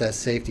cross that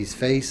safety's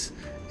face.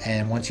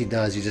 And once he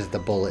does, you just have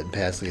to bullet and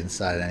pass lead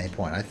inside at any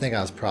point. I think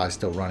I was probably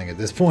still running at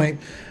this point.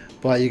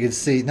 But you can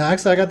see, no,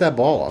 actually I got that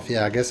ball off.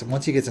 Yeah, I guess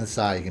once he gets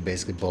inside, you can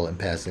basically bullet and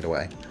pass it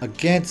away.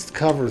 Against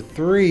cover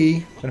 3,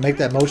 I'm going to make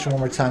that motion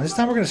one more time. This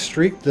time we're going to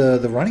streak the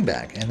running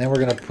back. And then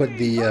we're going to put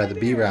the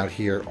B route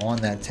here on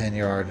that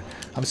 10-yard,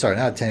 I'm sorry,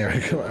 not a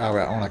 10-yard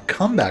route, on a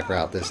comeback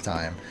route this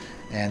time.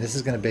 And this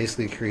is going to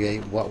basically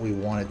create what we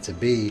want it to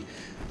be,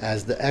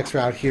 as the X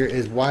route here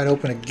is wide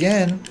open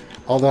again,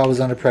 although I was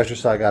under pressure,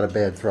 so I got a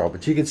bad throw.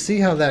 But you can see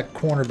how that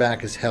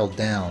cornerback is held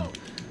down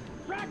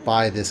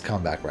by this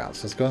comeback route.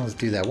 So let's go and let's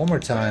do that one more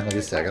time. Like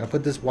I said, I'm going to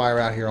put this wire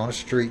out here on a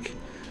streak.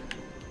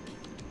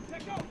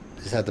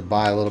 Just have to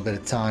buy a little bit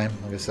of time.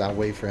 Like I said, I'll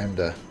wait for him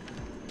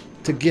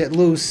to get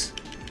loose.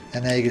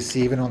 And now you can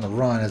see even on the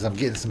run, as I'm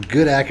getting some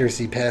good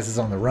accuracy passes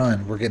on the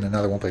run, we're getting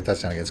another one-play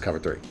touchdown against cover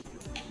 3.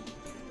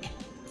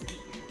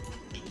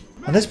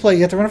 On this play,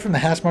 you have to run it from the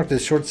hash mark to the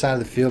short side of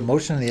the field,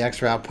 motion in the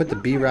X route, put the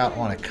B route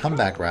on a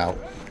comeback route,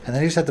 and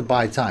then you just have to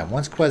buy time.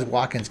 Once Quez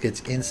Watkins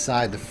gets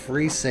inside the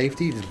free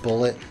safety, just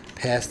bullet,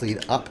 pass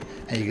lead up,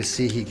 and you can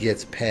see he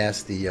gets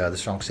past the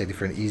strong safety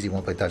for an easy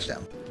one-play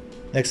touchdown.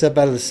 Next up,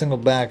 out of the single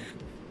back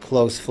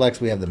close flex,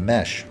 we have the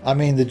mesh. I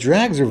mean, the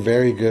drags are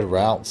very good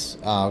routes.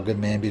 Good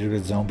man beater,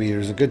 good zone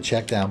beaters, a good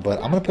check down,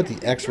 but I'm going to put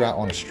the X route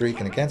on a streak,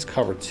 and against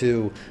cover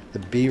 2, the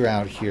B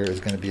route here is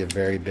going to be a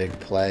very big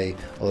play.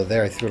 Although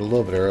there I threw it a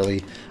little bit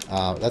early.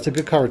 That's a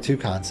good cover 2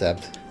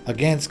 concept.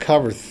 Against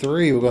cover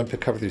 3, we're going to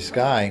pick cover 3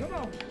 sky.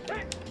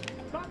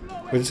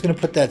 We're just going to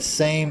put that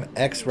same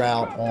X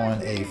route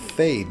on a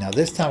fade. Now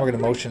this time we're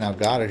going to motion out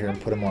Goddard here and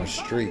put him on a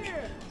streak.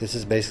 This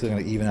is basically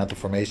going to even out the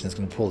formation. It's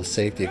going to pull the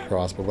safety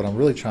across. But what I'm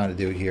really trying to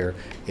do here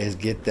is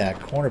get that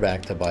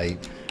cornerback to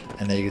bite.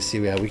 And there you can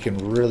see how we can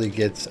really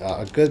get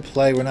a good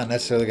play. We're not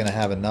necessarily going to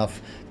have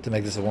enough to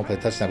make this a one-play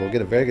touchdown, but we'll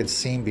get a very good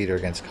seam beater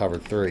against cover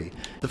 3.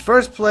 The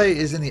first play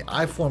is in the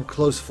I-form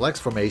close flex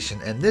formation,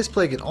 and this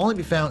play can only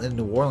be found in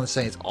New Orleans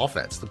Saints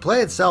offense. The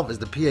play itself is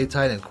the PA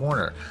tight end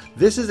corner.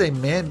 This is a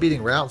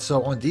man-beating route,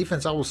 so on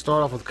defense I will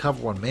start off with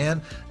cover 1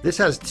 man. This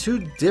has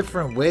 2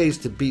 different ways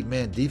to beat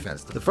man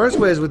defense. The first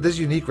way is with this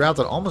unique route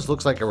that almost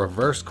looks like a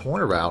reverse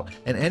corner route,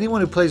 and anyone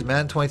who plays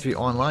Madden 23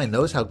 online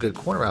knows how good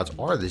corner routes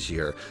are this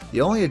year.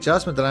 The only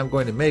adjustment that I'm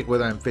going to make,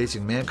 whether I'm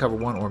facing man cover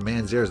 1 or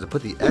man 0, is to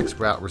put the X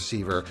route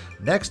receiver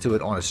next to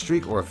it on a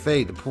streak or a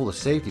fade to pull the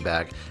safety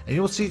back, and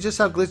you will see just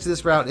how glitchy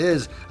this route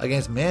is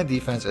against man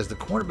defense, as the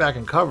cornerback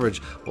in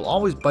coverage will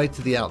always bite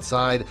to the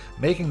outside,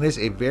 making this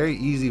a very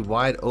easy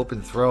wide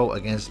open throw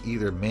against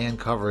either man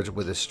coverage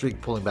with a streak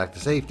pulling back to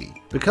safety.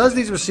 Because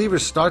these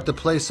receivers start to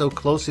play so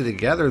closely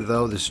together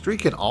though, the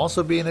streak can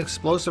also be an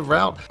explosive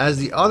route, as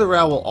the other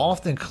route will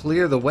often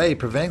clear the way,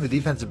 preventing the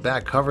defensive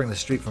back covering the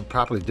streak from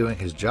properly doing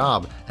his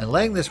job, and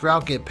letting this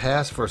route get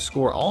passed for a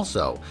score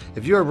also.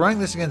 If you are running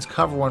this against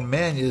cover 1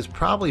 man, it is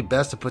probably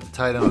best to put the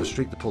tight end on a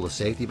streak to pull the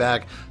safety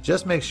back.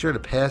 Just make sure to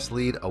pass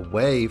lead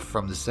away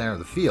from the center of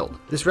the field.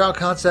 This route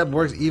concept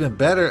works even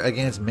better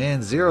against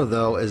man 0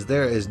 though, as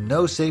there is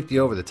no safety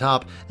over the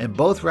top, and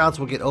both routes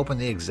will get open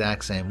the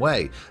exact same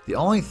way. The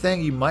only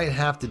thing you might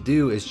have to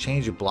do is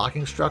change your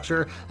blocking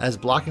structure, as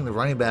blocking the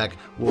running back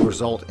will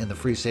result in the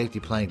free safety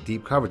playing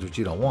deep coverage, which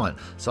you don't want.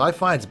 So I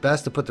find it's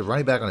best to put the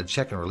running back on a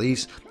check and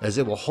release, as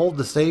it will hold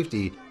the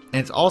safety,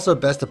 and it's also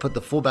best to put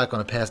the fullback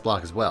on a pass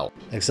block as well.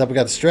 Next up, we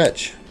got the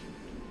stretch.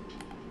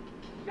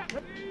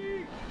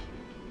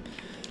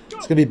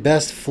 It's going to be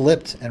best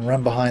flipped and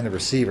run behind the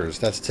receivers.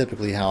 That's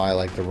typically how I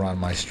like to run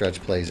my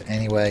stretch plays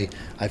anyway.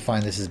 I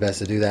find this is best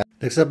to do that.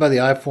 Next up, by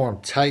the I-form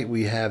tight,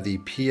 we have the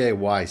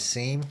PAY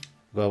seam.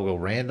 We'll go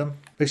random.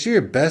 Make sure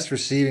your best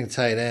receiving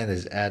tight end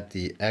is at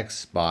the X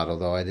spot,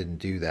 although I didn't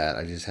do that.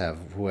 I just have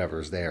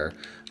whoever's there.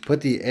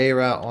 Put the A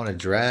route on a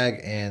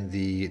drag, and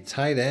the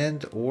tight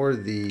end or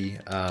the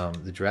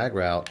drag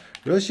route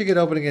really should get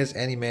open against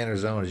any man or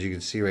zone, as you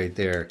can see right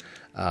there.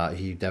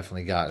 He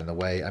definitely got in the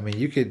way. I mean,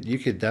 you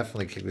could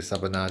definitely kick this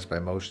up a notch by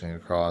motioning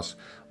across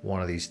one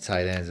of these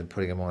tight ends and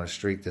putting them on a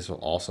streak. This will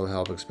also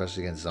help,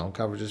 especially against zone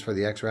coverages for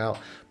the X route,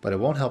 but it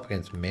won't help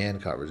against man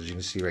coverage. As you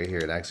can see right here,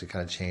 it actually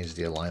kind of changes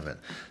the alignment.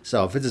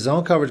 So if it's a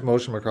zone coverage,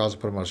 motion him across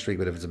and put him on a streak,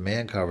 but if it's a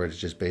man coverage,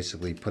 just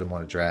basically put him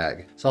on a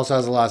drag. This also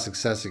has a lot of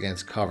success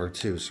against cover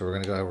 2. So we're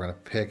going to go ahead, we're going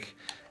to pick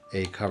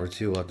a cover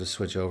 2. We'll have to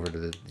switch over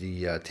to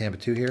the Tampa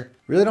 2 here.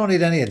 Really don't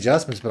need any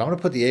adjustments, but I'm going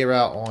to put the A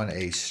route on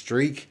a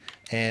streak,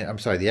 and I'm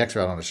sorry, the X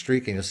route on a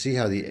streak, and you'll see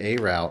how the A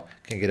route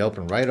can get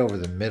open right over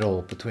the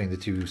middle between the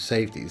two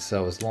safeties.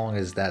 So as long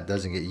as that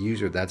doesn't get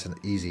user, that's an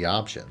easy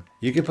option.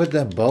 You can put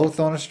them both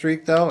on a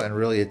streak though and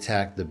really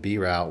attack the B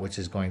route, which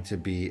is going to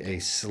be a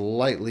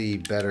slightly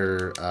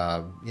better,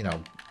 you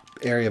know,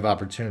 area of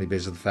opportunity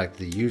based on the fact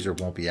that the user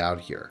won't be out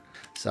here.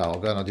 So I'll go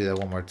ahead and I'll do that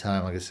one more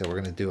time. Like I said, we're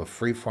going to do a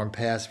freeform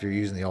pass. If you're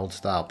using the old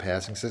style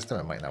passing system,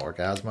 it might not work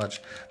as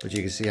much, but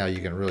you can see how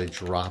you can really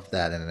drop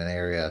that in an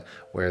area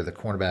where the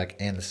cornerback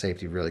and the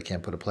safety really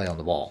can't put a play on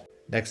the ball.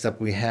 Next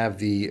up, we have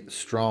the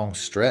strong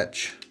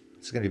stretch.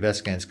 It's going to be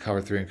best against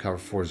cover 3 and cover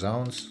 4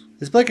 zones.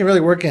 This play can really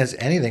work against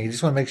anything. You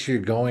just want to make sure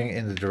you're going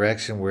in the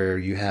direction where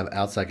you have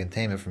outside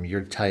containment from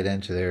your tight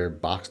end to their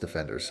box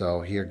defender.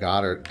 So here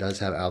Goddard does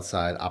have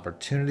outside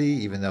opportunity,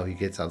 even though he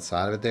gets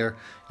outside of it there.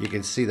 You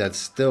can see that's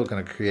still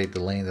going to create the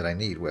lane that I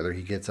need, whether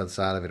he gets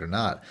outside of it or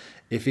not.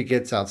 If he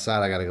gets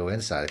outside, I got to go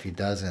inside. If he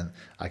doesn't,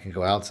 I can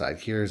go outside.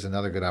 Here's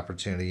another good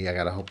opportunity. I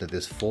got to hope that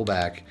this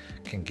fullback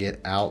can get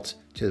out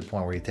to the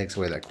point where he takes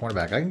away that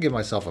cornerback. I can give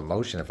myself a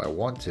motion if I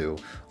want to,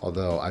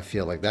 although I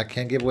feel like that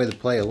can give away the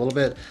play a little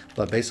bit,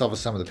 but based off of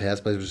some of the pass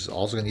plays, which is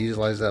also going to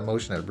utilize that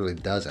motion, it really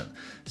doesn't.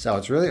 So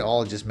it's really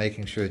all just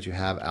making sure that you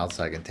have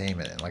outside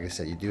containment, and like I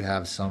said, you do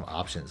have some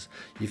options.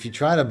 If you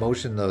try to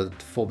motion the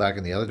fullback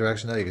in the other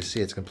direction though, you can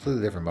see it's a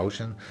completely different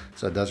motion,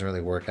 so it doesn't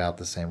really work out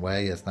the same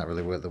way. It's not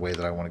really the way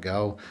that I want to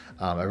go.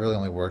 It really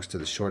only works to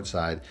the short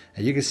side,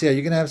 and you can see how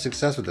you can have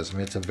success with this. I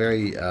mean, it's a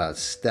very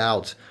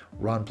stout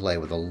run play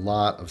with a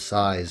lot of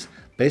size,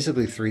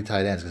 basically 3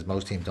 tight ends, because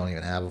most teams don't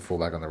even have a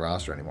fullback on the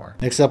roster anymore.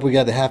 Next up, we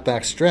got the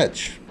halfback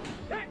stretch.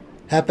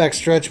 Halfback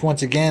stretch,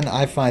 once again,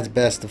 I find it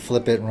best to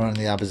flip it and run in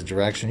the opposite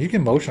direction. You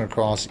can motion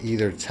across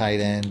either tight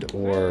end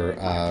or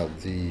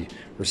the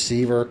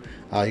receiver.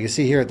 You can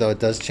see here, though, it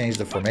does change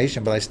the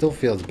formation, but I still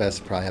feel it's best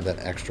to probably have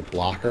that extra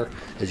blocker.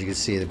 As you can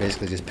see, it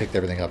basically just picked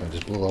everything up and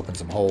just blew open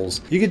some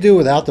holes. You could do it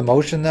without the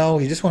motion, though.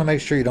 You just want to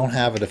make sure you don't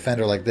have a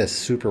defender like this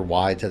super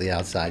wide to the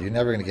outside. You're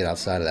never going to get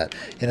outside of that.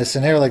 In a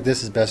scenario like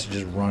this, it's best to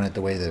just run it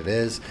the way that it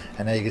is.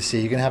 And now you can see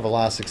you can have a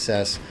lot of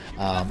success,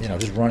 you know,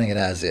 just running it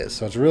as is.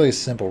 So it's really a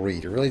simple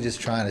read. You're really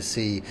just trying to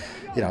see,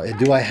 you know,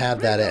 do I have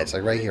that edge?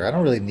 Like right here, I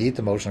don't really need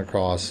to motion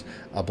across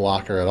a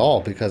blocker at all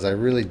because I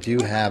really do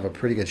have a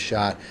pretty good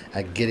shot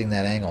at getting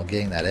that angle,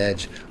 getting that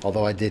edge,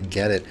 although I didn't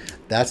get it.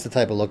 That's the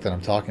type of look that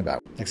I'm talking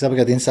about. Next up, we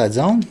got the inside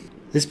zone.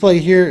 This play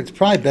here, it's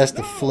probably best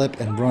to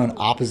flip and run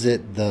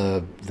opposite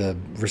the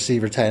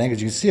receiver tight end,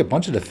 because you can see a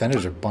bunch of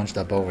defenders are bunched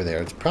up over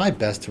there. It's probably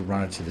best to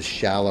run it to the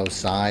shallow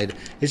side.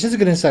 It's just a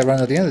good inside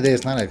run. At the end of the day,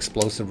 it's not an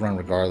explosive run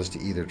regardless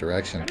to either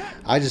direction.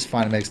 I just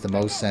find it makes the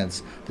most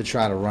sense to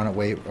try to run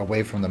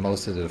away from the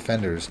most of the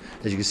defenders.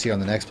 As you can see on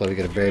the next play, we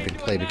get a very big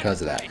play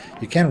because of that.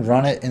 You can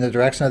run it in the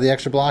direction of the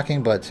extra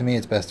blocking, but to me,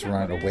 it's best to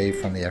run it away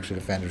from the extra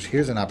defenders.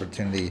 Here's an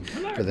opportunity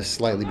for the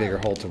slightly bigger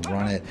hole to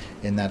run it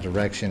in that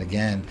direction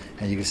again,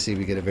 and you can see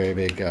we get a very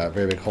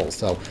big hole.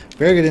 So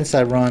very good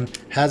inside run,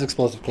 has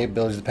explosive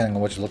capabilities depending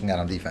on what you're looking at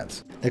on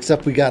defense. Next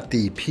up, we got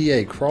the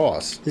PA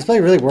cross. This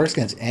play really works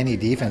against any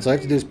defense. All you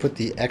have to do is put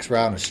the X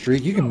route on a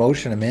streak. You can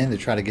motion them in to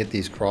try to get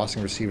these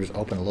crossing receivers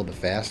open a little bit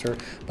faster,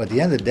 but at the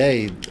end of the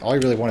day, all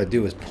you really want to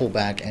do is pull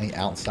back any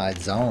outside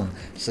zone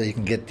so you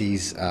can get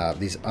these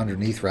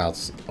underneath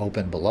routes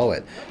open below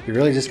it. You're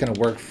really just going to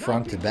work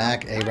front to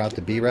back, A route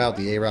to B route.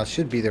 The A route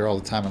should be there all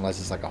the time unless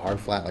it's like a hard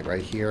flat like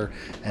right here,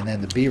 and then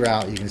the B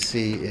route you can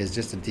see is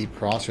just a deep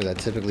crosser that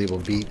typically will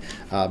beat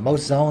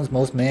most zones,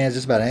 most mans,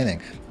 just about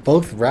anything.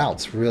 Both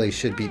routes really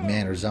should beat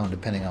man or zone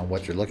depending on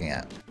what you're looking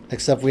at.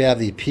 Next up, we have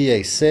the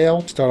PA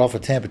sail. Start off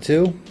with Tampa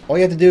 2. All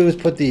you have to do is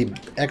put the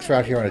X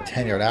route here on a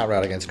 10-yard out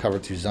route against cover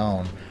 2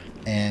 zone,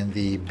 and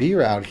the B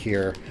route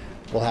here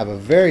will have a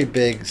very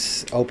big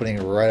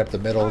opening right up the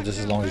middle, just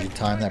as long as you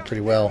time that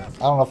pretty well. I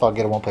don't know if I'll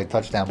get a one-play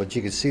touchdown, but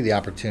you can see the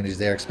opportunities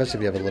there, especially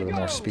if you have a little bit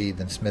more speed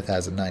than Smith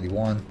has at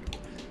 91.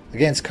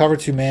 Against cover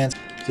 2 man,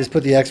 just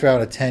put the X route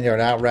on a 10-yard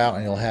out route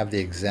and you'll have the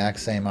exact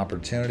same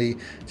opportunity,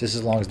 just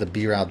as long as the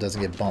B route doesn't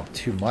get bumped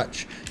too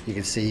much. You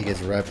can see he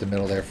gets right up the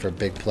middle there for a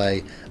big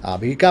play.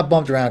 But he got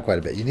bumped around quite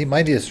a bit. You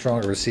might need a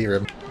stronger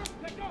receiver.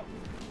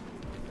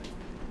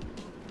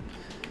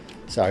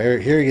 So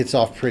here he gets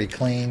off pretty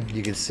clean.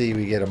 You can see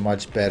we get a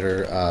much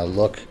better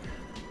look.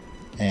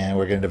 And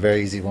we're getting a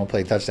very easy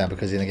one-play touchdown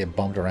because he didn't get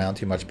bumped around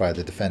too much by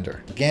the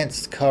defender.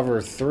 Against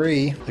cover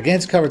 3, you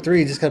just got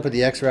to put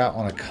the X route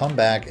on a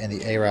comeback and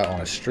the A route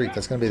on a streak.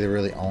 That's going to be the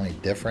really only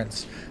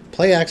difference.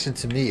 Play action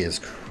to me is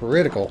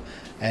critical.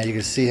 And you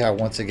can see how,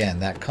 once again,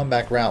 that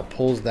comeback route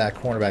pulls that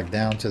cornerback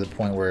down to the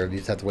point where you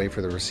just have to wait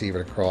for the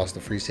receiver to cross the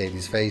free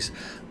safety's face.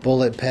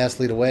 Bullet, pass,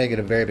 lead away, get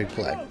a very big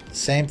play.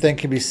 Same thing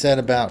can be said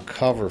about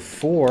cover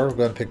 4. We're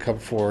going to pick cover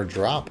 4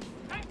 drop.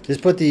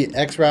 Just put the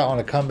X route on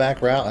a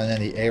comeback route and then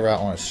the A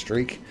route on a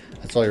streak.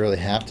 That's all you really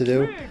have to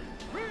do.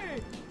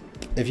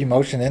 If you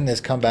motion in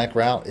this comeback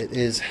route, it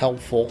is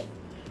helpful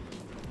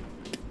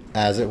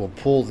as it will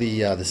pull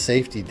the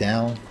safety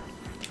down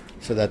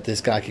so that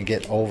this guy can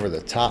get over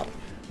the top,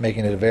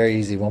 making it a very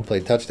easy one-play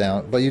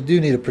touchdown. But you do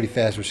need a pretty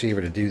fast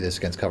receiver to do this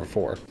against cover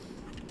 4.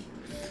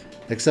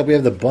 Next up, we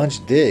have the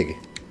bunch dig.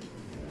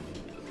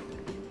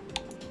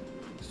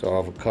 Start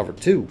off with cover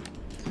 2.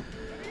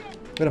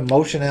 I'm going to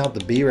motion out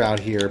the B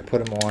route here,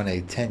 put him on a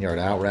 10-yard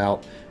out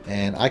route.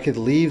 And I could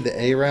leave the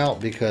A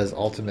route because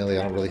ultimately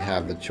I don't really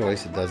have the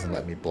choice. It doesn't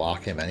let me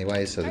block him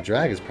anyway. So the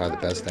drag is probably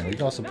the best thing. We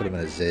can also put him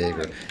in a zig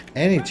or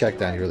any check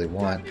down you really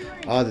want.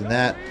 Other than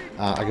that,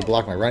 I can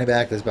block my running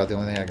back. That's about the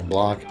only thing I can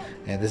block.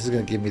 And this is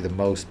going to give me the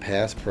most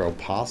pass pro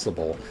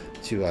possible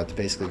to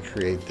basically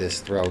create this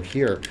throw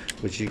here,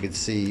 which you can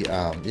see, you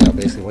know,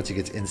 basically once he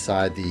gets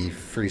inside the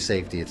free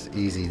safety, it's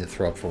easy to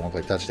throw up for one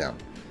play touchdown.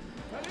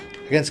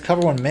 Against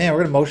cover 1 man, we're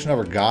going to motion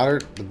over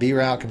Goddard. The B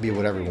route can be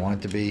whatever we want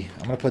it to be.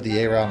 I'm going to put the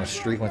A route on a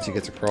streak once he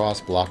gets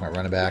across, block my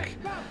running back.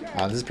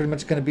 This is pretty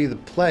much going to be the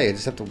play. I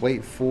just have to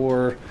wait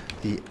for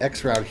the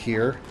X route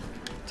here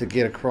to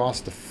get across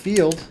the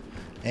field.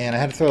 And I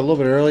had to throw a little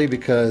bit early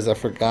because I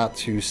forgot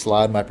to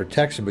slide my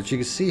protection, but you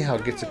can see how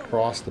it gets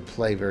across the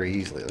play very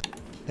easily.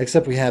 Next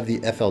up, we have the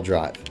FL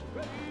drive.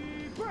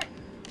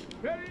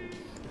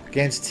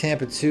 Against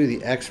Tampa 2,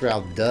 the X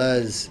route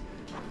does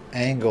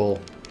angle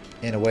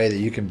in a way that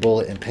you can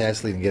bullet and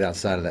pass lead and get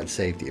outside of that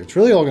safety. It's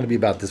really all going to be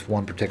about this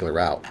one particular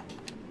route.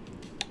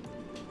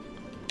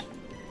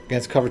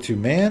 Against cover 2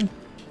 man,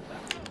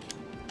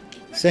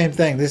 same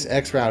thing. This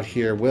X route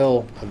here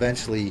will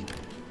eventually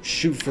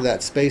shoot for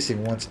that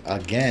spacing once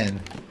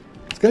again.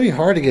 It's going to be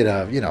hard to get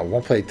a, you know,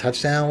 one play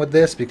touchdown with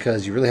this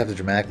because you really have to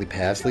dramatically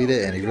pass lead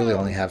it and you really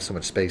only have so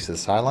much space to the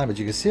sideline, but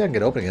you can see I can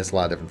get open against a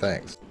lot of different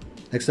things.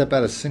 Next up,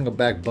 out of single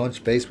back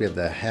bunch base, we have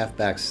the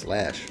halfback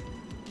slash.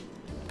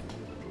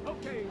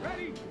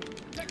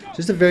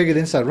 Just a very good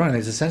inside run.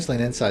 It's essentially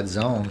an inside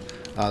zone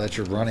that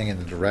you're running in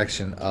the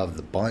direction of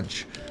the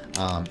bunch.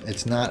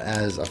 It's not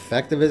as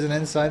effective as an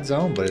inside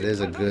zone, but it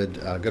is a good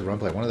run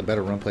play. One of the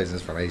better run plays in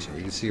this formation.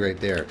 You can see right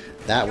there,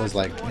 that was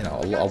like, you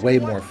know, a way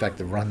more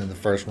effective run than the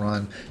first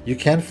run. You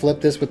can flip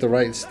this with the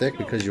right stick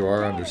because you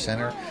are under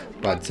center,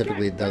 but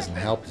typically it doesn't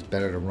help. It's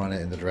better to run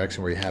it in the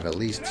direction where you have at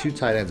least 2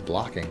 tight ends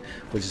blocking,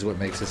 which is what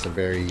makes this a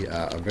very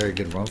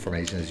good run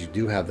formation, is you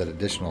do have that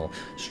additional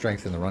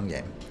strength in the run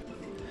game.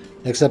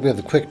 Next up, we have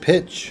the quick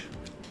pitch.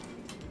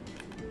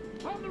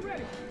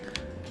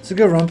 It's a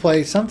good run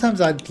play.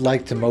 Sometimes I'd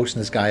like to motion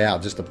this guy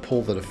out just to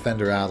pull the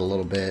defender out a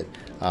little bit,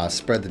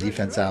 spread the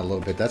defense out a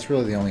little bit. That's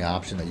really the only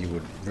option that you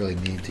would really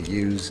need to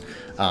use.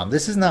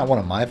 This is not one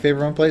of my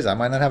favorite run plays. I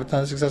might not have a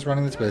ton of success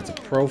running this, but it's a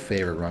pro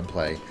favorite run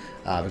play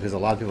because a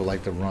lot of people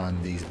like to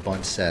run these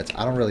bunch sets.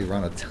 I don't really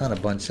run a ton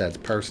of bunch sets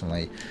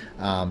personally,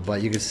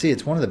 but you can see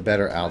it's one of the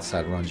better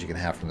outside runs you can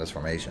have from this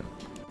formation.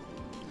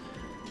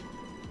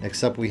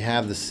 Next up, we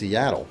have the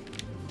Seattle.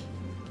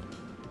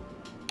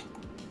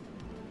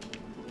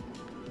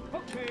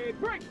 Okay,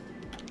 break.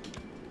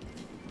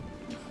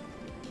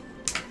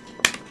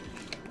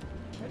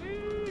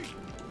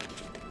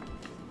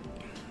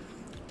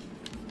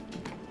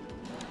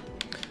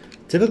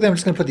 Typically, I'm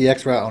just going to put the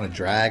X route on a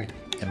drag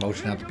and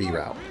motion out the B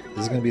route.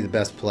 This is going to be the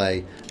best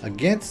play.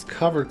 Against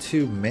cover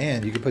 2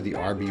 man, you can put the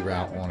RB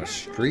route on a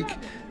streak.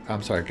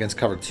 I'm sorry, against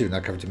cover 2,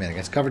 not cover 2 man.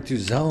 Against cover 2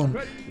 zone,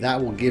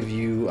 that will give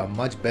you a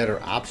much better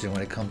option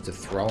when it comes to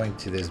throwing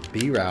to this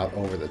B route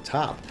over the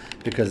top,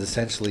 because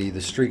essentially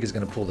the streak is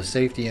going to pull the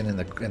safety in, and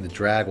the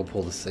drag will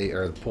pull the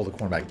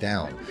cornerback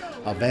down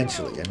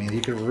eventually. I mean,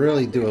 you could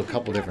really do a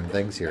couple different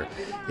things here.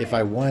 If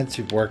I wanted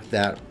to work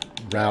that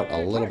route a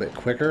little bit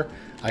quicker,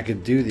 I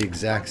could do the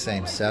exact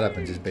same setup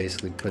and just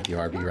basically put the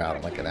RB route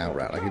on like an out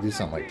route. I could do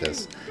something like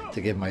this to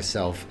give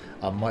myself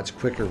a much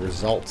quicker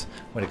result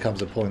when it comes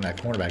to pulling that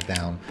cornerback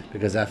down,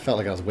 because that felt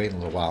like I was waiting a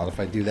little while. And if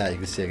I do that, you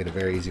can see I get a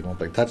very easy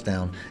one-play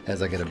touchdown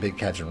as I get a big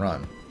catch and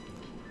run.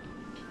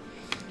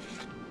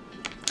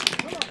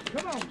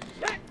 Come on.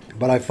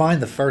 But I find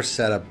the first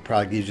setup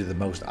probably gives you the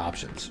most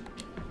options.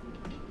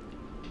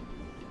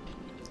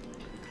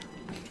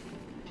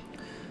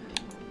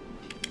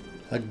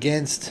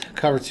 Against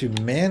cover 2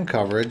 man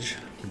coverage,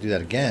 we'll do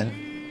that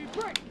again.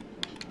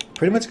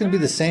 Pretty much going to be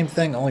the same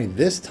thing, only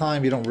this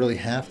time you don't really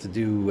have to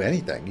do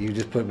anything. You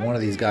just put one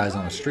of these guys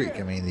on a streak.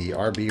 I mean, the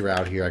RB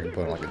route here, I can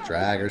put on like a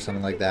drag or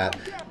something like that.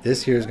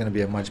 This here is going to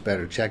be a much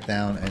better check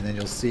down, and then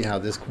you'll see how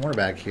this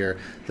cornerback here,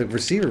 the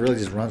receiver really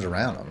just runs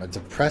around him. It's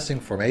a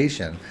pressing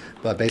formation,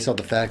 but based on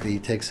the fact that he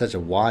takes such a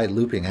wide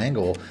looping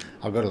angle,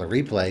 I'll go to the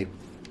replay.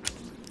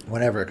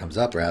 Whenever it comes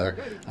up, rather,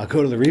 I'll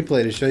go to the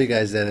replay to show you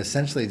guys that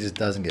essentially it just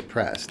doesn't get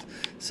pressed.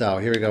 So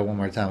here we go one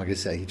more time. Like I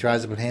said, he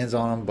tries to put hands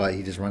on him, but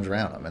he just runs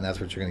around him, and that's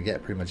what you're going to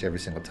get pretty much every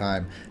single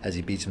time as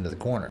he beats him to the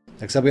corner.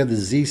 Next up, we have the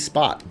Z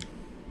spot.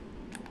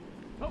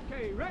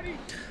 Okay, ready.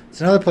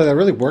 It's another play that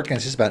really works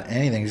against just about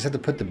anything. You just have to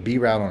put the B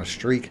route on a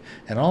streak,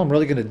 and all I'm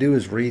really going to do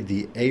is read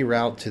the A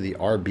route to the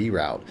RB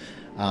route.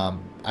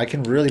 I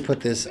can really put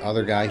this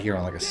other guy here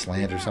on like a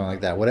slant or something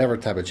like that, whatever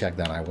type of check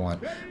down I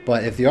want.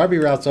 But if the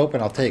RB route's open,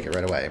 I'll take it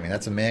right away. I mean,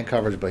 that's a man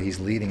coverage, but he's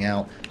leading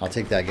out. I'll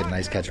take that, get a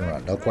nice catch and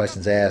run. No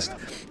questions asked.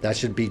 That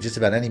should be just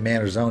about any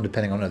man or zone,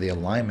 depending on the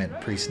alignment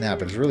pre-snap.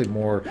 But it's really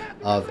more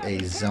of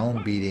a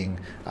zone beating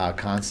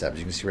concept. As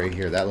you can see right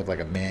here, that looked like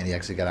a man. He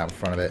actually got out in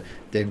front of it.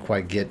 Didn't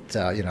quite get,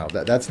 you know,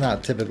 that's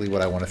not typically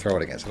what I want to throw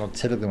it against. I don't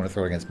typically want to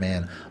throw it against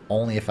man.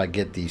 Only if I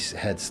get the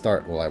head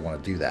start will I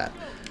want to do that.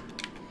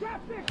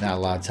 Now, a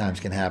lot of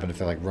times can happen if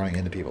they're like running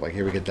into people. Like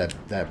here we get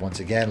that once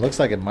again. Looks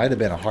like it might have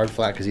been a hard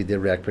flat because he did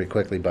react pretty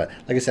quickly. But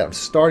like I said, I'm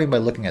starting by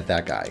looking at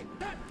that guy.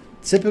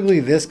 Typically,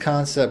 this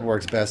concept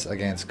works best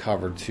against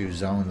cover 2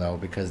 zone, though,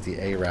 because the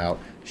A route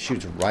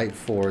shoots right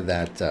for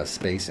that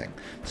spacing.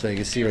 So you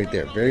can see right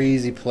there, very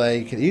easy play.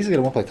 You can easily get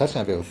a one-play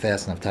touchdown if you have a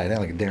fast enough tight end,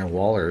 like a Darren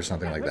Waller or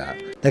something like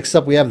that. Next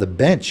up, we have the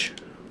bench.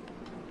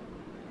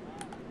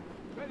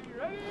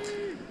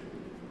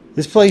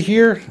 This play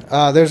here,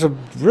 there's a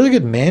really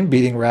good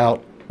man-beating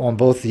route on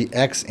both the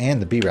X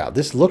and the B route.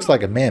 This looks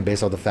like a man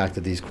based on the fact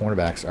that these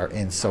cornerbacks are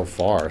in so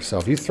far. So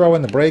if you throw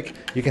in the break,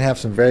 you can have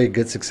some very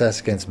good success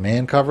against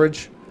man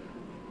coverage.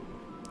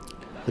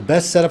 The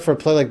best setup for a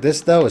play like this,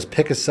 though, is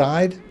pick a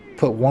side,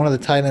 put one of the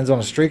tight ends on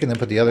a streak, and then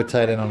put the other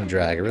tight end on a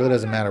drag. It really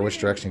doesn't matter which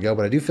direction you go,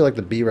 but I do feel like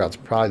the B route's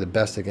probably the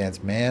best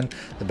against man.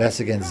 The best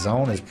against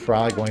zone is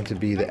probably going to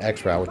be the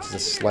X route, which is a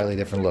slightly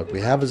different look. We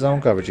have a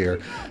zone coverage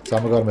here, so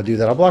I'm going to do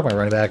that. I'll block my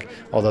running back,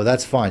 although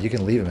that's fine. You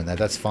can leave him in that.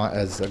 That's fine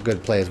as a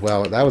good play as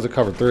well. That was a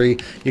cover 3. You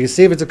can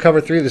see if it's a cover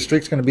 3, the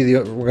streak's going to be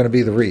we're going to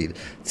be the read.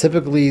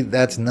 Typically,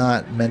 that's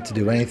not meant to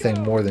do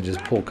anything more than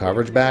just pull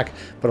coverage back,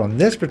 but on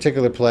this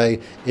particular play,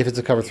 if it's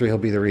a cover 3, he'll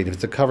be the read. If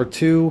it's a cover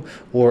 2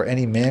 or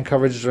any man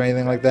coverage or anything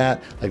like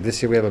that, like this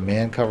here we have a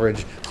man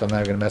coverage, so I'm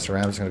not going to mess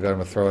around. I'm just going to go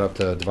ahead and throw it up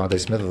to Devontae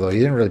Smith, although he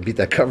didn't really beat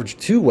that coverage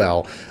too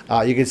well.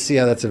 You can see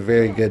how that's a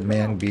very good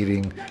man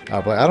beating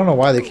play. I don't know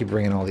why they keep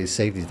bringing all these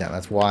safeties down.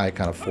 That's why I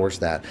kind of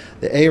forced that.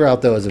 The A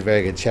route, though, is a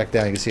very good check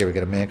down. You can see here we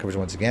get a man coverage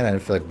once again. I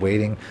didn't feel like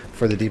waiting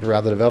for the deeper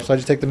route to develop, so I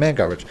just take the man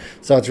coverage.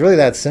 So it's really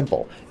that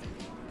simple.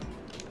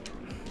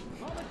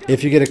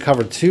 If you get a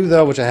cover 2,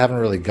 though, which I haven't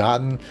really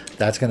gotten,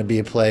 that's going to be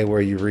a play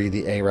where you read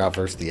the A route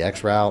versus the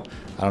X route.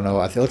 I don't know.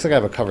 It looks like I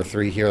have a cover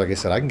 3 here. Like I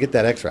said, I can get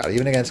that X route.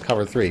 Even against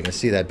cover 3, you can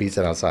see that beats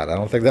it outside. I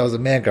don't think that was a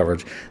man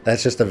coverage.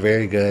 That's just a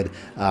very good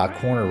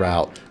corner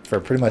route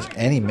for pretty much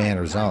any man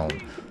or zone.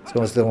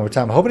 Let's go one more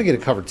time. I'm hoping to get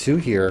a cover 2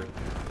 here.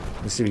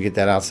 Let's see if we get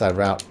that outside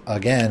route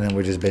again, and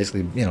we're just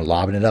basically, you know,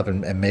 lobbing it up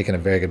and making a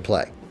very good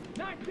play.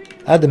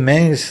 I had to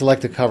manually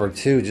select a cover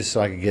 2 just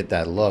so I could get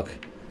that look.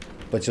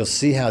 But you'll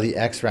see how the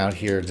X route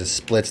here just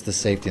splits the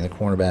safety and the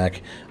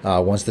cornerback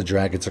once the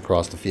drag gets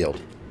across the field.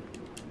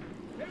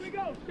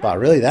 But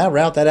really, that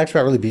route, that X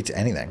route really beats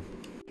anything.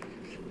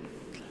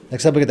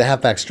 Next up, we get the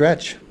halfback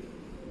stretch.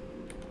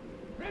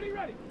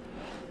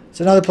 It's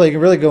another play. You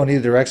can really go in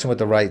either direction with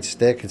the right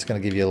stick. It's going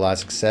to give you a lot of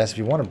success. If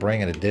you want to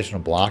bring an additional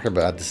blocker,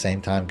 but at the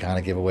same time kind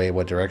of give away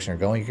what direction you're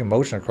going, you can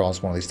motion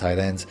across one of these tight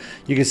ends.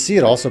 You can see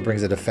it also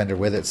brings a defender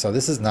with it. So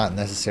this is not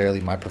necessarily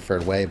my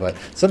preferred way, but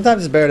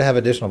sometimes it's better to have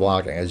additional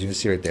blocking. As you can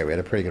see right there, we had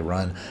a pretty good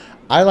run.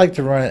 I like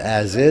to run it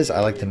as is.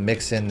 I like to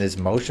mix in this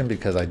motion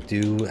because I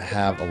do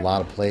have a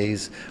lot of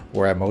plays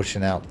where I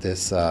motion out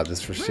this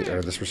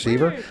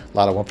receiver. A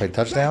lot of one-play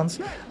touchdowns.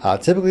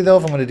 Typically, though,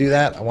 if I'm going to do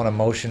that, I want to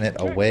motion it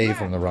away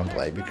from the run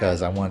play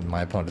because I want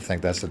my opponent to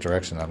think that's the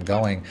direction I'm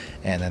going,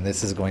 and then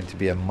this is going to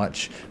be a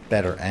much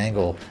better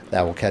angle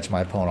that will catch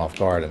my opponent off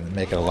guard and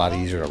make it a lot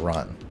easier to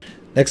run.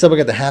 Next up, we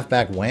got the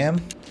halfback wham.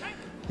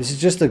 This is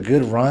just a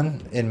good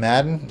run in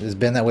Madden. It's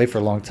been that way for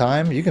a long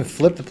time. You can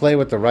flip the play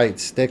with the right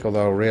stick,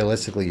 although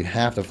realistically you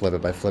have to flip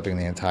it by flipping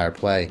the entire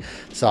play.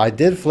 So I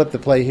did flip the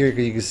play here,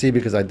 you can see,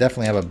 because I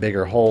definitely have a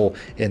bigger hole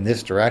in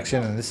this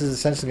direction, and this is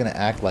essentially going to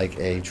act like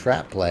a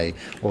trap play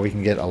where we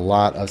can get a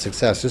lot of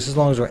success, just as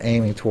long as we're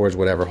aiming towards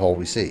whatever hole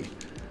we see.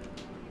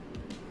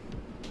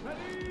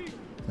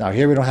 Now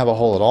here we don't have a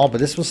hole at all, but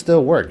this will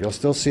still work. You'll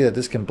still see that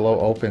this can blow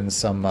open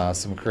some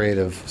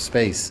creative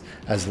space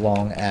as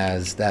long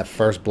as that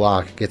first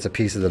block gets a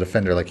piece of the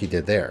defender like he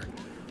did there.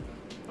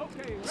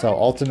 So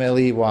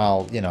ultimately,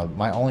 while, you know,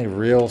 my only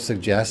real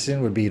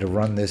suggestion would be to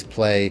run this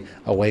play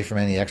away from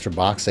any extra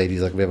box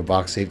safeties, like we have a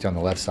box safety on the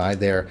left side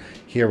there.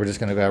 Here we're just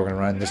going to go, we're going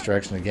to run in this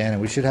direction again,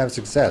 and we should have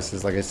success.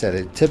 As like I said,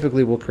 it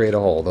typically will create a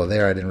hole, though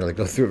there I didn't really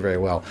go through it very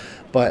well.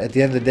 But at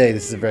the end of the day,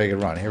 this is a very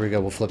good run. Here we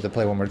go, we'll flip the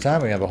play one more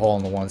time. We have a hole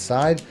on the one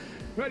side,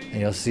 and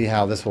you'll see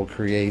how this will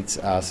create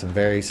some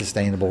very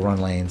sustainable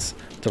run lanes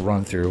to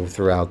run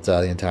throughout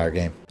the entire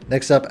game.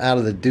 Next up, out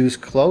of the deuce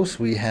close,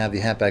 we have the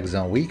halfback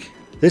zone weak.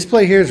 This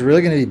play here is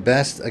really going to be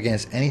best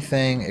against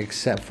anything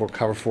except for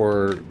cover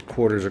 4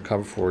 quarters or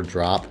cover 4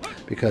 drop,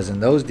 because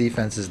in those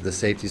defenses the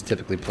safeties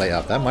typically play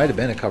up. That might have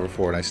been a cover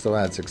 4 and I still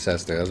had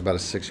success there. That was about a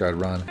 6-yard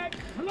run.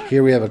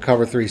 Here we have a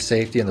cover 3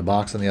 safety in the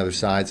box on the other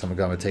side, so I'm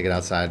going to take it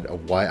outside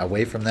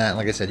away from that. And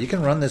like I said, you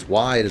can run this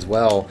wide as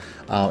well,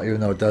 even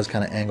though it does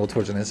kind of angle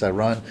towards an inside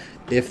run.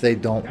 If they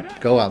don't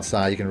go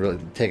outside, you can really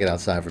take it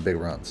outside for big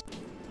runs.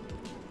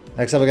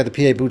 Next up, I got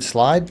the PA boot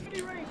slide.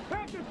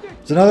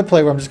 There's another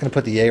play where I'm just going to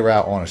put the A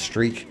route on a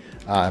streak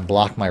and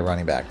block my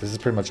running back. This is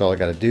pretty much all I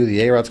got to do.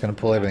 The A route's going to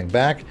pull everything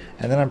back,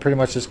 and then I'm pretty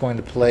much just going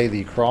to play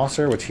the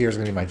crosser, which here is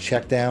going to be my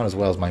check down as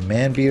well as my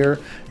man beater.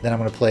 Then I'm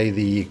going to play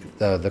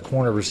the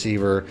corner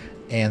receiver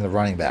and the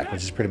running back,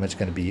 which is pretty much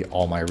going to be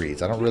all my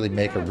reads. I don't really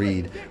make a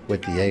read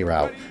with the A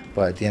route,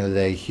 but at the end of the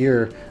day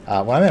here,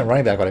 when I meant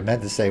running back, what I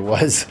meant to say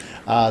was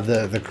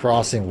the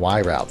crossing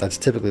Y route. That's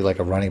typically like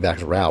a running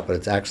back's route, but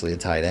it's actually a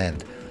tight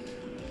end.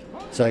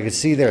 So I could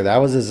see there, that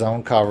was a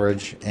zone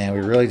coverage, and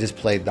we really just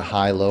played the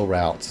high-low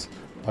routes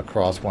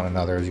across one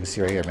another. As you can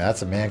see right here, man,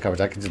 that's a man coverage.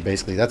 I could just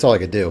basically, that's all I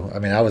could do. I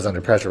mean, I was under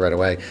pressure right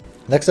away.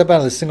 Next up out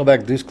of the single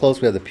back deuce close,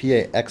 we have the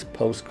PAX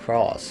post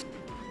cross.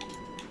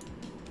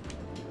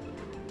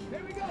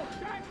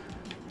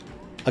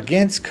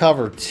 Against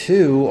cover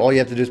 2, all you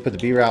have to do is put the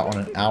B route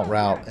on an out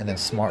route and then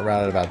smart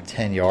route at about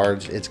 10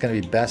 yards. It's going to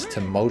be best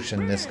to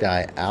motion this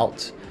guy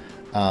out,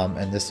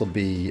 and this will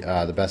be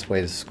the best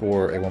way to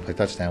score a one-play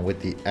touchdown with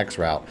the X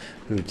route,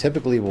 who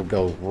typically will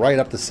go right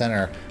up the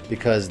center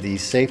because the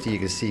safety, you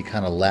can see,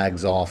 kind of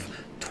lags off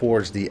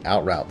towards the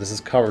out route. This is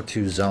cover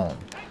 2 zone.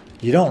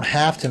 You don't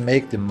have to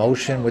make the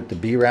motion with the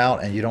B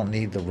route, and you don't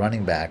need the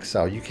running back,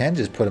 so you can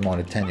just put him on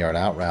a 10-yard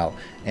out route,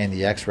 and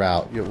the X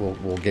route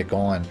will get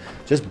going.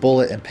 Just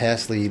bullet and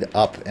pass lead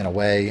up and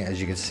away. As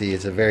you can see,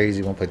 it's a very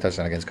easy one-play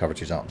touchdown against cover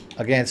 2 zone.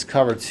 Against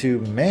cover 2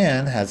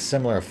 man has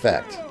similar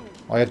effect.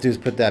 All you have to do is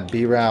put that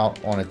B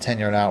route on a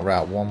 10-yard out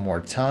route one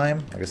more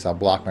time. I guess I'll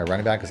block my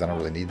running back because I don't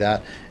really need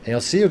that. And you'll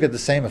see you'll get the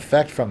same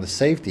effect from the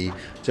safety,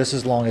 just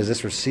as long as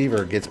this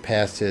receiver gets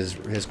past his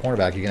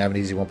cornerback. You can have an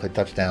easy one-play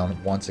touchdown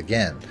once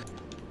again.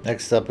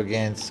 Next up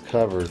against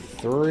cover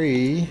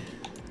 3.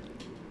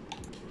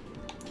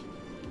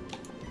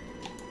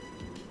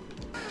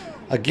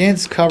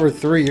 Against cover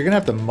 3, you're going to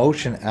have to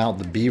motion out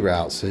the B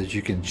route so that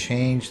you can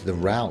change the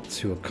route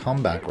to a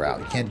comeback route.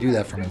 You can't do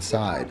that from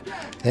inside.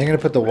 Then you're going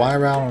to put the Y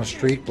route on a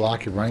streak,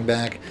 block your running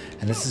back,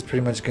 and this is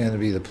pretty much going to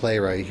be the play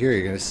right here.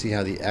 You're going to see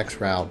how the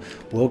X route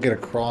will get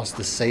across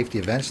the safety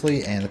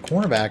eventually, and the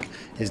cornerback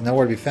is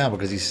nowhere to be found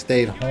because he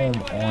stayed home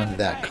on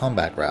that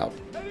comeback route.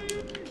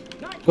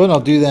 Go ahead and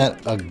I'll do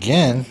that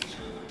again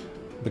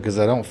because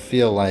I don't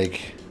feel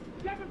like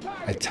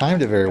I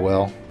timed it very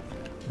well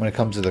when it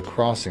comes to the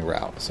crossing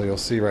route. So you'll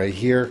see right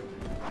here,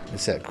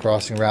 it's that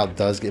crossing route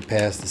does get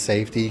past the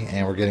safety,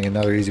 and we're getting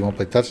another easy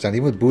one-play touchdown,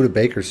 even with Buda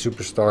Baker's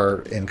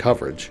superstar in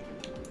coverage.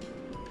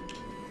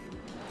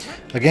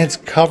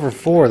 Against cover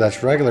 4,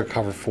 that's regular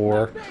cover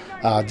 4,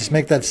 just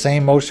make that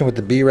same motion with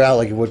the B route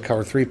like you would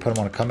cover 3, put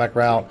them on a comeback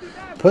route,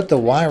 put the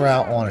Y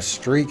route on a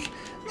streak,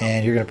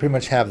 and you're going to pretty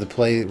much have the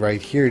play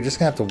right here. You're just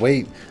going to have to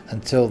wait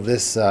until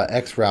this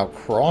X route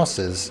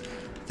crosses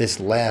this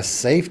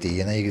last safety,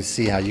 and then you can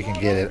see how you can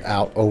get it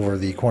out over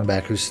the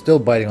cornerback who's still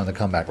biting on the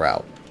comeback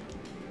route.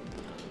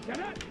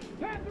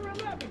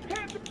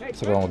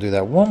 So we'll do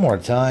that one more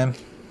time.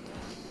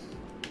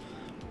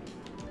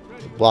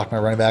 Block my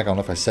running back. I don't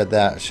know if I said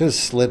that. I should have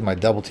slid my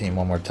double team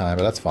one more time,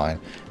 but that's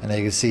fine. And then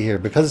you can see here,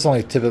 because it's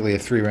only typically a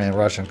 3-man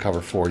rush on cover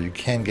 4, you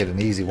can get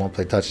an easy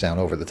one-play touchdown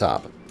over the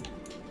top.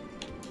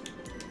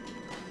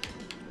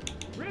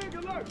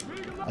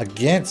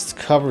 Against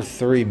cover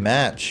 3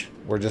 match,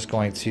 we're just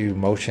going to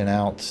motion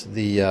out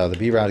the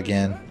B route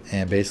again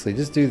and basically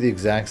just do the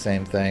exact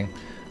same thing.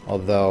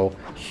 Although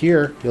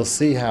here you'll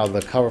see how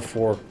the cover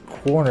 4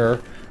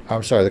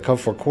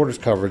 quarters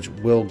coverage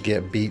will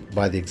get beat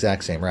by the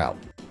exact same route.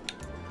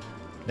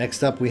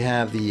 Next up we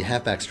have the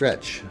halfback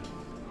stretch.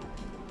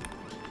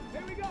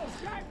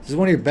 This is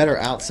one of your better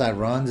outside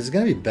runs. It's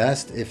going to be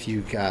best if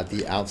you got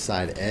the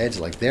outside edge.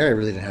 Like there, I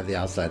really didn't have the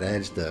outside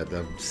edge.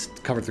 The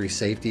cover 3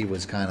 safety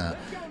was kind of,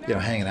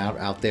 hanging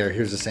out there.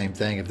 Here's the same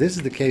thing. If this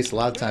is the case, a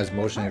lot of times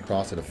motioning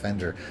across a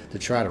defender to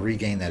try to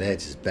regain that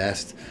edge is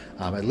best.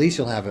 At least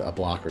you'll have a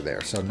blocker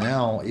there. So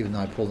now, even though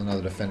I pulled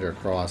another defender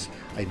across,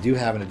 I do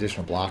have an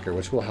additional blocker,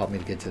 which will help me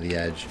to get to the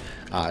edge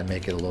and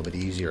make it a little bit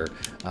easier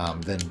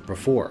than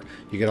before.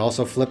 You could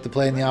also flip the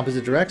play in the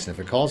opposite direction if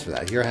it calls for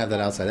that. Here I have that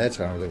outside edge,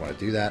 so I don't really want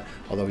to do that.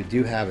 Although we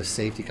do have a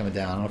safety coming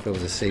down. I don't know if it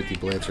was a safety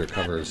blitz or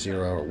cover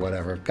 0 or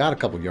whatever. Got a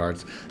couple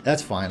yards.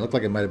 That's fine. Looked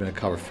like it might have been a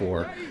cover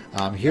 4.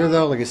 Here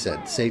though, like I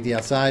said, safety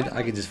outside,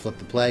 I could just flip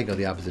the play, go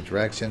the opposite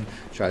direction,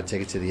 try to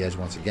take it to the edge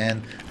once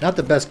again. Not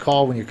the best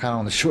call when you're kind of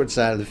on the short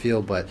side of the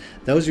field, but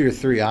those are your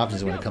 3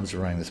 options when it comes to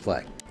running this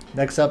play.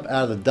 Next up,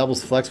 out of the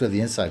doubles flex, we have the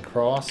inside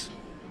cross.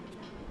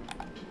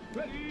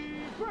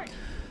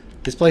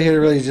 This play here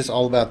really is just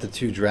all about the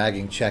 2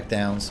 dragging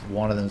checkdowns.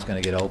 One of them is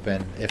going to get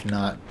open. If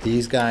not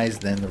these guys,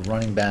 then the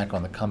running back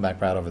on the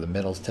comeback route over the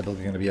middle is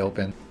typically going to be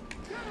open.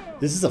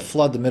 This is a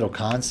flood the middle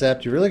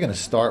concept. You're really going to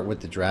start with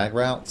the drag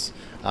routes,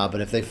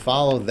 but if they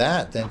follow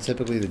that, then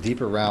typically the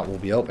deeper route will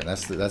be open.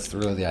 That's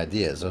really the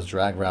idea. Is those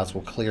drag routes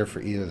will clear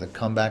for either the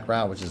comeback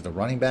route, which is the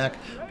running back,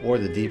 or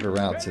the deeper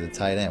route to the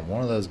tight end.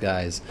 One of those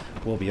guys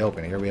will be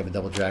open. Here we have a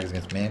double drags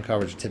against man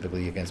coverage.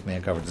 Typically against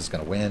man coverage, it's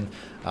going to win.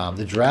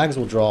 The drags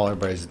will draw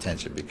everybody's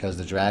attention because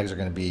the drags are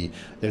going to be,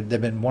 they've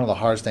been one of the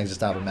hardest things to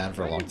stop in Madden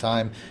for a long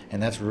time, and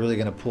that's really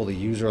going to pull the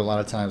user a lot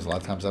of times. A lot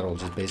of times that will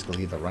just basically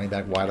leave the running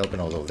back wide open,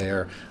 although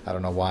there, I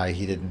don't know why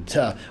he didn't,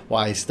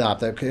 why he stopped.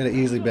 That could have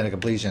easily been a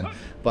completion,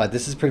 but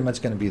this is pretty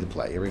much going to be the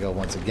play. Here we go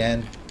once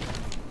again.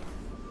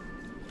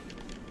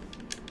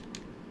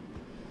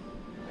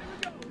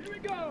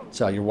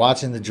 So you're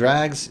watching the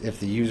drags.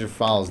 If the user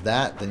follows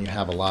that, then you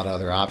have a lot of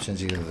other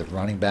options, either the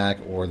running back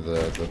or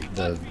the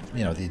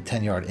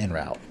 10-yard in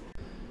route.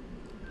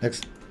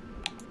 Next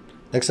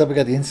up, we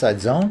got the inside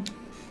zone.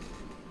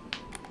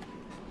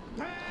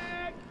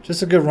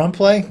 Just a good run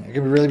play. It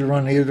can really be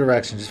run in either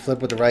direction. Just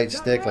flip with the right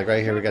stick. Like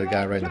right here, we got a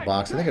guy right in the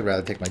box. I think I'd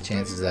rather take my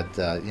chances that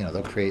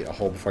they'll create a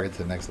hole before I get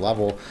to the next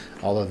level.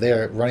 Although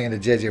there, running into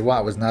J.J.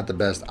 Watt was not the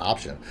best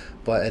option.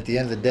 But at the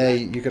end of the day,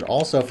 you could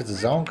also, if it's a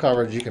zone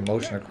coverage, you can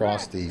motion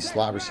across the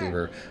slot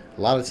receiver.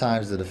 A lot of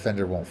times the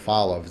defender won't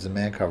follow. If it's a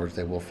man coverage,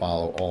 they will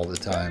follow all the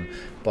time.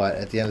 But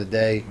at the end of the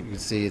day, you can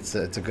see it's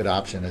a good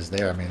option is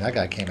there. I mean, that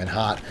guy came in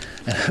hot,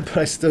 but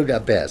I still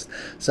got passed.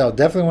 So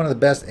definitely one of the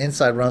best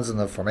inside runs in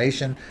the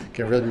formation.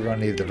 Can really be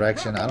run in either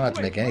direction. I don't have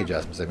to make any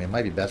adjustments. I mean, it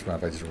might be best run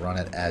if I just run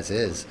it as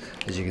is.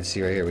 As you can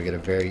see right here, we get a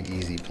very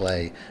easy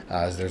play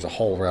as there's a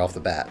hole right off the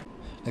bat.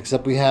 Next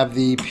up, we have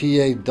the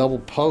PA double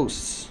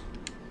posts.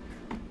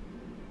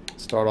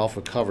 Start off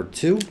with cover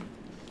 2.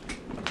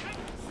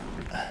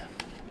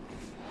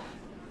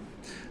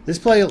 This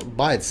play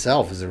by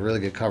itself is a really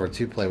good cover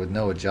 2 play with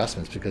no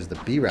adjustments because the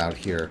B route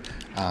here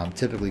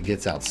typically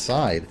gets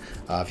outside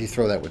if you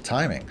throw that with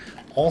timing.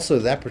 Also,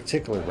 that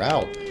particular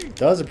route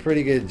does a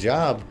pretty good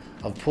job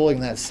of pulling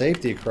that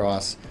safety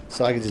across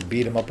so I can just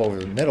beat him up over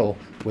the middle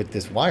with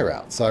this Y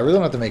route. So I really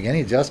don't have to make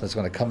any adjustments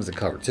when it comes to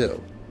cover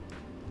 2.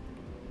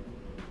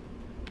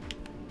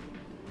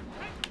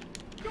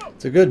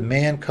 It's a good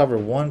man cover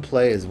 1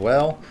 play as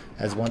well,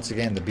 as once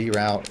again the B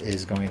route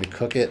is going to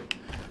cook it.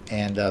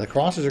 And the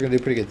crossers are going to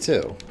do pretty good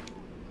too.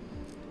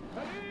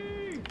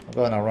 I'll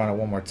go ahead and I'll run it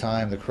one more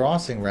time. The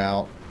crossing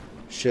route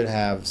should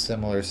have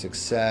similar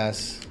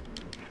success.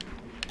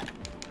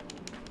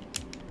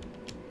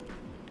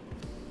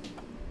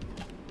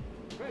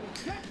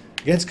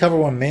 Against cover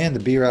 1 man, the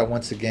B route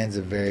once again is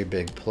a very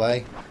big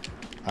play.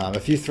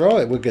 If you throw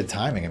it with good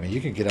timing, I mean,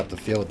 you can get up the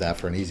field with that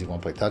for an easy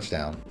 1-play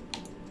touchdown.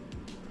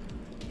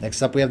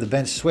 Next up, we have the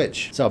bench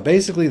switch. So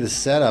basically the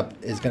setup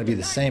is going to be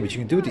the same, but you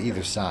can do it to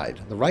either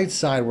side. The right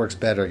side works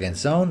better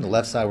against zone, the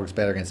left side works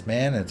better against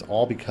man, and it's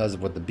all because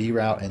of what the B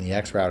route and the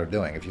X route are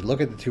doing. If you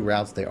look at the two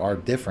routes, they are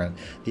different.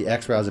 The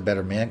X route is a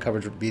better man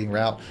coverage beating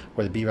route,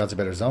 where the B route is a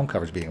better zone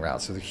coverage beating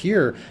route. So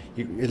here,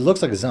 it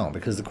looks like a zone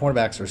because the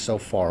cornerbacks are so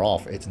far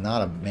off. It's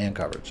not a man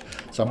coverage.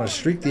 So I'm going to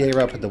streak the A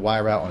route, put the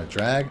Y route on a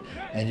drag,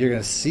 and you're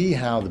going to see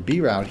how the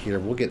B route here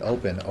will get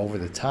open over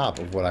the top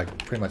of what I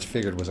pretty much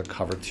figured was a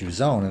cover 2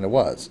 zone, and it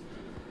was.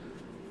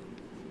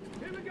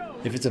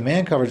 If it's a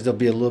man coverage, they'll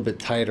be a little bit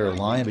tighter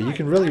line, but you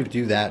can really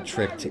do that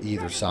trick to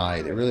either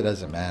side. It really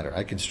doesn't matter.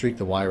 I can streak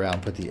the Y route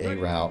and put the A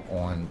route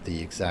on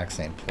the exact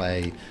same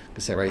play. Like I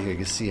said, right here, you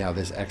can see how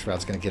this X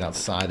route's going to get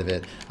outside of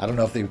it. I don't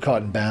know if they were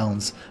caught in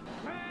bounds.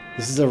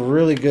 This is a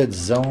really good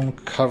zone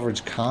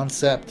coverage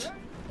concept.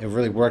 It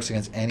really works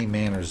against any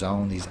man or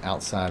zone. These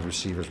outside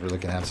receivers really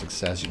can have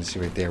success. You can see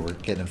right there, we're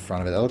getting in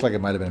front of it. It looked like it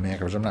might have been a man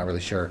coverage. I'm not really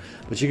sure.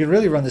 But you can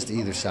really run this to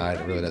either side.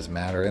 It really doesn't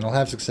matter. And it'll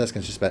have success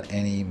against just about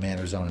any man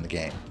or zone in the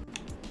game.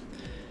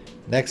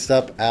 Next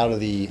up, out of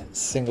the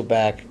single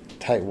back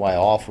tight Y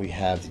off, we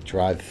have the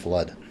drive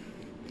flood.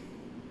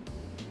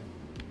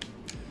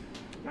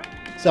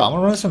 So I'm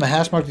going to run this from the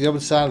hash mark to the open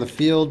side of the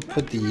field,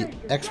 put the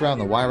X route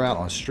and the Y route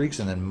on streaks,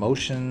 and then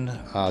motion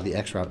the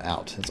X route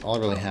out. That's all I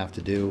really have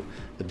to do.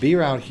 The B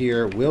route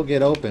here will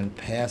get open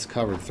past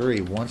cover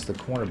 3 once the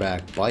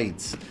cornerback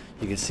bites.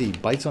 You can see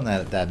bites on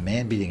that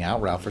man beating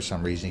out route for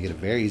some reason. You get a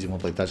very easy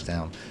 1-play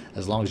touchdown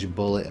as long as you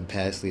bullet and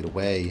pass lead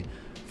away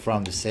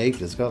from the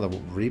safety. Let's go to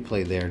the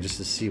replay there just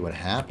to see what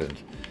happened.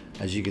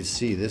 As you can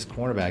see, this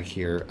cornerback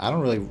here, I don't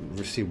really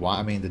see why.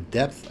 I mean, the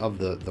depth of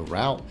the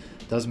route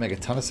doesn't make a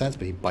ton of sense,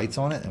 but he bites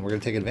on it, and we're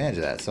going to take advantage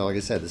of that. So like I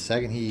said, the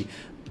second he's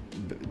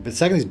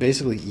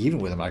basically even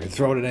with him, I could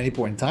throw it at any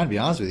point in time, to be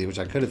honest with you, which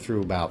I could have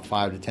threw about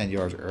 5 to 10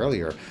 yards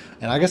earlier.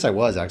 And I guess I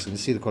was actually. You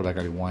can see the quarterback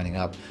already winding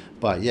up.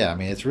 But yeah, I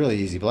mean, it's really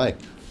easy play.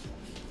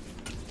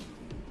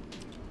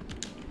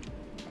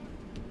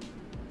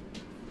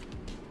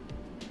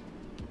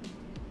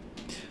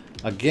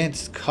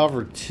 Against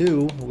cover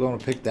 2, we're going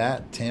to pick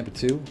that, Tampa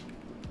 2.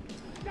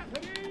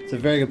 It's a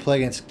very good play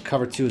against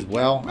cover 2 as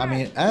well. I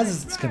mean,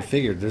 as it's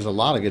configured, there's a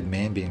lot of good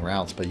man being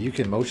routes, but you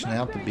can motion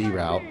out the B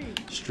route,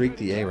 streak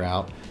the A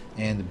route,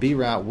 and the B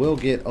route will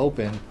get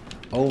open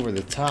over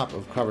the top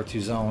of cover 2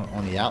 zone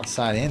on the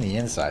outside and the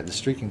inside. The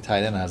streaking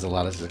tight end has a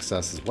lot of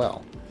success as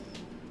well.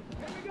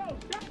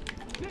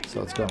 So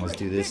let's go and let's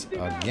do this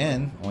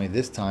again. Only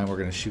this time we're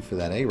going to shoot for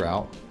that A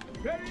route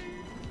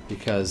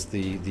because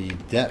the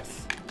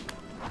depth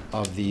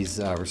of these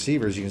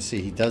receivers, you can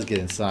see he does get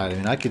inside. I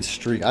mean, I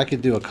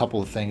could do a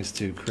couple of things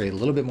to create a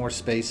little bit more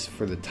space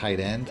for the tight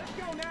end.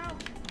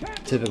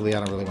 Typically, I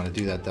don't really want to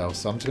do that though,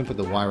 so I'm just going to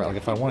put the Y route. Like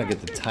if I want to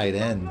get the tight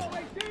end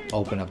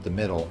open up the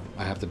middle,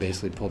 I have to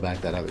basically pull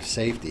back that other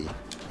safety.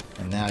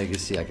 And now you can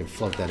see I can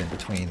float that in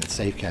between and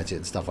safe catch it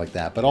and stuff like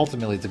that. But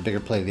ultimately, it's a bigger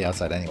play to the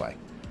outside anyway.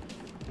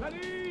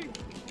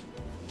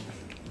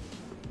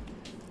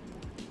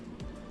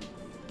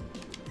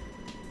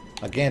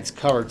 Against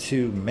cover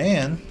 2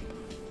 man,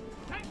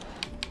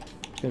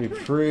 it's going to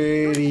be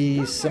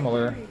pretty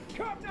similar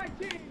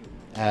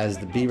as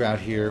the B route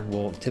here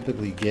will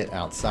typically get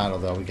outside,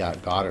 although we got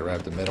it right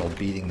up the middle,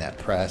 beating that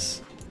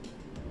press.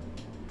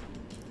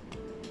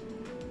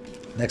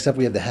 Next up,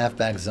 we have the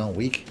halfback zone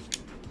weak.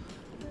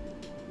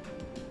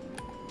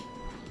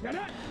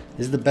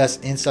 This is the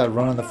best inside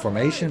run on the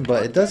formation,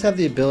 but it does have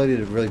the ability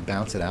to really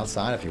bounce it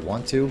outside if you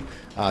want to.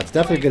 It's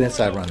definitely a good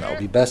inside run, though. It'll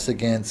be best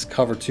against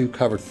cover 2,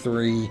 cover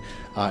 3,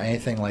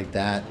 anything like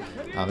that.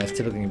 That's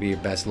typically going to be your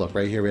best look.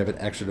 Right here, we have an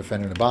extra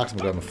defender in the box. I'm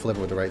going to flip it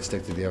with the right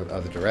stick to the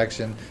other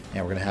direction,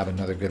 and we're going to have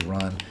another good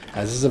run,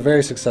 as this is a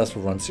very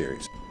successful run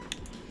series.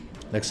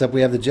 Next up,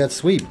 we have the jet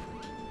sweep.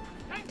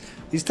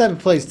 These type of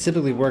plays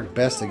typically work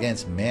best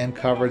against man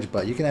coverage,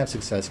 but you can have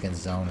success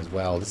against zone as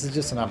well. This is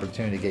just an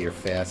opportunity to get your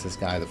fastest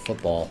guy the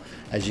football.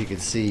 As you can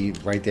see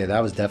right there, that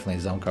was definitely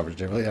zone coverage.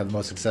 They really have the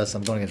most success.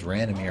 I'm going against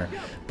random here,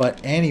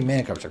 but any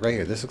man coverage, like right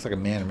here, this looks like a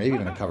man or maybe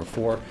even a cover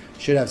 4,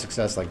 should have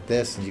success like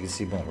this, and you can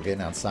see, boom, we're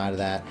getting outside of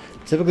that.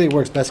 Typically it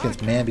works best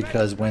against man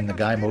because when the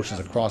guy motions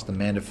across, the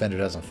man defender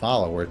doesn't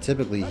follow, where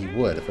typically he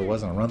would. If it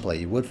wasn't a run play,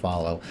 he would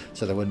follow,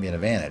 so there wouldn't be an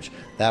advantage.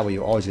 That way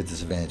you always get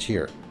this advantage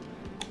here.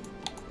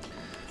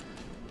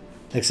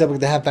 Next up,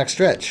 with the halfback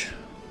stretch.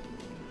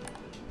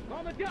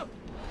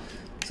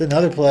 It's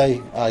another play.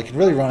 You can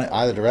really run it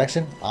either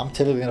direction. I'm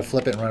typically going to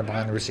flip it and run it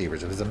behind the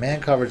receivers. If it's a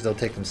man coverage, they'll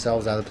take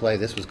themselves out of the play.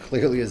 This was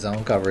clearly a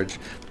zone coverage.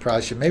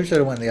 Maybe should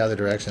have went the other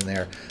direction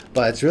there.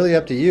 But it's really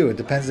up to you. It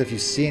depends if you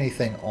see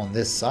anything on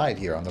this side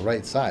here, on the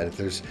right side. If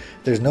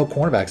there's no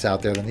cornerbacks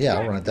out there, then yeah,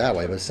 I'll run it that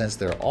way. But since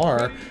there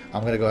are,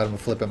 I'm going to go ahead and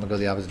flip it. I'm going to go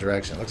the opposite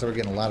direction. It looks like we're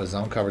getting a lot of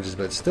zone coverages,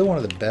 but it's still one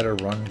of the better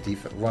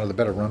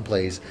run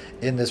plays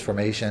in this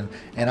formation.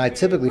 And I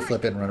typically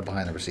flip it and run it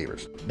behind the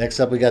receivers. Next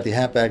up, we got the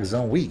halfback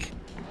zone weak.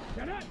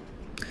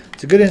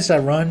 It's a good inside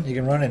run. You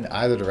can run in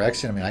either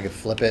direction. I mean, I could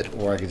flip it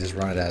or I could just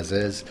run it as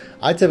is.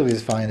 I typically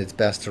just find it's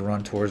best to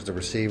run towards the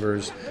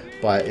receivers,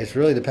 but it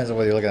really depends on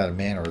whether you're looking at a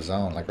man or a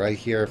zone. Like right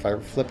here, if I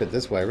flip it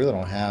this way, I really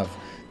don't have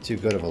too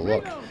good of a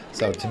look.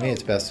 So to me,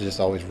 it's best to just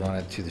always run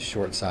it to the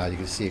short side. You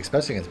can see,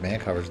 especially against man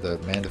coverage, the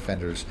man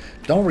defenders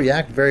don't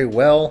react very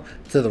well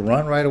to the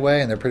run right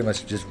away, and they're pretty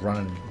much just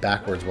running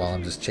backwards while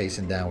I'm just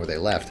chasing down where they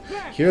left.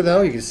 Here,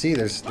 though, you can see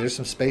there's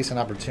some space and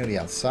opportunity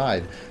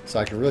outside, so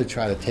I can really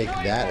try to take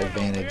that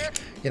advantage.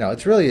 You know,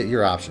 it's really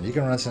your option. You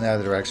can run this in the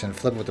other direction,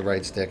 flip it with the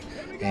right stick,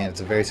 and it's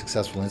a very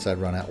successful inside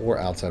run or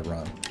outside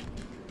run.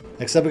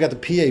 Next up, we got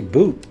the PA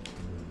boot.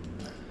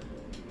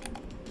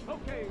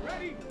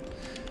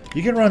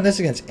 You can run this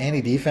against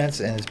any defense,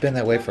 and it's been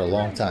that way for a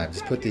long time.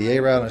 Just put the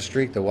A route on a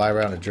streak, the Y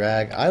route on a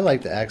drag. I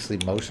like to actually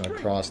motion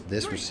across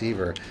this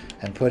receiver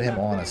and put him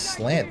on a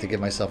slant to give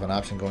myself an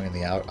option going in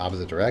the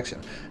opposite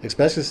direction,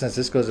 especially since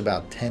this goes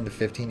about 10 to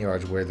 15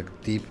 yards where the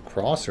deep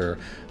crosser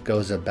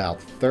goes about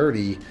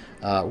 30,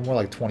 more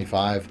like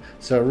 25.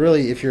 So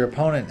really, if your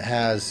opponent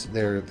has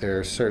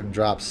their certain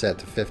drop set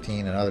to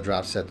 15, another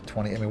drop set to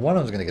 20, I mean, one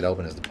of them is going to get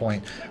open is the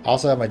point. I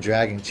also have my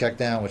dragging check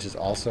down, which is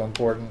also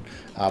important,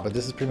 but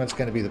this is pretty much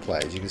going to be the play.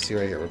 As you can see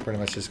right here, we're pretty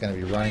much just going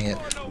to be running it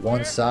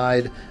one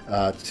side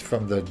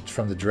from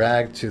the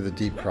drag to the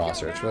deep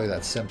crosser. It's really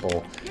that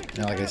simple.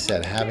 And like I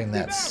said, having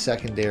that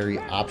secondary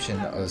option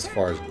as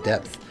far as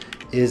depth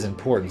is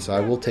important, so I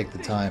will take the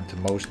time to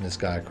motion this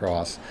guy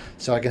across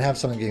so I can have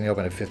something getting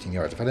open at 15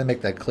 yards. If I didn't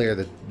make that clear,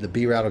 the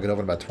B route will get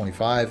open about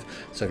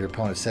 25, so if your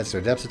opponent sets their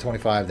depths at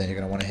 25, then you're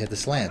going to want to hit the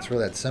slant. It's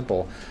really that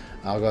simple.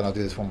 I'll go and I'll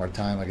do this one more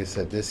time. Like I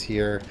said, this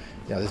here,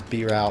 you know, this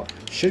B route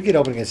should get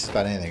open against just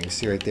about anything. You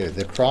see right there,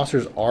 the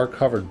crossers are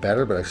covered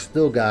better, but I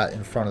still got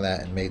in front of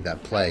that and made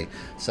that play.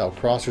 So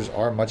crossers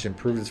are much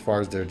improved as far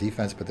as their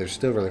defense, but they're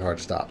still really hard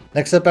to stop.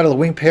 Next up, out of the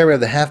wing pair, we have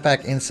the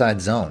halfback inside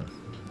zone.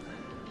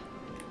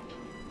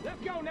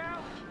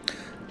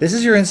 This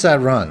is your inside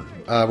run.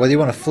 Whether you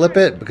want to flip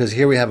it, because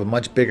here we have a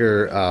much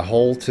bigger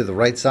hole to the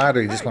right side,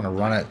 or you just want to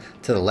run it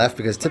to the left,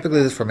 because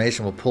typically this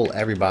formation will pull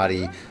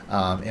everybody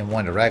in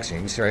one direction.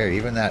 You can see right here,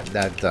 even that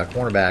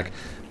cornerback,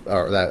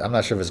 or that, I'm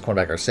not sure if it's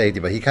cornerback or safety,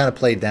 but he kind of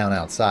played down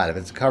outside. If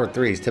it's cover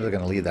 3, he's typically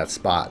going to leave that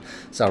spot.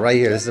 So right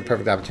here, this is a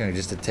perfect opportunity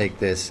just to take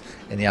this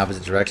in the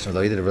opposite direction,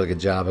 although he did a really good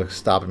job of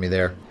stopping me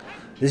there.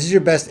 This is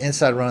your best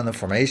inside run in the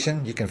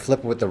formation. You can flip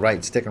it with the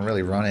right stick and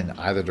really run in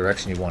either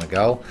direction you want to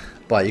go.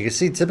 But you can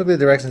see typically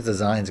the directions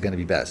design is going to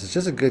be best. It's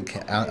just a good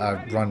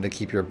run to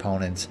keep your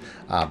opponents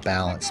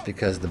balanced,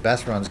 because the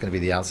best run is going to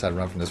be the outside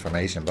run from this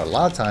formation. But a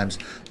lot of times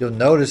you'll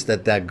notice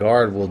that that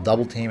guard will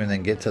double team and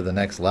then get to the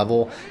next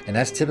level, and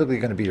that's typically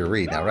going to be your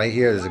read. Now right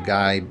here there's a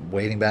guy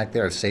waiting back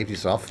there, a safety,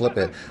 so I'll flip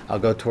it. I'll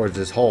go towards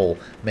this hole,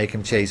 make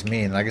him chase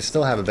me, and I can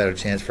still have a better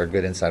chance for a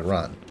good inside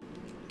run.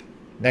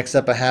 Next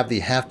up I have the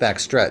halfback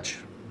stretch.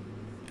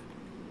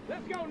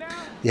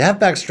 The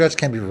halfback stretch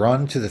can be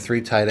run to the 3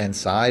 tight end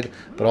side,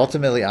 but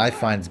ultimately I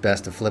find it's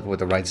best to flip it with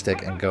the right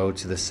stick and go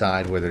to the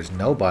side where there's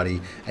nobody.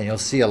 And you'll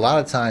see a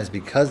lot of times,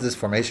 because this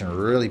formation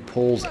really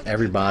pulls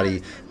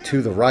everybody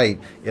to the right,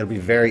 it'll be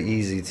very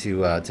easy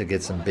to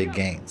get some big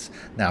gains.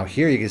 Now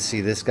here you can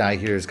see this guy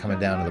here is coming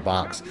down to the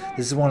box.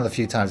 This is one of the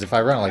few times, if I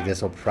run it like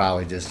this, he'll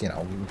probably just, you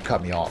know,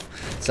 cut me off.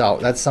 So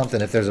that's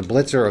something, if there's a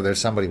blitzer or there's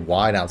somebody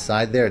wide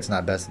outside there, it's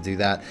not best to do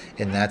that.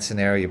 In that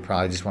scenario, you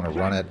probably just want to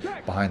run it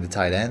behind the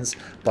tight ends.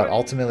 But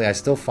ultimately, I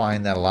still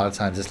find that a lot of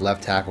times this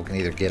left tackle can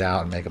either get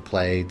out and make a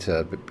play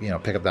to, you know,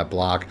 pick up that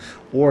block,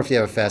 or if you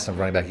have a fast enough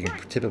running back, you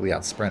can typically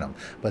out sprint them.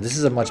 But this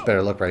is a much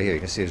better look right here. You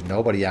can see there's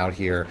nobody out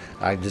here.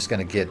 I'm just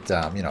going to get,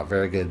 you know,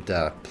 very good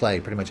play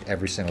pretty much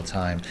every single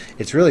time.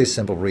 It's really a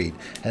simple read.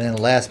 And then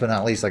last but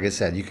not least, like I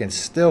said, you can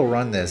still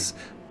run this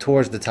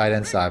towards the tight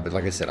end side, but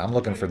like I said, I'm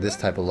looking for this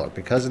type of look.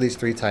 Because of these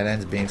 3 tight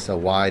ends being so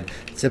wide,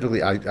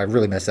 typically, I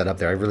really messed that up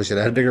there. I really should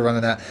have had a bigger run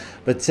than that.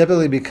 But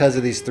typically, because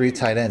of these 3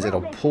 tight ends, it'll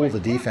pull the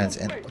defense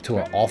into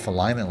an off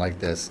alignment like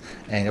this,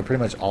 and you'll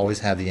pretty much always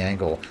have the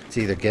angle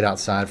to either get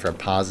outside for a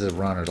positive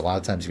run, or a lot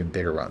of times even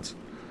bigger runs.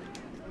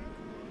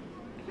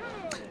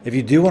 If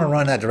you do want to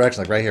run that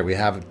direction, like right here, we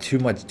have too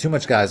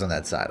much guys on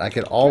that side. I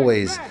could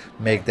always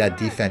make that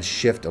defense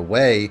shift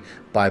away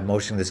by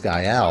motioning this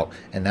guy out,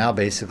 and now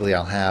basically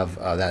I'll have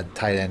that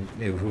tight end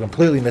who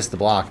completely missed the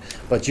block,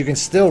 but you can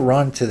still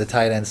run to the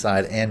tight end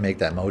side and make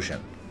that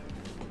motion.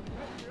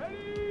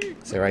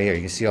 So right here, you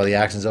can see all the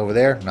actions over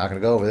there. I'm not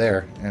going to go over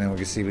there. And then we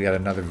can see we got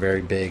another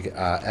very big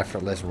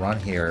effortless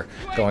run here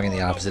going in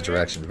the opposite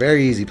direction.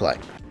 Very easy play.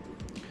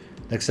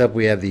 Next up,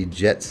 we have the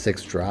Jet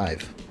 6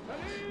 drive.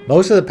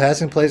 Most of the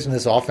passing plays in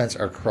this offense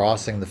are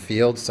crossing the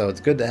field, so it's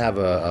good to have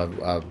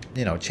a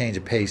you know, change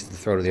of pace to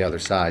throw to the other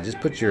side.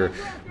 Just put your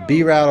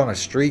B route on a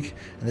streak,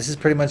 and this is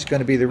pretty much going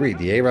to be the read.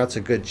 The A route's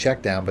a good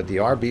check down, but the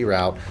RB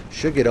route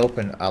should get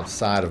open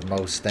outside of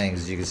most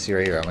things. As you can see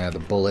right here, I'm going to have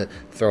the bullet,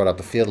 throw it up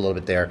the field a little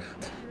bit there.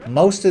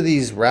 Most of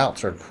these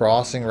routes are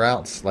crossing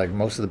routes. Like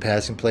most of the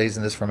passing plays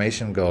in this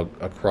formation go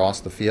across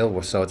the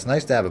field, so it's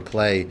nice to have a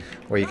play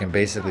where you can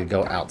basically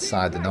go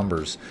outside the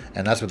numbers,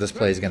 and that's what this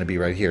play is going to be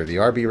right here. The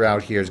RB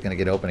route here is going to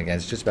get open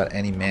against just about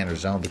any man or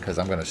zone, because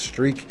I'm going to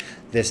streak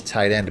this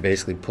tight end to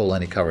basically pull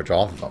any coverage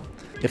off of them.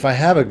 If I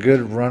have a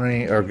good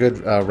running or good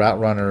route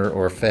runner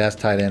or fast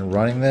tight end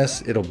running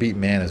this, it'll beat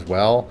man as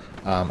well.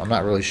 I'm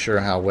not really sure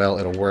how well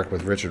it'll work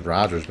with Richard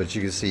Rodgers, but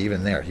you can see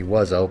even there, he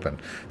was open.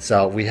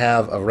 So we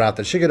have a route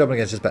that should get open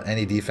against just about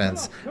any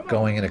defense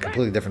going in a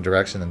completely different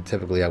direction than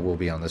typically I will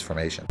be on this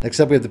formation. Next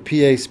up, we have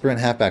the PA sprint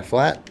halfback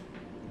flat.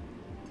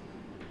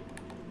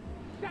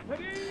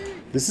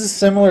 This is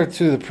similar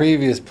to the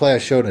previous play I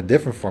showed in a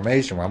different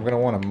formation, where I'm going to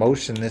want to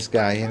motion this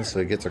guy in so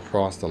he gets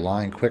across the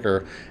line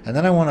quicker, and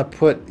then I want to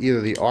put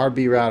either the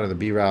RB route or the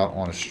B route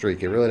on a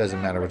streak. It really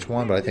doesn't matter which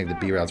one, but I think the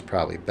B route's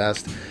probably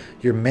best.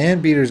 Your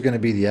man beater is going to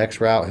be the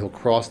X route. He'll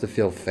cross the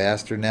field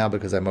faster now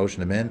because I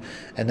motioned him in.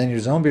 And then your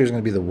zone beater is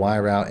going to be the Y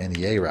route and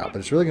the A route. But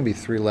it's really going to be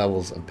 3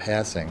 levels of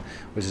passing,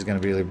 which is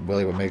going to be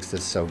really what makes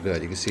this so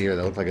good. You can see here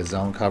that looks like a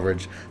zone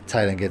coverage.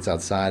 Tight end gets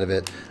outside of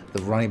it.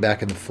 The running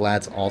back in the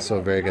flats also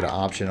a very good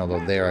option,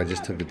 although there I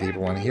just took the deeper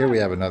one. Here we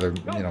have another,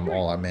 you know,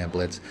 all-out man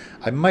blitz.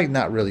 I might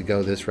not really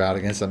go this route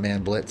against a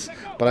man blitz,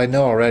 but I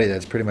know already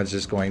that's pretty much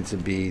just going to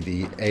be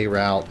the A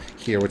route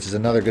here, which is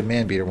another good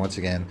man beater once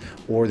again,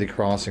 or the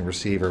crossing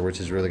receiver, which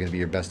is really going to be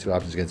your best 2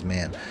 options against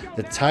man.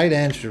 The tight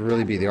end should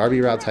really be, the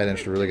RB route tight end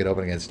should really get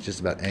open against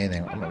just about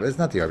anything. It's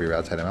not the RB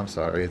route tight end, I'm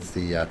sorry. It's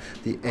the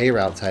A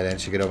route tight end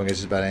should get open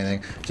against just about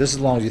anything, just as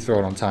long as you throw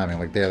it on timing.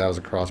 Like there, that was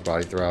a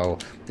crossbody throw.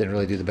 Didn't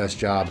really do the best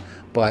job,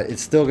 but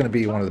it's still going to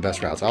be one of the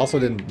best routes. I also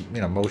didn't, you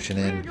know, motion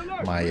in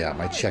my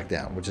my check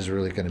down, which is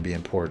really going to be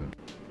important.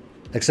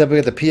 Next up, we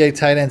got the PA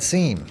tight end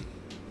seam.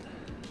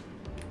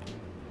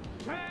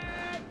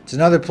 It's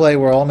another play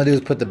where all I'm going to do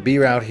is put the B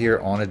route here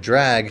on a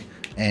drag,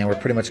 and we're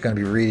pretty much going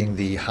to be reading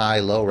the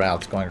high-low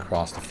routes going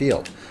across the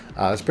field.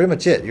 That's pretty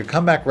much it. Your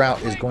comeback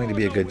route is going to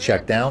be a good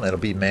check down. It'll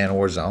be man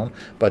or zone.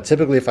 But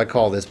typically if I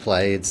call this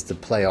play, it's to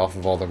play off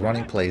of all the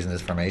running plays in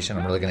this formation.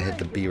 I'm really going to hit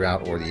the B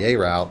route or the A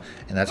route,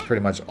 and that's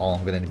pretty much all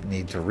I'm going to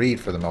need to read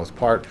for the most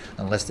part,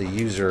 unless the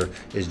user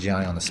is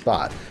Johnny on the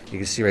spot. You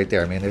can see right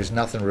there, I mean, there's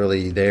nothing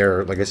really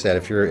there. Like I said,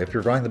 if you're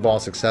running the ball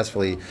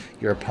successfully,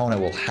 your opponent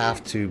will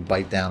have to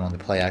bite down on the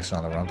play action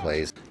on the run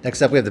plays.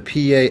 Next up, we have the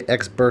PA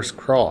X burst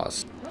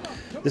cross.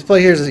 This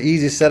play here is the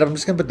easiest setup. I'm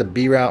just going to put the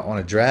B route on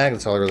a drag.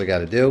 That's all I really got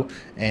to do.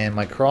 And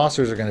my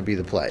crossers are going to be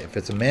the play. If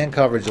it's a man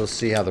coverage, you'll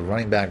see how the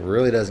running back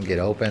really doesn't get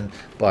open.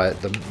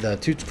 But the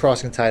two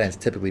crossing tight ends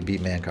typically beat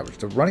man coverage.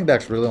 The running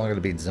back's really only going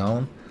to beat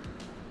zone.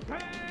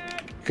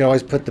 You can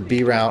always put the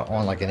B route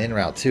on like an in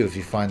route too if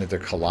you find that they're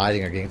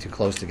colliding or getting too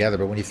close together.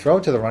 But when you throw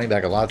it to the running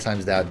back, a lot of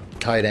times that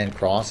tight end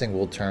crossing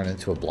will turn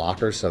into a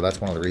blocker. So that's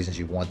one of the reasons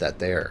you want that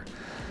there.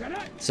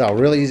 So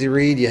really easy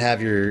read. You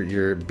have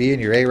your B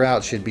and your A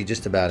route should be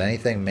just about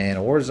anything, man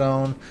or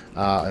zone.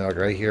 Like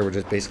right here, we're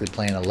just basically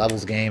playing a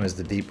levels game as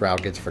the deep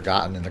route gets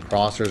forgotten in the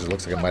crossers. It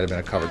looks like it might have been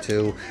a cover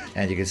 2,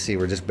 and you can see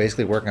we're just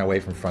basically working our way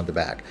from front to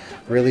back.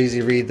 Really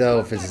easy read though.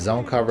 If it's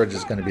zone coverage,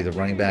 it's going to be the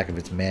running back. If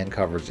it's man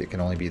coverage, it can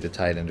only be the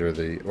tight end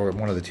or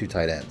one of the two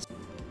tight ends.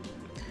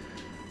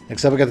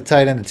 Next up, we got the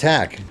tight end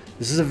attack.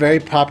 This is a very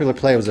popular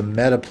play. It was a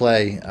meta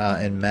play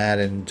in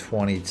Madden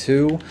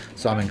 22,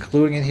 so I'm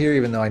including it here,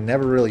 even though I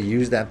never really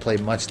used that play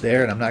much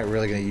there, and I'm not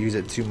really going to use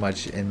it too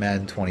much in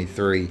Madden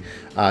 23.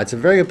 It's a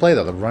very good play,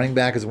 though. The running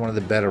back is one of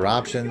the better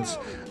options.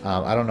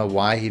 I don't know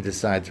why he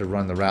decided to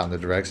run the route in the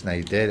direction that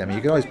he did. I mean,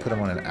 you can always put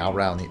him on an out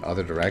route in the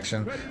other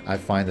direction. I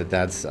find that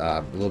that's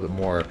a little bit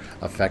more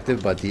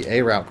effective, but the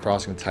A route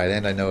crossing tight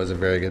end I know is a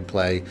very good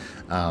play.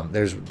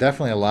 There's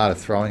definitely a lot of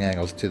throwing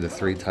angles to the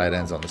 3 tight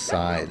ends on the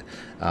side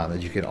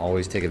that you can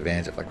always take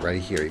advantage of. Like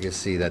right here, you can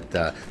see that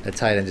the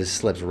tight end just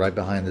slips right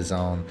behind the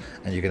zone,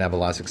 and you can have a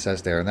lot of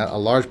success there. And a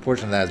large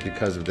portion of that is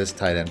because of this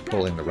tight end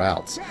pulling the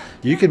routes.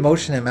 You can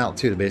motion him out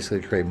too to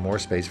basically create more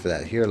space for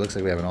that. Here it looks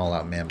like we have an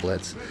all-out man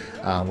blitz,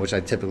 which I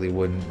typically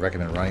wouldn't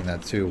recommend running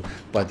that too.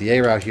 But the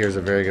A route here is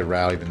a very good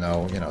route, even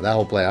though, you know, that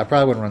whole play, I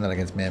probably wouldn't run that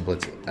against man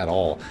blitz at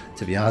all,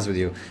 to be honest with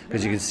you,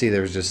 because you can see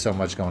there's just so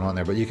much going on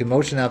there. But you can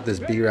motion out this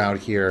B route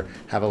here,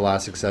 have a lot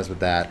of success with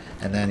that,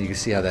 and then you can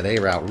see how that A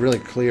route really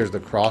clears the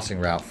crossing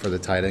route for the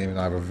tight end, even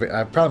though I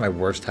have probably my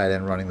worst tight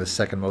end running the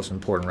second most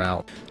important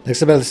route.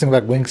 Next up, let's think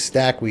about wing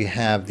stack. We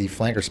have the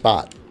flanker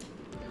spot.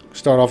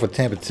 Start off with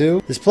Tampa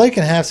 2. This play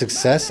can have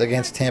success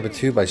against Tampa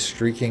 2 by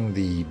streaking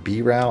the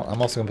B route.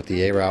 I'm also going to put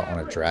the A route on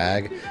a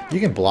drag.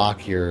 You can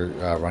block your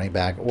running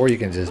back, or you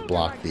can just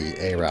block the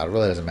A route. It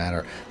really doesn't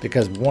matter,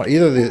 because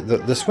either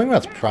the swing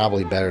route's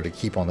probably better to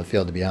keep on the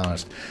field, to be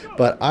honest.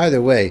 But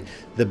either way,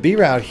 the B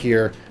route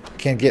here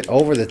can get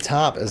over the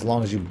top as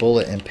long as you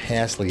bullet and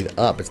pass lead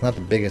up. It's not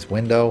the biggest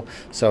window,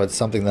 so it's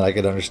something that I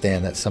could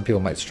understand that some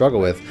people might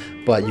struggle with,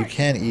 but you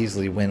can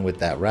easily win with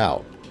that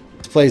route.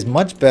 Plays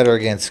much better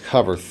against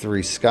cover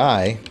 3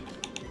 sky.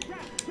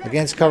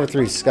 Against cover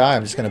 3 sky,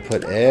 I'm just going to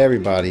put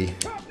everybody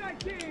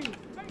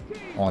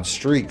on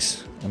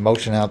streaks and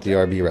motion out the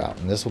RB route.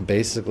 And this will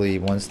basically,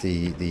 once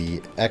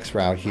the X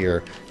route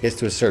here gets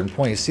to a certain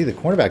point, you see the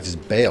cornerback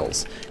just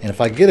bails. And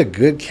if I get a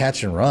good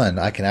catch and run,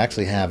 I can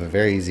actually have a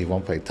very easy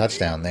one-play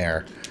touchdown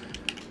there.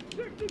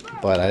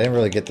 But I didn't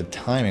really get the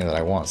timing that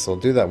I want, so I'll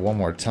do that one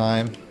more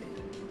time.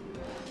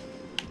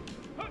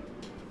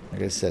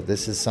 Like I said,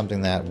 this is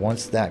something that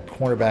once that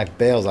cornerback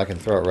bails, I can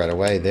throw it right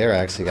away. There, I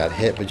actually got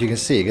hit, but you can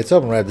see it gets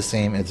open right at the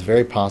seam. It's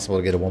very possible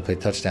to get a one-play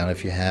touchdown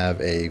if you have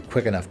a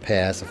quick enough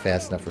pass, a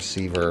fast enough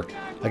receiver.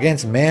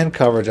 Against man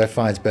coverage, I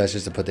find it's best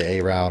just to put the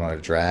A route on a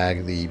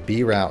drag. The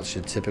B route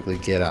should typically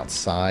get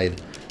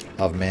outside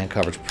of man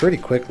coverage pretty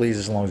quickly,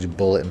 as long as you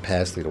bullet and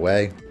pass lead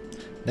away.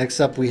 Next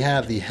up, we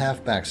have the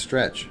halfback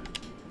stretch.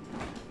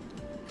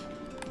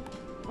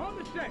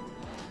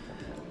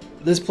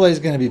 This play is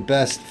going to be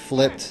best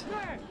flipped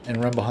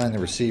and run behind the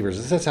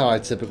receivers. That's how I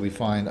typically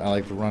find I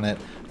like to run it.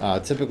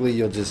 Typically,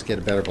 you'll just get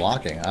a better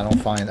blocking. I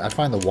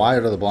find the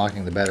wider the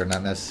blocking, the better,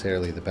 not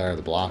necessarily the better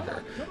the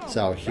blocker.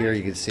 So here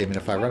you can see, I mean,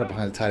 if I run it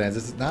behind the tight ends,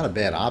 it's not a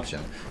bad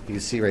option. You can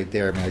see right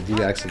there, I mean, I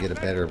do actually get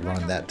a better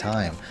run that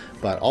time.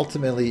 But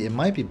ultimately, it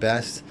might be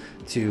best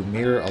to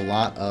mirror a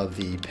lot of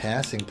the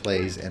passing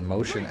plays and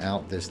motion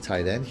out this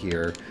tight end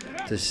here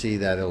to see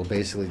that it'll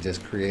basically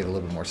just create a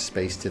little bit more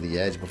space to the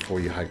edge before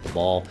you hike the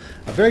ball.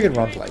 A very good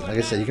run play. Like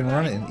I said, you can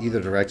run it in either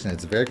direction.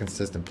 It's a very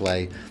consistent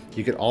play.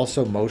 You could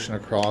also motion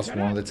across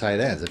one of the tight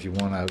ends if you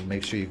want to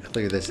make sure you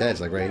clear this edge,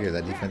 like right here,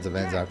 that defensive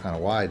end's out kind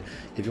of wide.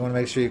 If you want to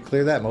make sure you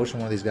clear that, motion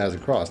one of these guys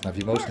across. Now, if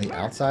you motion the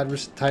outside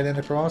tight end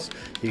across,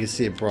 you can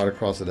see it brought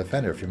across the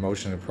defender. If you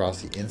motion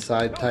across the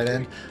inside tight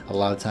end, a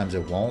lot of times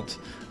it won't.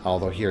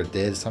 Although here it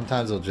did.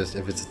 Sometimes it'll just,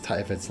 if it's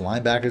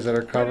linebackers that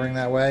are covering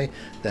that way,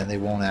 then they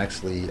won't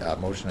actually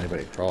motion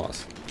anybody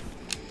across.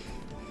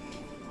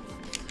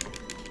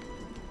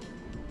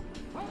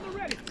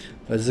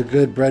 But it's a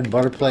good bread and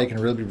butter play. It can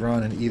really be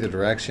run in either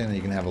direction, and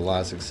you can have a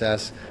lot of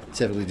success.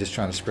 Typically just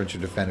trying to sprint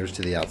your defenders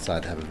to the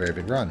outside to have a very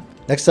big run.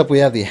 Next up, we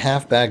have the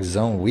halfback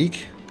zone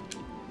weak.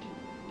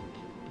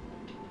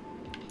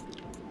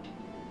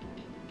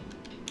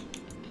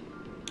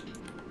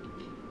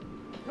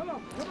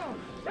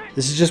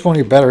 This is just one of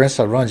your better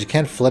inside runs. You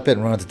can flip it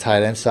and run it to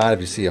tight end side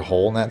if you see a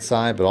hole in that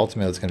side, but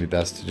ultimately it's going to be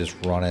best to just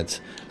run it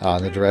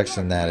in the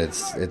direction that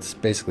it's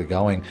basically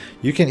going.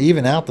 You can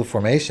even out the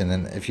formation,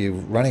 and if you're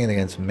running it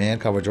against man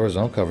coverage or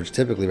zone coverage,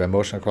 typically by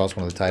motion across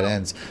one of the tight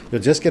ends,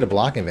 you'll just get a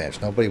blocking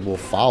advantage. Nobody will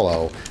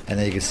follow, and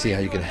then you can see how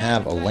you can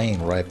have a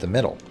lane right up the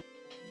middle.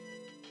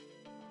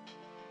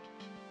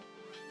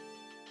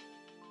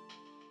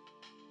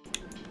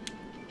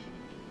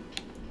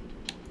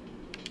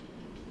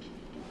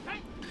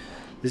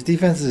 This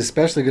defense is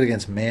especially good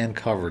against man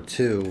cover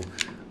 2,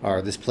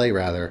 or this play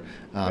rather,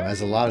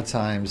 as a lot of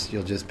times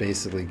you'll just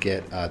basically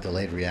get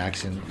delayed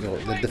reaction.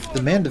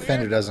 The man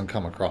defender doesn't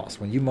come across.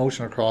 When you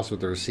motion across with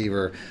the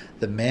receiver,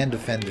 the man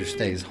defender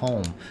stays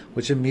home,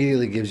 which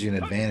immediately gives you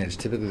an advantage.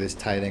 Typically this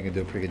tight end can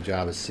do a pretty good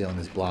job of sealing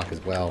this block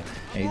as well.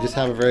 And you just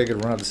have a very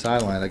good run up the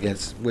sideline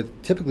against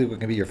typically what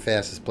can be your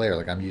fastest player,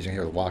 like I'm using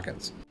here with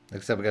Watkins.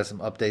 Next up, we got some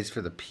updates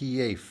for the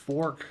PA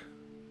fork.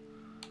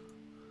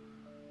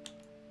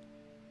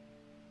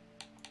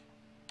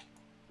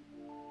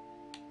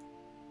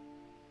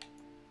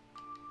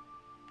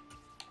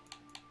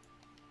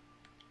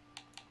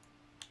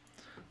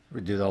 We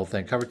do the whole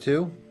thing. Cover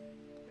 2.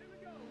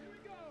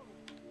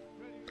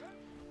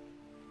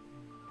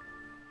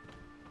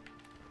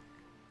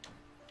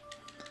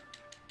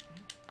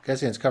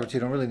 Guys, against cover 2,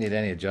 don't really need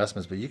any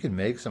adjustments, but you can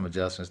make some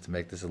adjustments to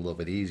make this a little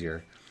bit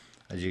easier.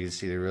 As you can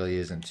see, there really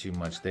isn't too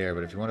much there,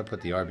 but if you want to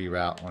put the RB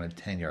route on a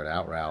 10-yard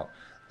out route,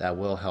 that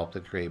will help to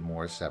create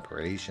more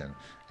separation.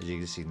 As you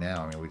can see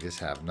now, I mean, we just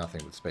have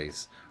nothing but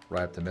space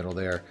right up the middle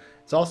there.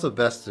 It's also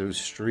best to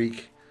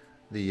streak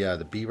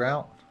the B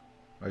route.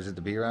 Or is it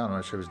the B route? I'm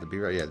not sure if it's the B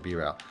route. Yeah, the B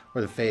route.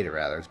 Or the fade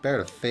rather. It's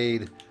better to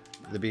fade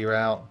the B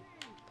route.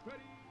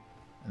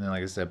 And then,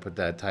 like I said, put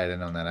that tight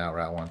end on that out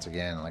route once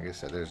again. And like I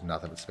said, there's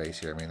nothing but space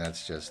here. I mean,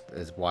 that's just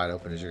as wide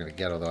open as you're going to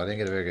get. Although I didn't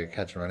get a very good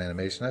catch and run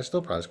animation. I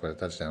still probably scored a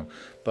touchdown.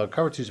 But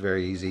cover 2 is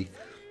very easy.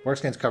 Works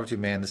against cover 2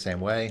 man the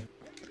same way.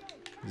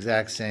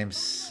 Exact same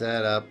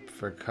setup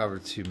for cover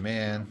 2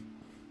 man.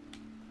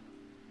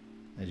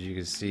 As you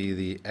can see,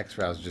 the X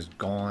route is just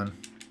gone.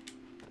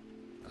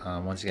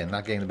 Once again,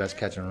 not getting the best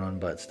catch and run,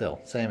 but still,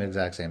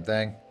 exact same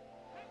thing.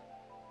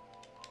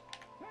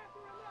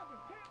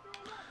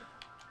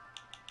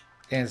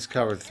 Against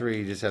cover 3,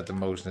 you just have to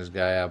motion this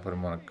guy out, put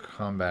him on a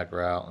comeback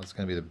route. That's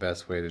going to be the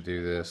best way to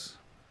do this.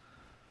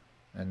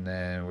 And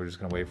then we're just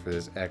going to wait for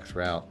this X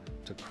route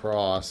to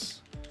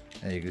cross.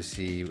 And you can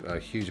see a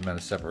huge amount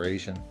of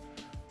separation.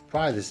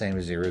 Probably the same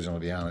as the original,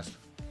 to be honest.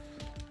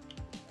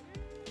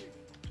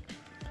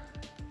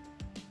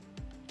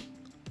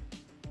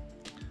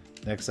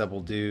 Next up, we'll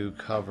do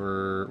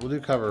cover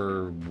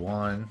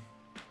 1.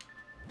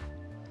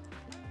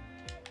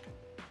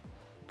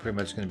 Pretty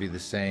much going to be the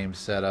same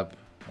setup,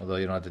 although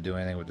you don't have to do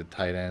anything with the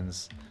tight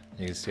ends.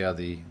 You can see how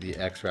the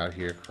X route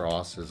here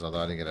crosses,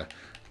 although I didn't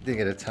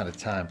get a ton of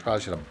time.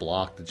 Probably should have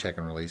blocked the check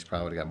and release.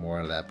 Probably would have got more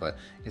out of that, but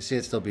you can see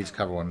it still beats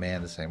cover 1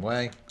 man the same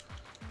way.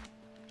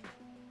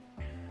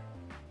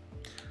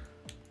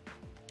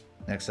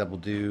 Next up, we'll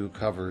do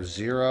cover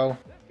 0.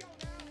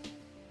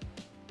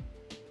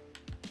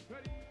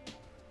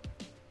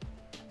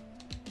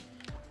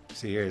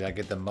 See here, I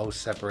get the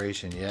most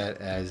separation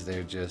yet, as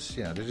they're just,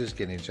 they're just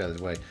getting each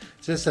other's way.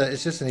 It's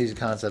just an easy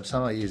concept.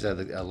 Some I use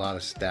a lot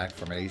of stack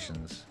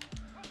formations.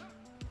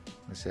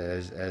 It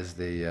says as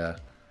the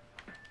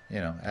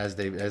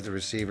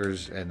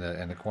receivers and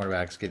the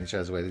cornerbacks get each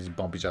other's way, they just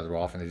bump each other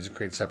off and they just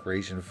create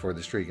separation for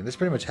the streak. And this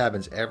pretty much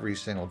happens every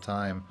single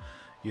time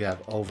you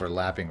have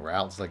overlapping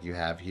routes like you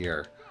have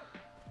here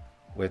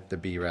with the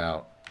B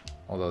route.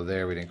 Although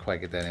there we didn't quite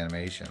get that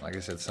animation. Like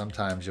I said,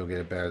 sometimes you'll get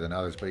it better than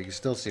others, but you can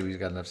still see we've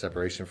got enough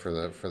separation for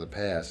the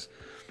pass.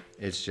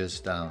 It's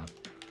just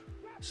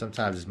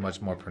sometimes it's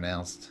much more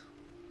pronounced.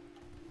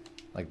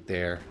 Like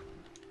there,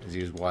 as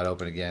he was wide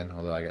open again.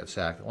 Although I got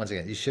sacked once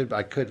again.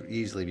 I could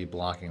easily be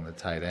blocking the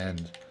tight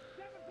end,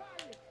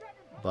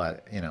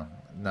 but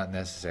not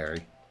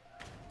necessary.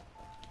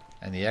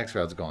 And the X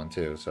route's gone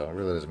too, so it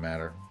really doesn't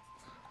matter.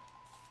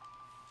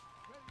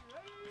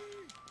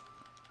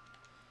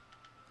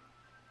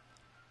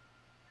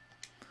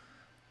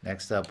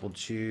 Next up, we'll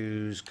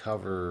choose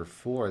cover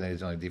 4. I think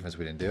it's the only defense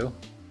we didn't do.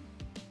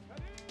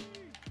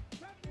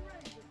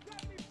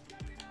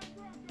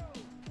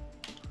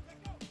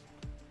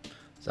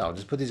 So I'll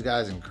just put these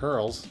guys in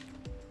curls.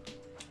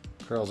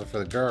 Curls are for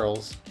the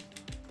girls.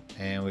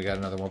 And we got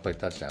another one-play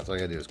touchdown. So all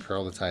I gotta do is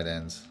curl the tight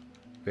ends.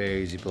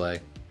 Very easy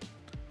play.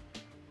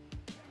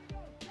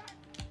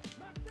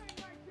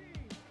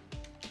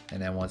 And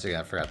then once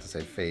again, I forgot to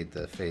say fade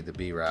the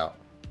B route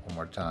one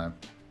more time.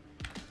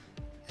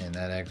 And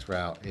that X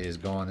route is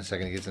gone the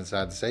second it gets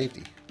inside the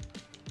safety.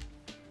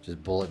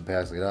 Just bullet and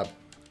passing it up.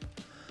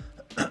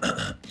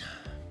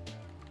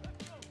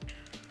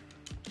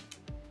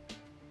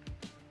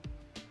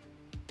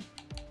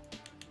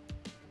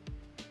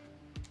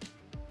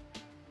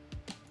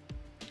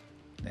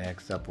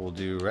 Next up, we'll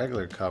do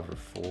regular cover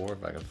 4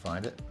 if I can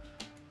find it.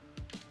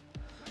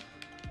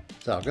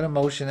 So I'm going to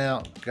motion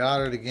out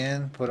Goddard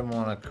again, put him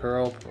on a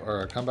curl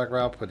or a comeback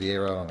route, put the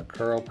A route on a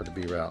curl, put the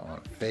B route on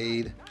a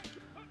fade.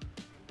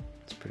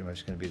 Pretty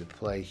much going to be the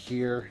play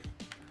here,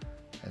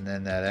 and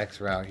then that X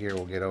route here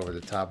will get over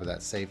the top of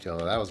that safety,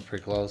 although that was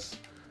pretty close.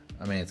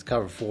 I mean, it's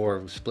cover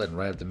 4 splitting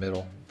right up the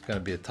middle. It's going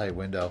to be a tight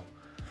window.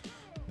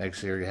 Make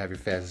sure you have your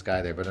fastest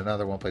guy there, but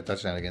another one-play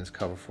touchdown against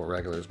cover 4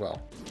 regular as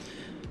well.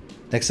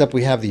 Next up,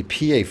 we have the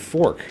PA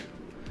fork.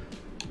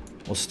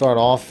 We'll start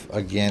off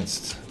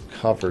against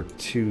cover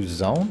 2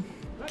 zone.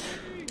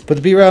 Put Put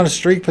the B route on a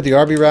streak, put the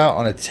RB route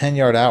on a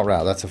 10-yard out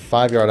route. That's a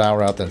 5-yard out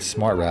route, then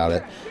smart route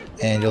it.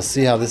 And you'll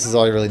see how this is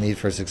all you really need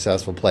for a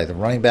successful play. The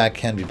running back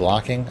can be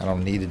blocking. I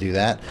don't need to do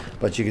that.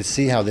 But you can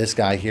see how this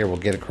guy here will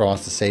get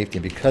across the safety.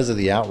 And because of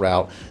the out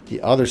route, the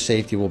other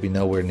safety will be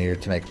nowhere near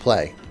to make a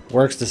play.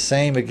 Works the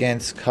same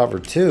against cover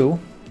 2.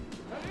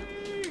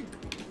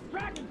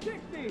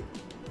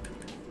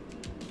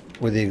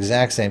 With the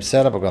exact same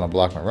setup, I'm going to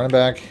block my running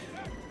back.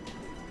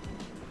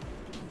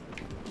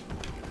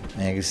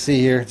 And you can see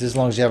here, just as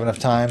long as you have enough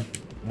time,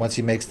 once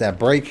he makes that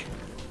break,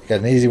 you got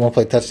an easy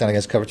one-play touchdown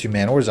against cover 2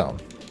 man or zone.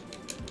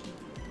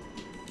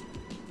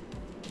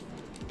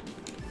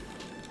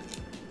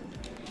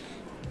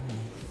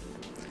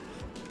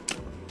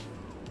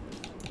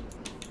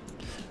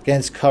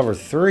 Against cover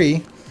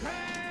 3,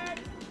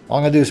 all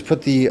I'm going to do is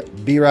put the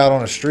B route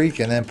on a streak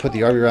and then put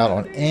the RB route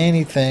on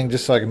anything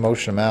just so I can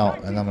motion them out,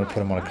 and I'm going to put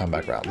them on a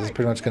comeback route. This is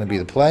pretty much going to be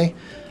the play.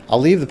 I'll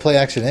leave the play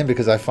action in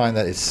because I find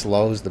that it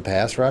slows the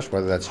pass rush.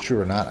 Whether that's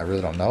true or not, I really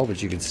don't know,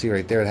 but you can see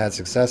right there it had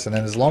success. And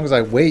then as long as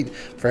I wait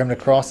for him to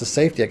cross the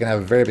safety, I can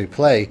have a very big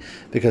play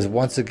because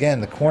once again,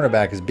 the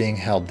cornerback is being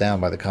held down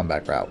by the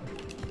comeback route.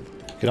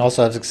 You can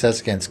also have success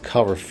against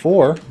cover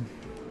 4.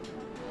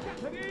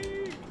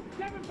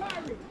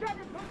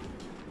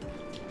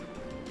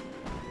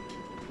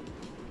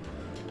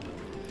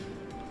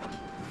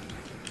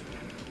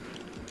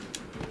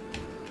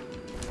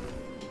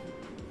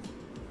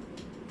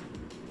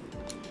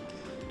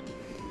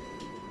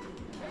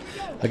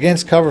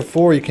 Against cover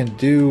 4, you can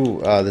do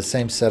the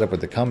same setup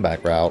with the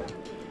comeback route.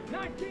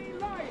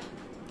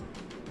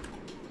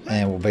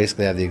 And we'll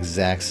basically have the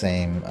exact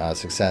same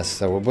success.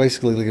 So we'll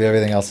basically leave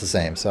everything else the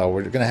same. So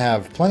we're going to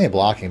have plenty of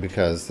blocking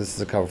because this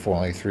is a cover 4,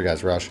 only 3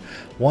 guys rush.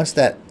 Once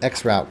that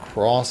X route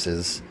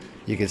crosses,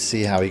 you can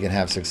see how he can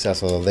have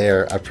success. Although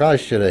there, I probably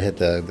should have hit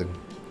the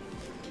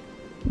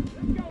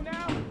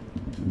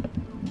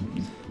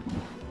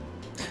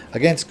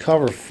against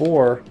cover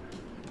 4,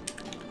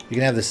 you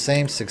can have the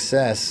same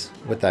success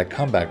with that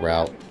comeback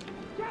route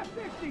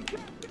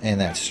and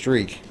that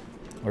streak.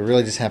 We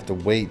really just have to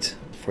wait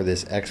for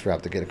this X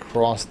route to get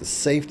across the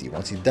safety.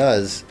 Once he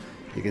does,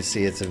 you can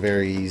see it's a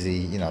very easy,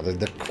 you know,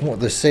 the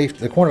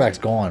cornerback's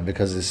gone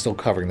because it's still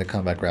covering the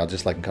comeback route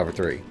just like in cover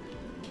 3.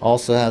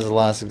 Also has a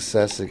lot of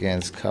success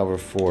against cover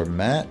 4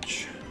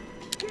 match.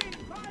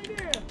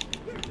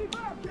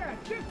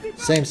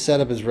 Same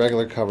setup as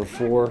regular cover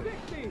 4.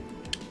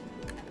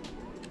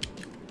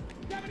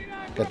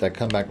 Got that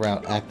comeback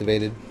route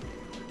activated.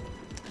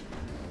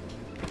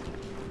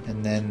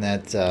 And then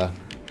that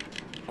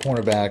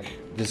cornerback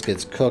just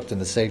gets cooked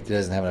and the safety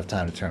doesn't have enough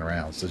time to turn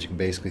around. So you can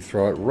basically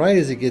throw it right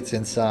as he gets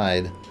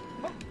inside.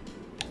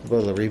 I'll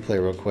go to the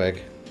replay real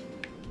quick.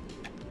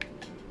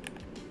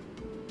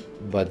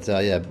 But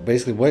yeah,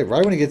 basically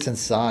right when he gets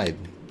inside,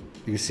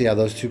 you can see how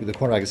those two, the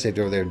cornerback and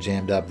safety over there,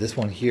 jammed up. This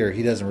one here,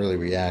 he doesn't really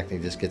react. He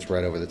just gets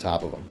right over the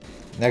top of them.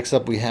 Next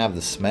up, we have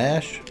the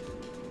smash.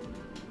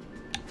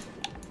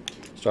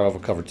 Start off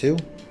with cover 2.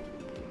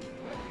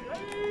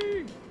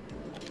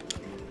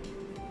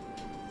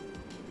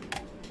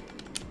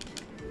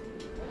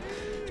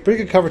 It's a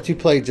pretty good cover 2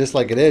 play just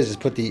like it is. Just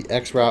put the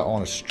X route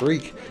on a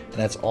streak, and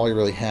that's all you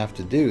really have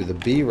to do. The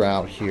B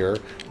route here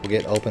will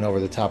get open over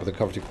the top of the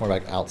cover 2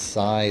 cornerback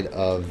outside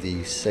of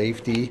the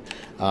safety.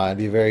 It'd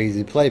be a very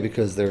easy play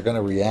because they're going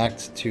to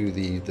react to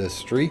the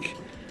streak.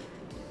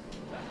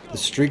 The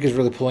streak is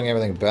really pulling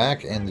everything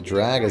back, and the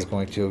drag is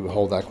going to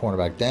hold that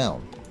cornerback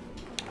down.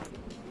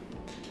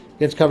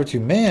 Against cover 2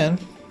 man,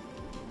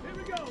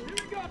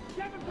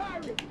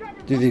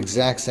 do the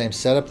exact same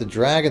setup. The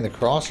drag and the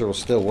crosser will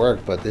still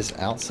work, but this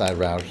outside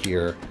route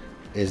here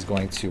is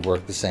going to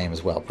work the same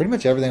as well. Pretty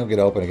much everything will get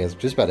open against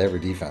just about every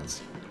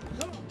defense.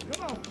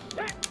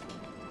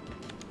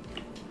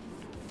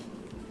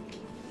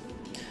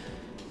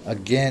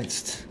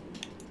 Against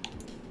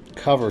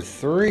cover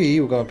 3,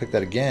 we're going to pick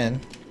that again.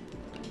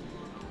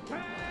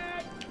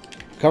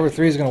 Cover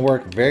 3 is going to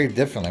work very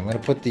differently. I'm going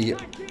to put the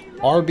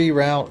RB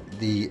route,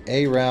 the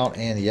A route,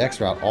 and the X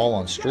route all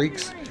on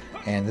streaks.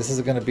 And this is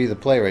going to be the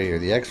play right here.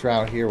 The X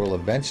route here will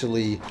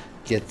eventually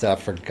get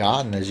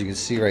forgotten, as you can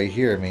see right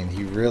here. I mean,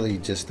 he really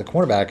just, the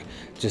cornerback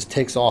just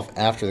takes off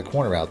after the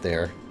corner route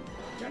there.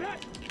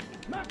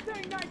 I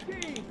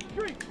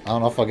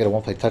don't know if I'll get a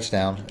one-play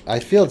touchdown. I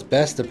feel it's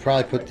best to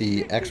probably put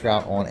the X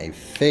route on a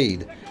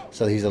fade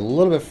so that he's a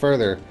little bit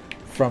further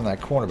from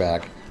that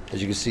cornerback. As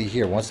you can see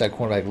here, once that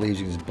cornerback leaves,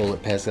 you can just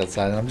bullet past the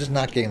outside. And I'm just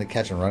not getting the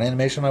catch and run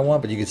animation I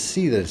want, but you can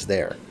see that it's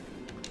there.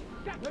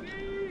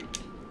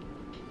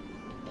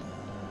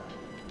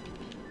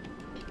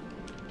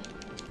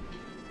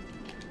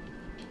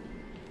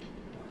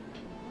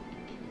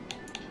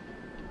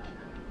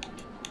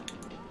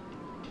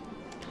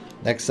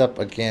 Next up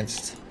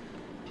against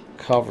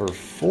cover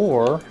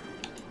 4.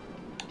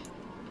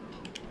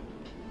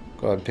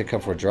 Go ahead and pick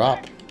up for a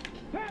drop.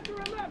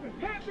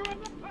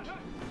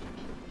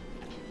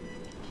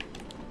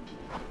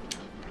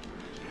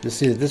 You'll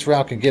see that this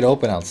route can get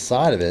open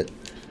outside of it.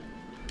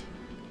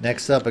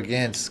 Next up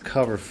against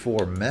cover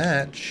 4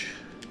 match,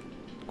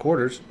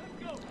 quarters.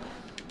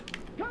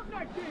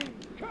 18.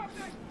 Come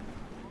next.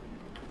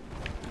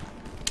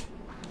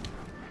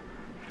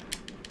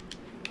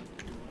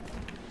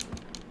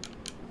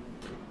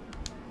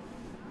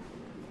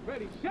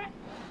 Ready, set.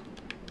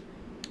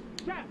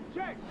 Check,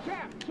 check,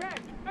 check,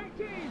 check.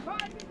 18, 5.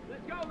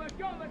 Let's go, let's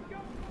go, let's go.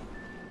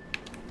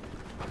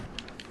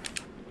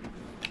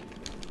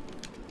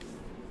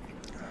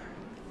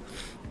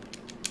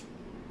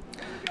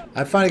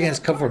 I find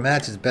against cover 4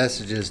 match it's best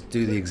to just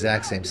do the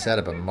exact same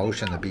setup and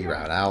motion the B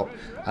route out.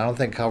 I don't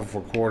think cover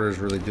 4 quarters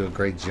really do a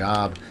great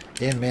job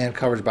in man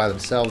coverage by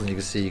themselves, and you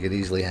can see you could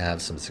easily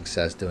have some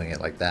success doing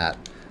it like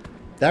that.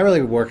 That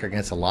really would work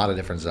against a lot of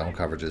different zone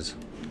coverages.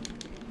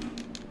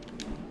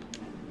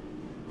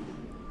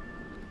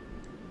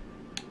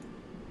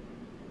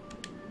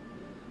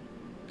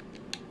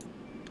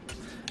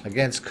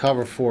 Against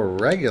cover 4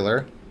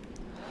 regular,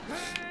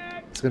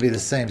 it's going to be the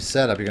same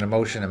setup. You're going to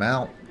motion him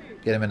out,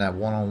 get him in that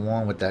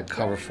one-on-one with that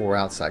cover 4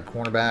 outside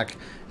cornerback,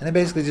 and then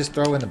basically just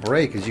throw in the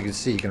break. As you can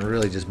see, you can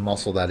really just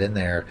muscle that in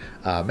there.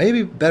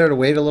 Maybe better to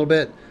wait a little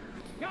bit.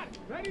 Go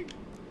ahead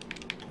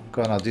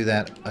and I'll do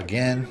that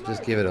again.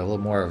 Just give it a little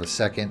more of a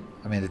second.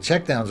 I mean, the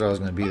checkdowns are always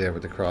going to be there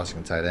with the crossing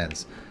and tight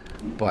ends.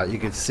 But you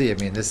can see, I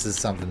mean, this is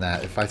something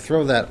that if I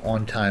throw that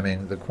on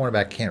timing, the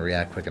cornerback can't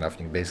react quick enough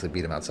and you can basically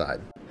beat him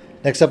outside.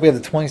 Next up, we have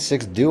the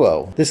 26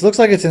 duo. This looks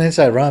like it's an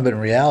inside run, but in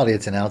reality,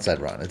 it's an outside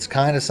run. It's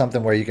kind of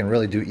something where you can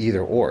really do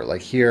either or.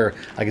 Like here,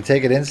 I could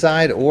take it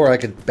inside, or I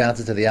could bounce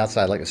it to the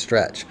outside like a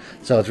stretch.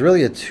 So it's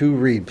really a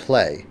two-read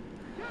play.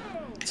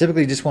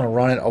 Typically, you just want to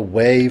run it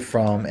away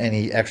from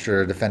any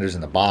extra defenders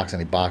in the box,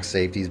 any box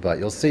safeties, but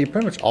you'll see you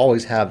pretty much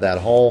always have that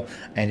hole,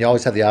 and you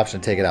always have the option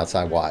to take it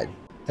outside wide.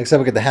 Next up,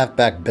 we get the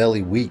halfback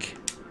belly weak.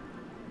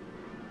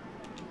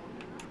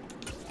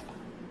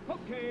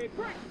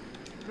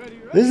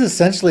 This is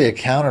essentially a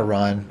counter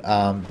run,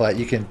 but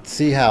you can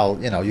see how,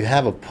 you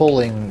have a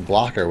pulling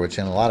blocker, which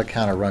in a lot of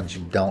counter runs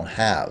you don't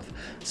have.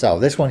 So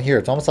this one here,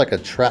 it's almost like a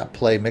trap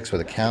play mixed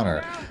with a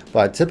counter.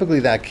 But typically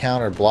that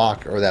counter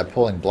block or that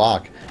pulling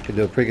block can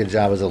do a pretty good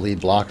job as a lead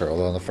blocker,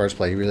 although in the first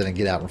play he really didn't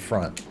get out in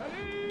front.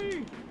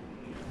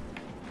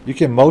 You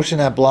can motion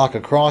that block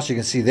across. You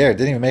can see there, it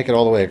didn't even make it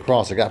all the way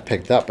across. It got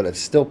picked up, but it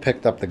still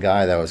picked up the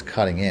guy that was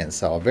cutting in.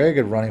 So a very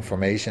good running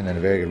formation and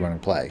a very good running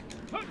play.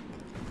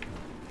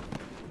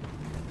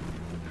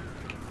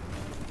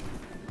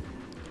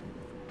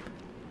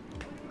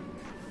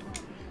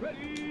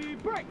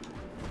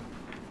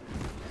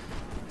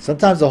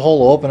 Sometimes the hole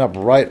will open up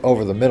right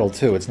over the middle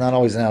too. It's not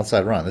always an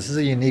outside run. This is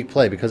a unique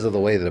play because of the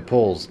way that it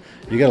pulls.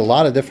 You get a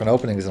lot of different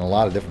openings in a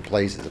lot of different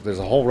places. If there's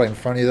a hole right in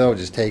front of you though,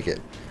 just take it.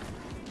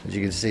 As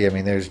you can see, I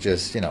mean, there's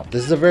just,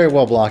 this is a very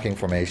well blocking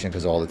formation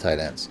because of all the tight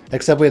ends.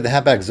 Next up, we have the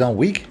halfback zone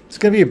weak. It's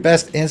going to be your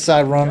best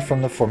inside run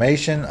from the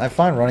formation. I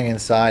find running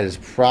inside is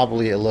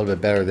probably a little bit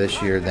better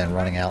this year than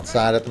running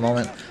outside at the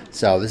moment.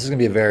 So this is going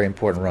to be a very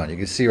important run. You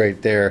can see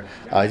right there,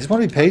 you just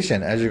want to be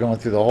patient as you're going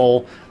through the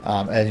hole,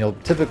 and you'll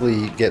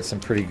typically get some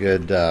pretty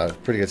good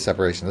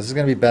separation. This is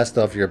going to be best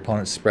though if your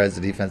opponent spreads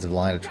the defensive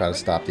line to try to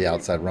stop the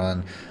outside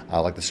run,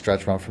 like the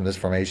stretch run from this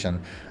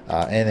formation.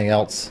 Anything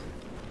else?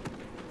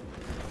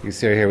 You can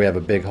see right here we have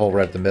a big hole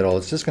right at the middle.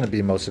 It's just going to be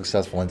the most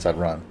successful inside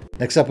run.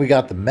 Next up, we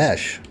got the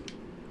mesh.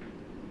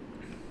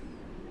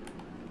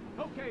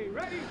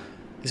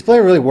 This play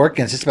really works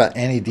against just about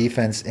any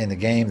defense in the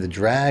game. The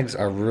drags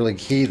are really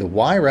key. The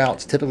Y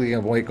route's typically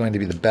going to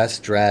be the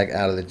best drag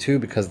out of the two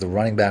because the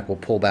running back will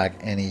pull back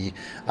any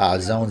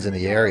zones in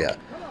the area.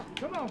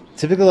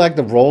 Typically like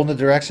the roll in the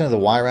direction of the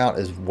Y route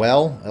as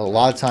well. A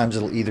lot of times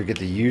it'll either get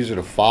the user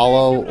to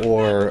follow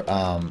or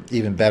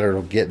even better,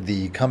 it'll get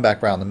the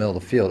comeback route in the middle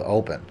of the field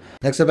open.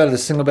 Next up out of the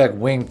single back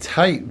wing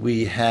tight,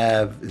 we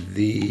have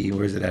the,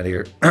 where's it out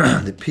here?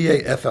 The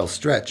PAFL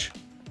stretch.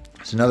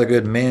 It's another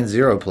good man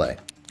zero play.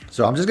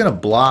 So I'm just going to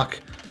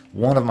block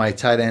one of my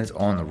tight ends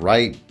on the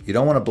right. You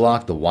don't want to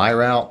block the Y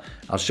route.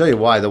 I'll show you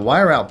why. The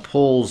Y route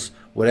pulls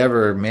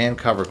whatever man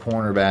cover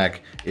cornerback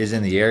is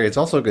in the area. It's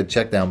also a good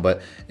check down,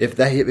 but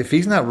if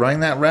he's not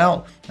running that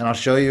route, and I'll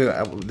show you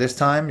this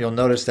time, you'll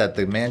notice that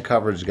the man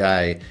coverage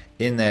guy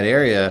in that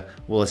area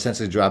will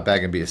essentially drop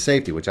back and be a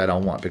safety, which I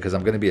don't want because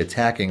I'm going to be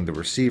attacking the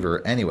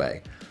receiver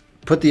anyway.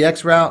 Put the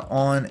X route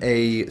on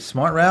a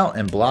smart route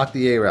and block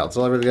the A route. That's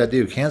all I really got to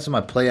do. Cancel my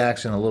play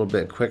action a little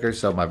bit quicker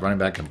so my running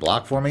back can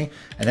block for me.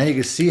 And then you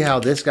can see how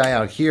this guy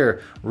out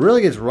here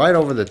really gets right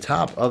over the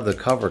top of the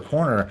cover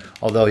corner,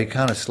 although he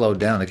kind of slowed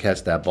down to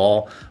catch that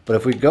ball. But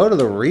if we go to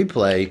the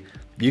replay,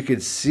 you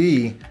could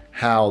see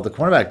how the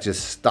cornerback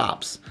just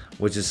stops,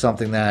 which is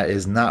something that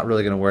is not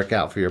really going to work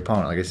out for your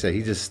opponent. Like I said,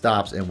 he just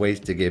stops and waits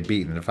to get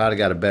beaten. And if I'd have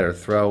got a better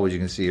throw, as you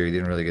can see here, he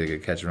didn't really get a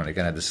good catch and run. He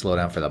kind of had to slow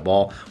down for that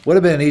ball. Would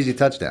have been an easy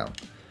touchdown.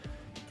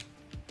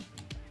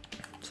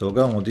 So we'll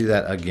go and we'll do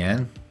that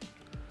again.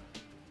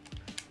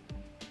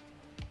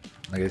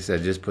 Like I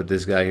said, just put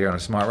this guy here on a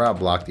smart route,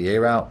 block the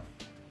A route.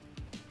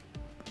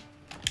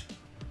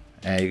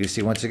 And you can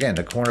see once again,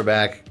 the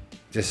cornerback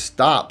just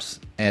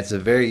stops. And it's a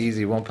very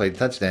easy one-play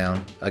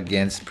touchdown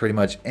against pretty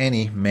much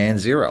any man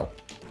zero.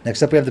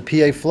 Next up, we have the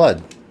PA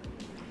flood.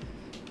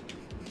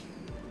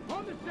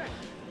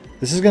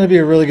 This is going to be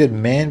a really good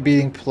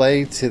man-beating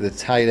play to the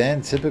tight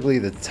end. Typically,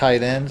 the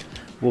tight end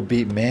will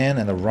beat man,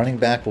 and the running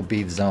back will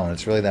beat zone.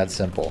 It's really that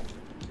simple.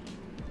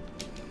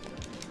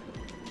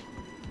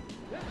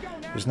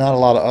 There's not a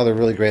lot of other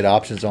really great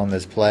options on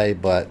this play,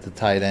 but the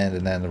tight end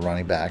and then the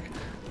running back.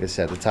 Like I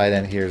said, the tight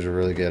end here is a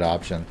really good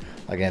option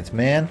against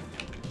man.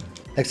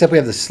 Next up, we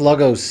have the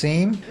Sluggo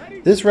Seam.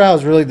 This route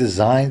is really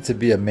designed to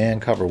be a man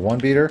cover one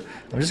beater.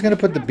 I'm just going to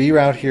put the B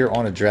route here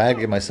on a drag,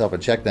 give myself a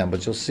check down,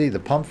 but you'll see the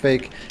pump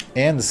fake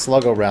and the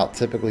Sluggo route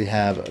typically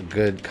have a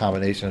good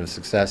combination of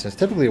success. And it's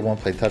typically a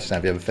one-play touchdown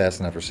if you have a fast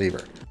enough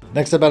receiver.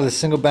 Next up, out of the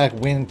single back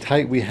wing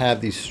tight, we have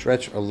the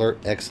Stretch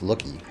Alert X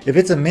Lookie. If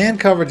it's a man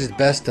coverage, it's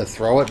best to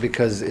throw it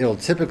because it'll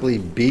typically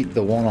beat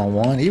the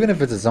one-on-one. Even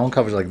if it's a zone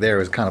coverage like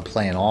there is kind of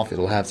playing off,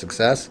 it'll have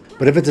success.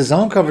 But if it's a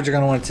zone coverage, you're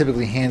going to want to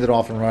typically hand it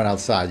off and run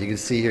outside. You can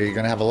see here, you're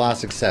going to have a lot of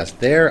success.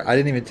 There, I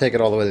didn't even take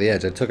it all the way to the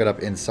edge. I took it up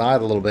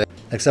inside a little bit.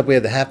 Next up, we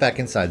have the halfback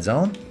inside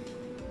zone.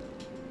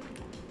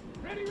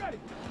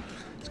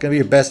 It's going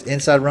to be your best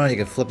inside run. You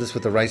can flip this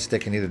with the right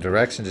stick in either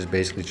direction. Just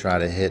basically try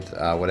to hit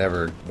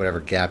whatever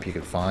gap you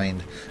could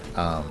find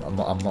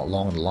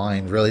along the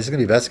line. Really, this is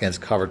going to be best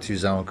against cover 2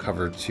 zone,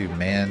 cover 2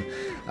 man.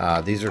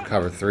 These are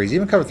cover 3s.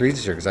 Even cover 3s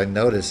this year, because I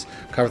noticed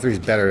cover 3 is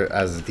better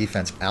as a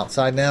defense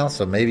outside now.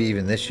 So maybe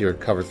even this year,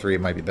 cover 3,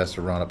 it might be best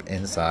to run up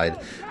inside.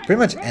 Pretty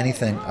much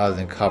anything other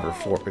than cover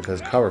 4,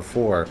 because cover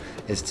 4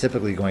 is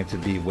typically going to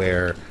be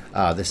where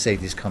the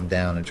safeties come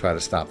down and try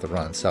to stop the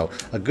run. So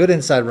a good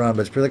inside run,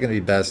 but it's really going to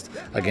be best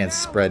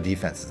against spread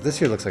defenses. This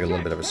here looks like a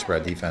little bit of a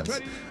spread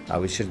defense.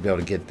 We should be able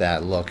to get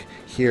that look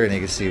here, and you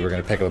can see we're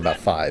going to pick up about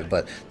 5.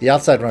 But the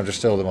outside runs are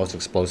still the most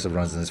explosive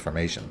runs in this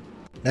formation.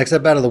 Next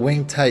up, out of the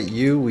wing tight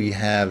U, we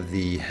have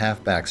the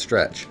halfback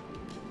stretch.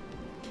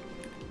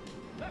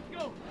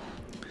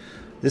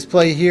 This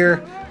play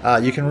here,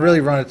 you can really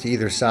run it to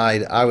either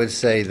side. I would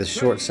say the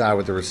short side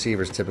with the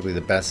receiver is typically the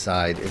best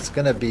side. It's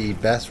going to be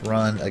best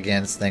run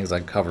against things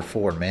like cover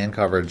 4, man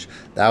coverage.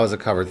 That was a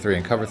cover 3.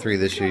 In cover 3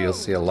 this year, you'll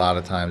see a lot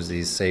of times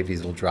these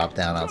safeties will drop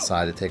down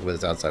outside to take with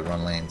his outside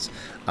run lanes.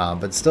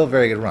 But still a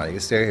very good run. You can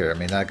stay here. I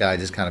mean, that guy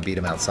just kind of beat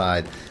him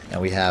outside, and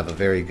we have a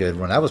very good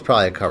run. That was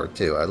probably a cover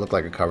 2. I looked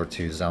like a cover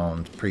 2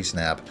 zone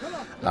pre-snap.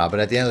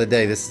 But at the end of the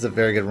day, this is a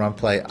very good run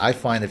play. I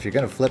find if you're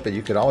going to flip it,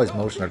 you could always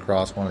motion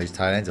across one of these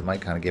tight ends. It might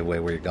kind of give away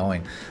where you're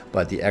going.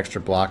 But the extra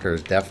blocker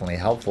is definitely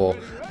helpful,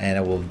 and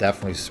it will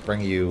definitely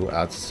spring you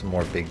out to some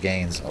more big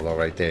gains. Although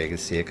right there, you can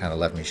see it kind of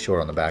left me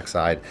short on the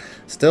backside.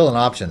 Still an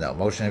option, though,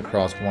 motioning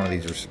across one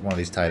of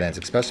these tight ends,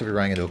 especially if you're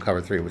running into a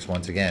cover 3, which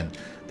once again,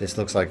 this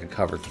looks like a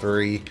cover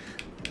 3.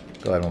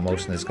 Go ahead and we'll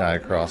motion this guy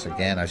across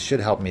again. I should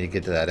help me to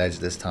get to that edge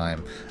this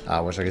time,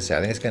 which, like I said,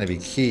 I think it's going to be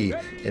key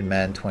in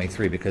Madden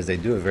 23 because they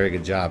do a very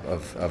good job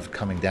of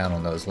coming down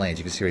on those lanes.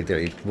 You can see right there,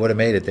 he would have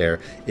made it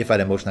there if I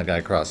didn't motion that guy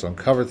across. So in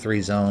cover 3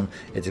 zone,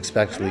 it's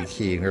especially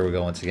key. Here we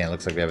go once again. It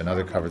looks like we have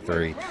another cover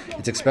 3.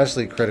 It's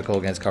especially critical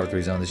against cover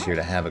 3 zone this year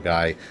to have a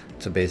guy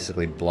to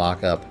basically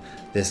block up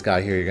this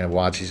guy here. You're going to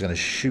watch. He's going to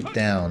shoot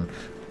down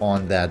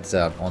on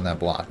that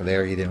block.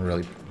 There, he didn't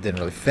really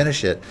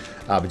finish it,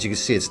 but you can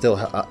see it's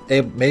still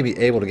maybe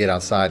able to get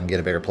outside and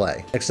get a bigger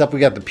play. Next up, we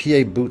got the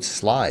PA boot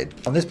slide.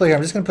 On this play here,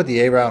 I'm just going to put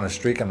the A route on a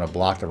streak. I'm going to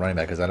block the running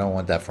back because I don't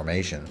want that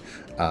formation,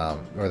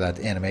 or that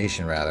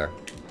animation rather.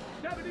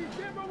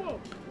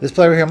 This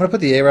play right here, I'm going to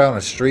put the A route on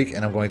a streak,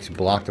 and I'm going to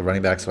block the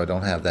running back so I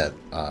don't have that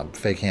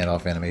fake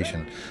handoff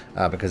animation,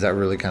 because that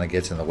really kind of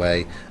gets in the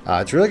way.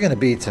 It's really going to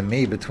be, to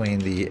me, between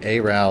the A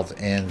route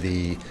and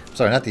the,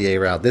 sorry, not the A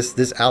route,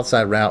 this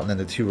outside route and then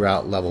the 2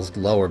 route levels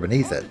lower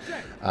beneath it.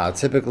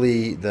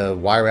 Typically, the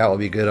Y route will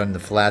be good on the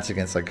flats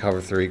against like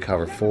cover 3,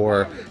 cover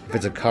 4. If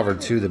it's a cover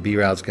 2, the B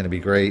route's going to be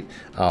great,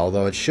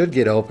 although it should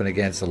get open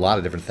against a lot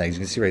of different things.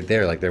 You can see right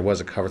there, like there was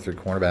a cover 3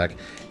 cornerback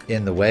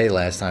in the way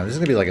last time. This is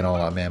going to be like an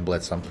all-out man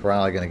blitz, so I'm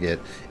probably going to get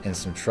in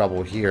some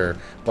trouble here.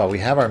 But we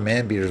have our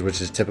man beaters, which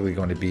is typically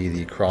going to be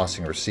the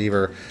crossing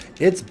receiver.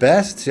 It's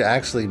best to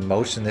actually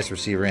motion this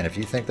receiver in. If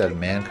you think that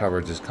man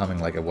coverage is coming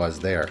like it was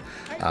there,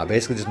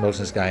 basically just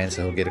motion this guy in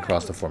so he'll get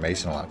across the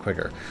formation a lot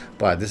quicker.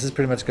 But this is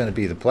pretty much going to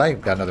be the play.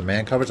 Got another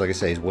man coverage. Like I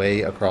say, he's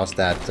way across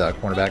that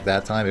cornerback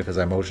that time because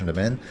I motioned him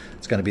in.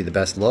 It's going to be the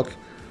best look.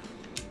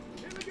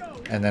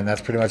 And then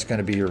that's pretty much going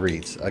to be your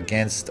reads.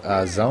 Against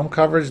zone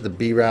coverage, the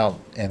B route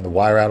and the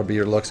Y route will be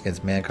your looks.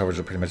 Against man coverage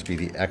will pretty much be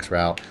the X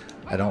route.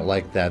 I don't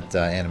like that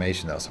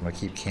animation though, so I'm going to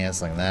keep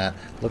canceling that.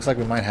 Looks like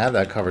we might have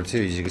that covered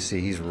too. As you can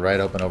see, he's right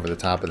open over the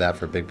top of that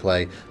for a big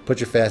play. Put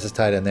your fastest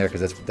tight end there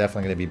because that's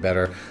definitely going to be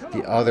better.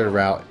 The other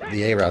route,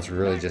 the A route's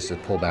really just to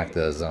pull back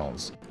the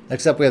zones.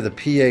 Next up, we have the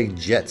PA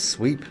jet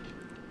sweep.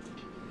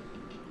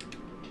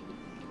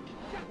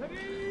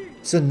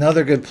 It's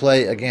another good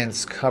play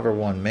against cover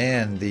 1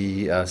 man.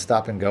 The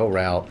stop and go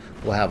route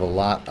will have a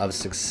lot of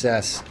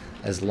success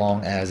as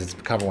long as it's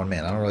cover 1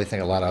 man. I don't really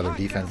think a lot of other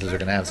defenses are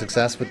going to have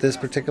success with this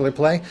particular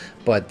play,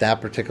 but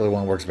that particular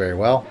one works very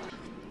well.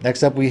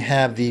 Next up, we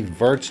have the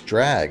Verts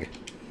drag.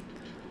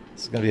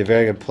 This is going to be a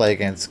very good play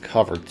against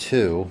cover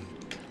 2.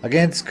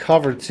 Against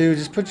cover 2,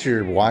 just put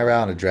your Y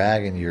route on a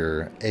drag and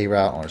your A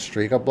route on a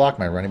streak. I'll block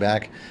my running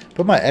back.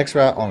 Put my X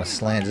route on a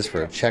slant just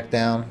for a check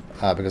down,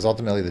 because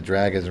ultimately the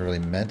drag isn't really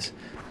meant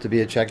to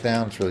be a check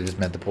down. It's really just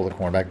meant to pull the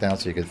cornerback down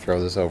so you could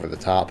throw this over the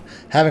top.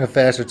 Having a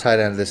faster tight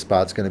end at this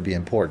spot is going to be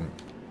important.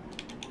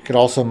 You could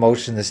also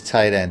motion this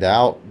tight end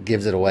out,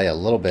 gives it away a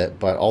little bit,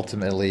 but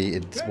ultimately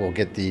it will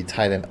get the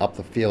tight end up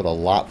the field a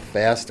lot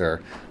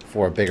faster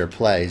for a bigger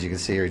play. As you can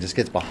see here, he just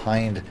gets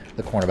behind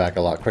the cornerback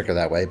a lot quicker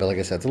that way. But like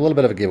I said, it's a little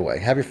bit of a giveaway.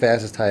 Have your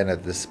fastest tight end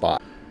at this spot.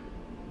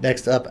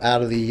 Next up,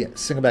 out of the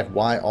single back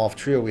Y off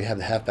trio, we have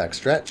the halfback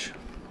stretch.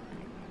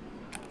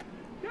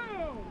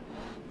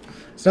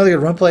 It's another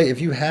good run play.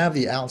 If you have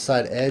the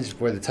outside edge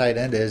where the tight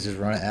end is, just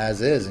run it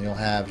as is, and you'll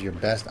have your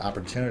best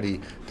opportunity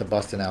to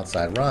bust an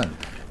outside run.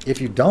 If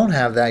you don't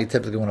have that, you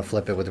typically want to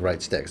flip it with the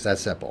right stick. It's that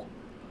simple.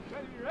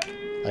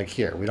 Like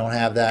here, we don't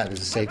have that. There's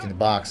a safety in the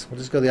box. We'll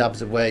just go the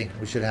opposite way.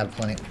 We should have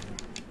plenty.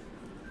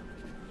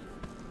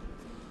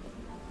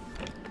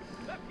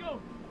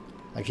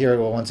 Like here,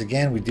 well, once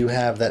again, we do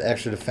have that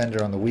extra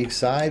defender on the weak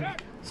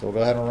side. So we'll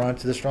go ahead and run it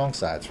to the strong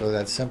side. It's really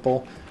that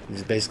simple. We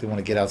just basically want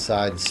to get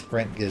outside and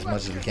sprint, get as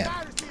much as we can.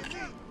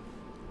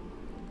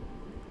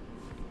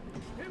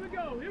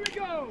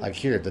 Like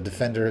here, the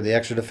defender, the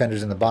extra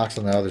defender's in the box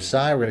on the other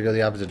side. We're going to go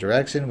the opposite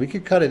direction. We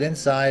could cut it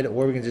inside,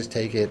 or we can just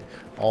take it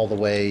all the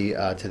way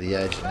to the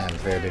edge and have a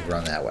very big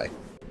run that way.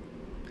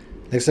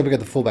 Next up, we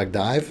got the fullback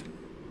dive.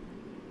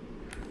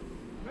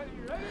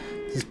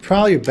 This is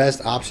probably your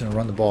best option to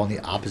run the ball in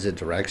the opposite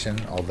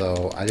direction,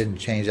 although I didn't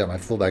change out my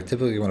fullback.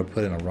 Typically, you want to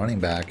put in a running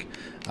back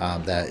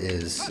that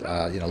is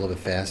a little bit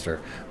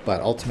faster. But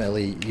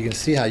ultimately, you can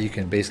see how you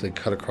can basically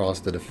cut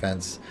across the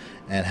defense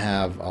and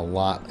have a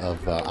lot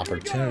of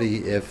opportunity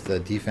if the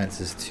defense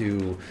is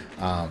too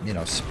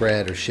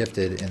spread or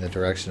shifted in the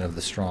direction of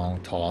the strong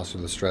toss or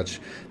the stretch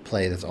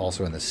play that's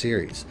also in the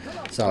series.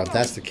 So if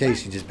that's the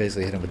case, you just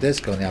basically hit him with this,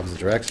 go in the opposite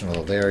direction.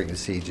 Well, there you can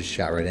see he just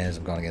shot right in as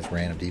I'm going against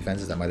random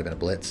defenses. That might have been a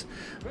blitz,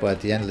 but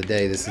at the end of the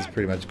day, this is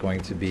pretty much going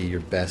to be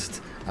your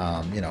best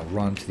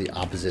run to the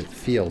opposite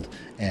field,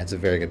 and it's a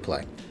very good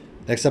play.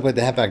 Next up, we have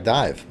the halfback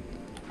dive.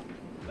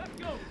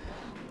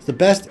 It's the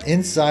best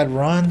inside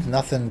run,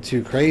 nothing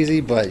too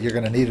crazy, but you're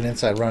going to need an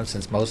inside run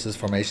since most of this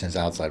formation is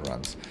outside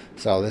runs.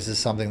 So this is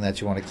something that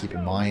you want to keep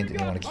in mind, and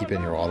you want to keep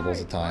in your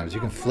audibles at times. You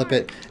can flip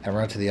it and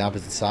run to the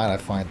opposite side. I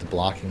find the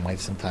blocking might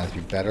sometimes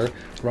be better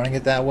running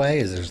it that way,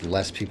 as there's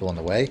less people in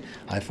the way.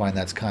 I find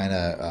that's kind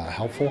of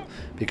helpful,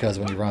 because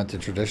when you run it the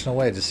traditional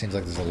way, it just seems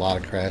like there's a lot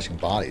of crashing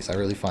bodies. I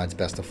really find it's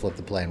best to flip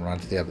the play and run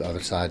to the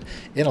other side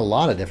in a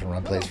lot of different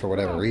run plays for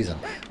whatever reason.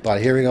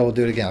 But here we go, we'll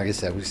do it again. Like I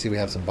said, we see we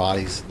have some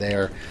bodies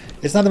there.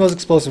 It's not the most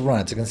explosive run.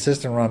 It's a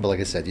consistent run, but like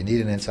I said, you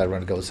need an inside run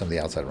to go with some of the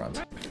outside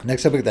runs.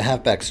 Next up, we get the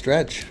halfback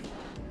stretch.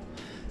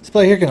 This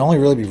play here can only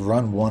really be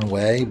run one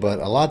way, but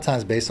a lot of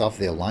times based off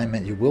the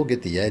alignment, you will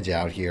get the edge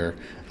out here,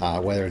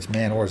 whether it's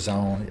man or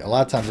zone. A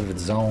lot of times if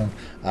it's zone,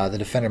 the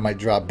defender might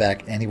drop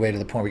back anyway to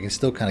the point where you can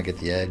still kind of get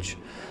the edge.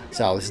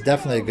 So this is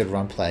definitely a good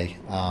run play.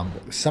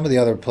 Some of the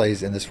other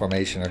plays in this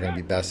formation are going to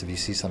be best if you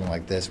see something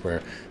like this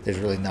where there's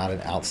really not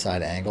an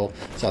outside angle.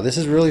 So this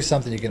is really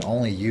something you can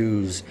only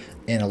use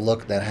in a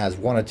look that has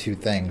one of two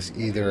things: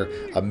 either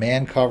a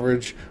man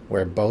coverage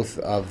where both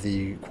of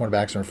the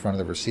cornerbacks are in front of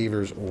the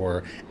receivers,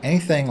 or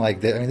anything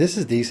like this. I mean, this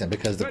is decent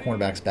because the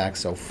cornerback's back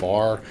so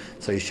far,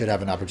 so you should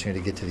have an opportunity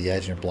to get to the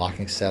edge in your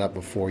blocking setup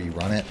before you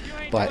run it.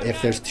 But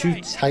if there's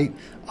too tight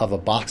of a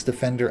box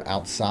defender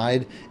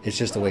outside, it's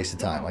just a waste of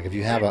time. Like if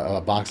you have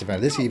a box defender,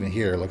 this even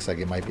here looks like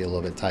it might be a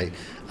little bit tight.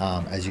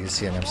 As you can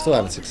see, I mean, I'm still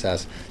having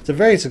success. It's a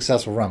very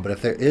successful run, but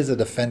if there is a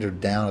defender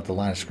down at the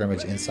line of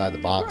scrimmage inside the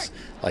box,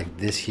 like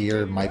this here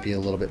might be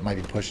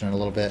pushing it a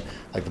little bit,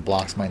 like the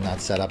blocks might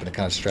not set up and it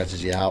kind of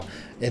stretches you out.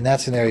 In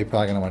that scenario, you're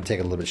probably going to want to take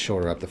it a little bit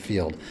shorter up the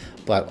field.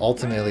 But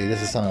ultimately,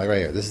 this is something like right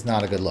here. This is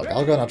not a good look.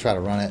 I'll go and I'll try to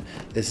run it.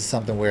 This is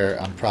something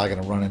where I'm probably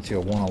going to run into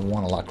a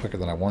one-on-one a lot quicker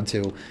than I want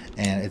to,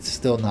 and it's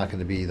still not going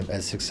to be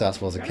as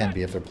successful as it can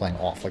be if they're playing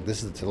off. Like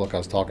this is the look I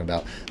was talking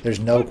about. There's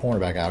no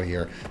cornerback out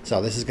here,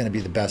 so this is going to be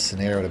the best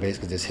scenario to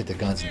basically just hit the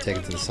guns and take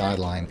it to the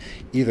sideline.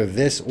 Either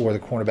this or the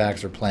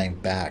cornerbacks are playing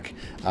back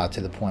to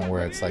the point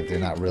where it's like they're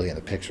not really in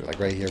the picture. Like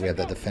right here, we have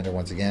that defender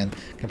once again.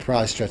 Can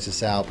probably stretch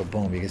this out, but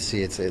boom, you can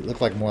see it looked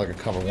like more like a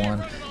cover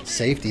one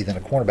safety than a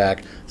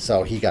cornerback,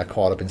 so he got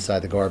caught up inside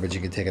the garbage.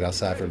 You can take it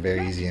outside for a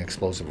very easy and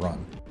explosive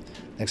run.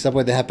 Next up, we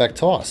have the halfback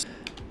toss.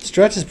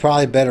 Stretch is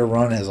probably a better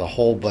run as a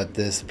whole, but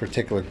this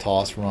particular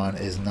toss run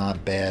is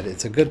not bad.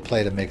 It's a good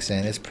play to mix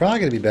in. It's probably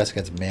going to be best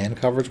against man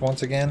coverage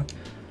once again.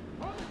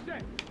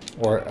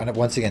 Or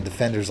once again,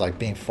 defenders like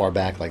being far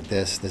back like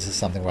this. This is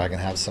something where I can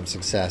have some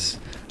success.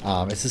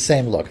 It's the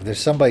same look. If there's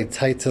somebody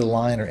tight to the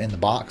line or in the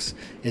box,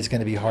 it's going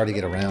to be hard to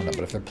get around them.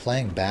 But if they're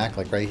playing back,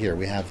 like right here,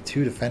 we have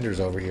two defenders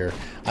over here.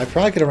 I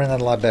probably could have run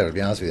that a lot better, to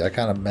be honest with you. I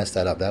kind of messed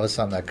that up. That was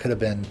something that could have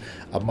been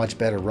a much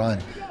better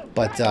run.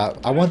 But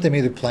I want them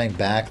either playing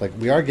back. Like,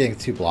 we are getting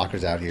 2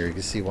 blockers out here. You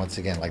can see once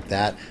again like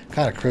that.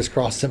 Kind of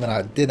crisscrossed him, and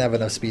I didn't have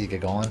enough speed to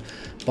get going.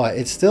 But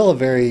it's still a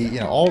very,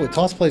 you know, all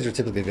toss plays are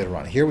typically a good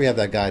run. Here we have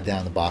that guy down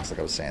in the box, like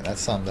I was saying.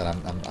 That's something that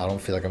I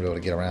don't feel like I'm able to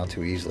get around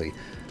too easily.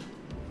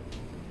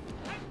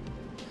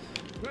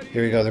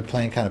 Here we go. They're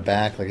playing kind of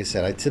back. Like I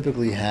said, I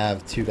typically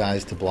have 2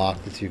 guys to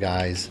block the 2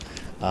 guys.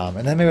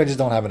 And then maybe I just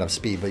don't have enough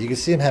speed. But you can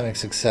see him having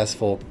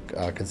successful,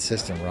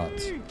 consistent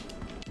runs.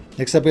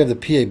 Next up, we have the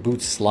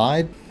PLAYBOOKS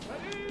slide.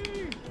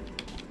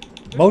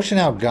 Motion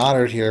out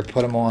Goddard here,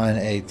 put him on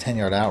a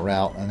 10-yard out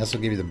route, and this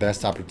will give you the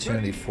best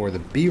opportunity for the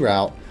B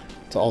route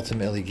to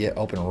ultimately get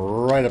open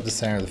right up the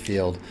center of the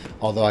field.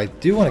 Although I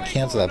do want to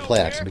cancel that play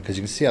action because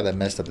you can see how that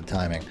messed up the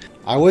timing.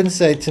 I wouldn't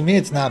say, to me,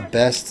 it's not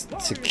best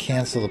to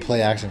cancel the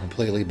play action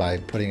completely by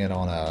putting it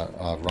on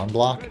a run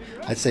block.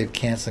 I'd say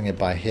canceling it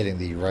by hitting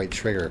the right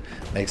trigger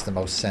makes the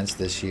most sense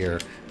this year.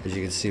 As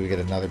you can see, we get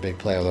another big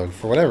play, although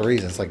for whatever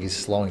reason, it's like he's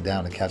slowing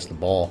down to catch the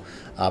ball,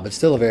 but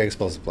still a very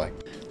explosive play.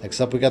 Next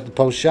up, we got the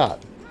post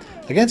shot.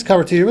 Against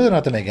cover 2, you really don't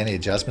have to make any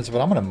adjustments,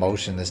 but I'm going to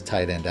motion this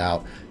tight end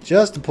out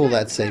just to pull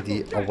that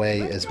safety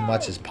away as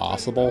much as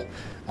possible.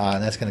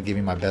 And that's going to give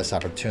me my best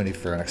opportunity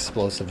for an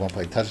explosive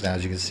one-play touchdown.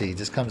 As you can see, he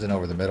just comes in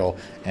over the middle,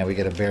 and we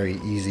get a very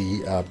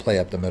easy play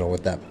up the middle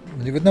with that,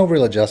 with no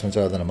real adjustments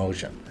other than a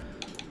motion.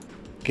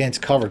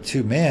 Against cover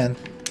 2 man,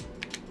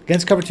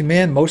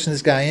 motion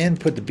this guy in,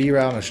 put the B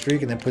route on a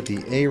streak, and then put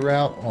the A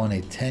route on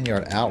a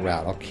 10-yard out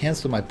route. I'll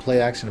cancel my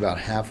play action about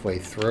halfway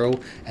through,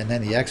 and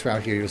then the X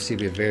route here, you'll see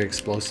be a very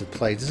explosive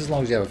play, just as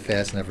long as you have a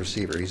fast enough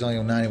receiver. He's only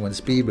on 91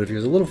 speed, but if he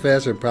was a little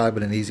faster, it'd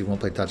probably been an easy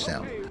one-play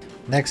touchdown.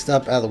 Next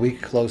up, out of the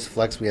weak close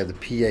flex, we have the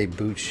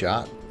PLAYBOOKS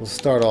shot. We'll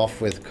start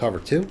off with cover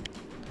 2.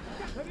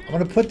 I'm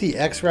going to put the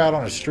X route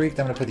on a streak,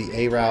 then I'm going to put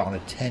the A route on a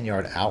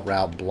 10-yard out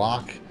route,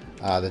 block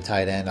the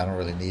tight end. I don't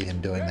really need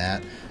him doing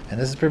that. And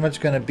this is pretty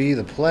much going to be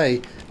the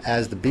play,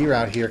 as the B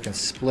route here can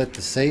split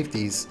the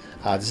safeties.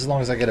 Just as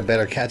long as I get a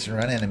better catch and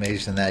run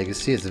animation than that, you can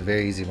see it's a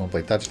very easy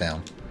one-play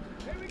touchdown.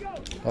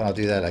 But I'll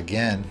do that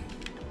again.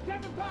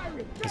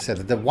 Like I said,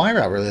 the Y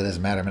route really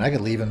doesn't matter. I mean, I could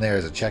leave him there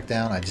as a check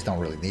down. I just don't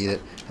really need it.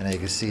 And then you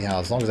can see how,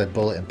 as long as I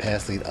bullet and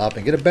pass lead up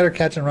and get a better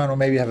catch and run, or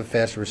maybe have a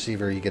faster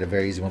receiver, you get a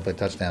very easy one-play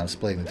touchdown,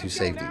 splitting the 2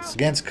 safeties.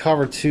 Against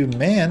cover 2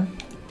 man,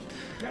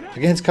 I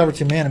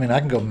mean, I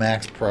can go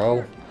max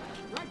pro.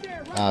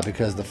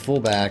 Because the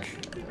fullback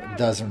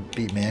doesn't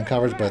beat man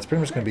coverage, but it's pretty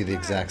much going to be the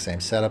exact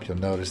same setup. You'll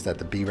notice that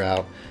the B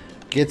route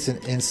gets an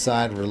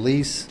inside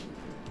release,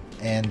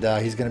 and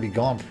he's going to be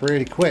gone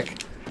pretty quick,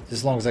 just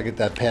as long as I get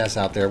that pass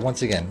out there.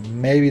 Once again,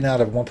 maybe not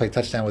a one-play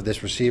touchdown with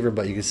this receiver,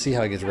 but you can see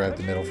how he gets right up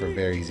the middle for a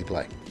very easy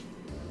play.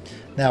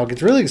 Now, what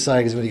gets really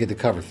exciting is when you get to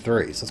cover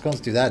 3. So let's go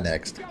and do that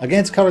next.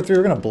 Against cover 3,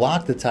 we're going to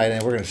block the tight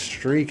end. We're going to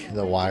streak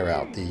the Y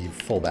route, the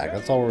fullback.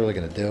 That's all we're really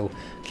going to do.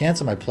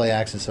 Cancel my play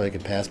action so he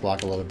can pass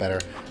block a little bit better,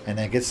 and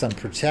then get some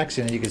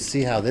protection. And you can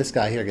see how this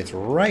guy here gets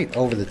right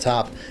over the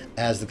top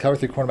as the cover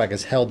 3 cornerback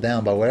is held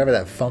down by whatever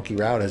that funky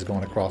route is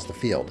going across the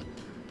field.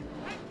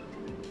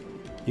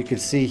 You can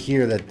see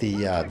here that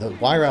the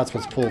Y route's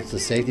what's pulled the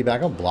safety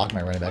back. I'll block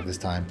my running back this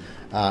time.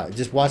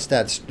 Just watch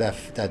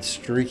that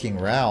streaking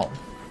route.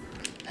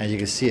 And you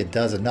can see it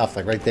does enough,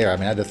 like right there. I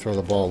mean, I had to throw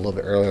the ball a little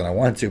bit earlier than I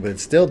wanted to, but it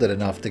still did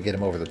enough to get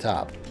him over the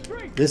top.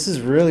 This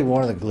is really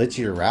one of the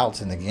glitchier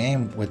routes in the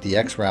game with the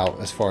X route,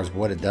 as far as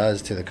what it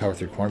does to the cover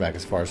 3 cornerback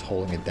as far as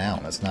holding it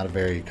down. It's not a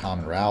very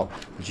common route,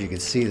 but you can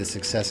see the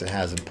success it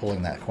has in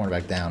pulling that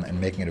cornerback down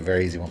and making it a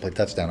very easy one-play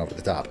touchdown over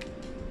the top.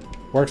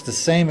 Works the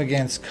same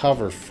against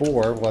cover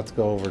 4. Let's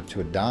go over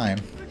to a dime.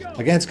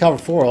 Against cover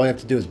 4, all you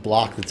have to do is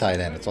block the tight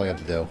end. That's all you have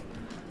to do.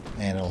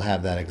 And it'll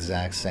have that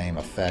exact same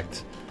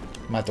effect.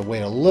 Might have to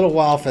wait a little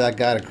while for that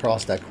guy to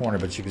cross that corner,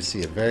 but you can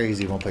see a very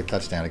easy one-play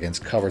touchdown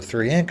against cover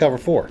 3 and cover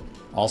 4.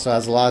 Also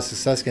has a lot of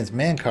success against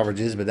man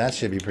coverages, but that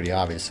should be pretty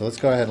obvious. So let's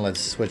go ahead and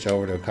let's switch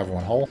over to a cover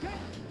 1 hole.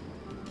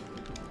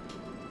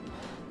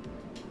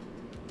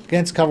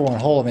 Against cover 1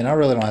 hole, I mean, I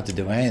really don't have to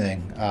do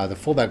anything. The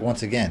fullback,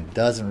 once again,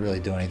 doesn't really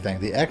do anything.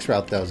 The X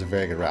route, though, is a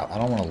very good route. I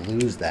don't want to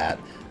lose that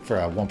for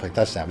a one-play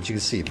touchdown, but you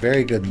can see,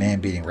 very good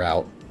man-beating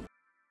route.